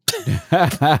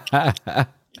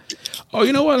 Oh,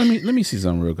 you know what? Let me see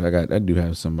something real quick. I do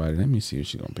have somebody. Let me see if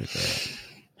she's gonna pick that up.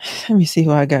 Let me see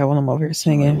who I got while I'm over here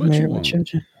singing Married with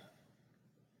Children.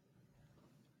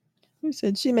 Who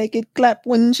said she make it clap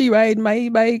when she ride my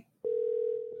bike?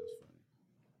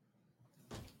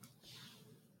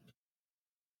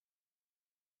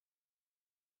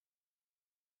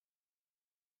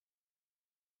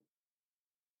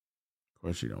 Of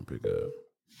course she don't pick up.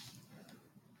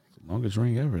 It's the longest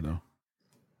ring ever, though.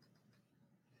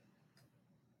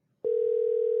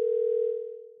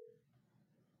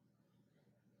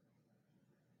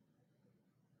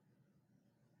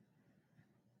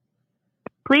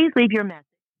 Please leave your message.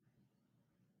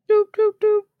 Doop, doop,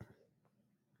 doop.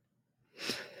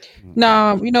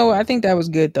 No, I think that was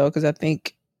good, though, because I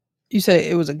think you said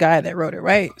it was a guy that wrote it,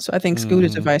 right? So I think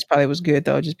Scooter's advice probably was good,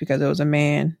 though, just because it was a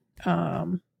man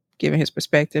giving his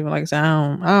perspective. And like I said,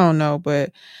 I don't know,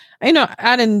 but I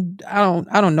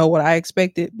don't know what I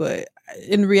expected, but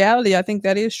in reality, I think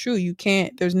that is true.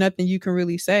 There's nothing you can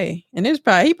really say. And he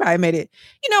probably made it,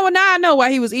 now I know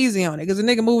why he was easy on it, because the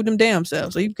nigga moved them damn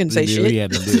self. So you couldn't say shit. He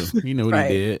had to do. You know what right.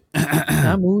 he did.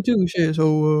 I moved too, shit.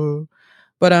 So,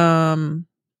 but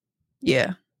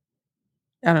yeah,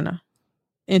 I don't know.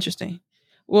 Interesting.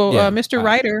 Well, Mr.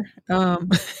 Ryder, call him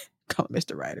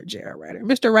Mr. Ryder, J.R. Ryder.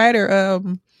 Mr. Ryder,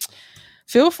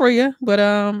 feel for you, but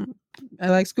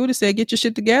like Scooter said, get your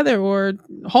shit together or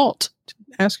halt.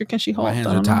 Ask her, can she halt? My hands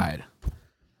are tied.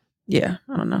 Yeah,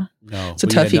 I don't know. No, it's a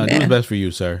toughie, man. Do what's best for you,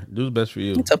 sir. Do what's best for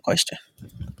you. It's a tough question.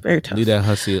 Very tough. Leave the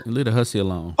hussy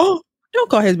alone. Oh, don't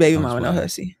call his baby mama no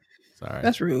hussy. Sorry.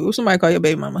 That's rude. Somebody call your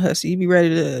baby mama hussy. You be ready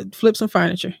to flip some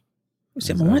furniture. You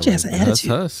said, why don't you have an attitude?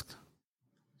 Husk.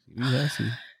 You hussy.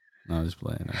 No, I'm just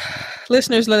playing.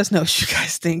 Listeners, let us know what you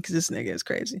guys think, because this nigga is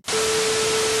crazy.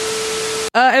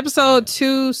 Episode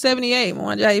 278.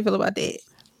 Mwanja, how you feel about that?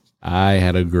 I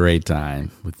had a great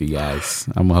time with you guys.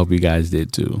 I'm gonna hope you guys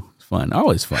did too. It's fun.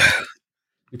 Always fun.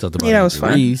 We talked about that was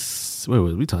fun. Reese.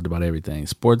 We talked about everything.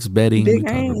 Sports betting. We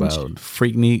talked about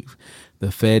Freaknik,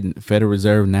 the Federal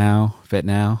Reserve now,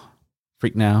 FedNow,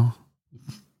 FreakNow.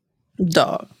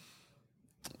 Dog.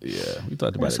 Yeah, we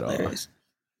talked about it all.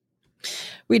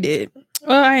 We did.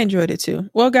 Well, I enjoyed it too.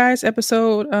 Well, guys,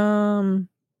 episode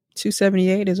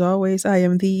 278. As always, I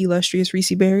am the illustrious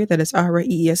Reese Berry. That is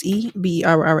Reese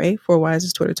Berra. 4 Ys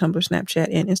is Twitter, Tumblr, Snapchat,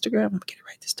 and Instagram. I'm gonna get it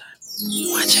right this time.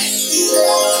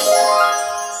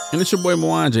 And it's your boy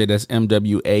Mwanje. That's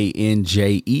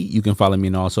MWANJE. You can follow me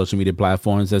on all social media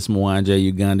platforms. That's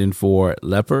Mwanje Ugandan for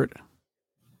leopard.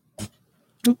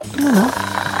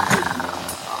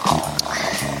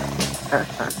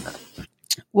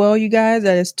 Well, you guys,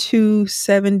 that is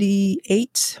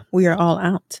 278. We are all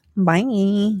out.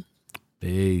 Bye.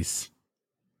 Peace.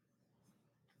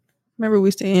 Remember we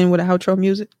used to end with a outro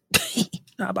music?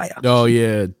 Nah, bye, y'all. Oh,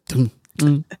 yeah. Doom,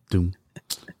 doom, doom.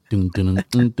 Dun, dun,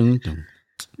 dun, dun, dun.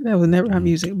 That was never our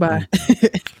music. Bye.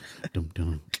 Dun,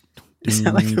 dun,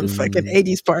 Sound like a dun, fucking dun.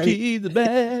 80s party. She's a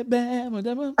bad, bad,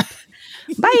 whatever.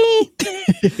 Bye.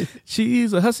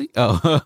 She's a hussy. Oh,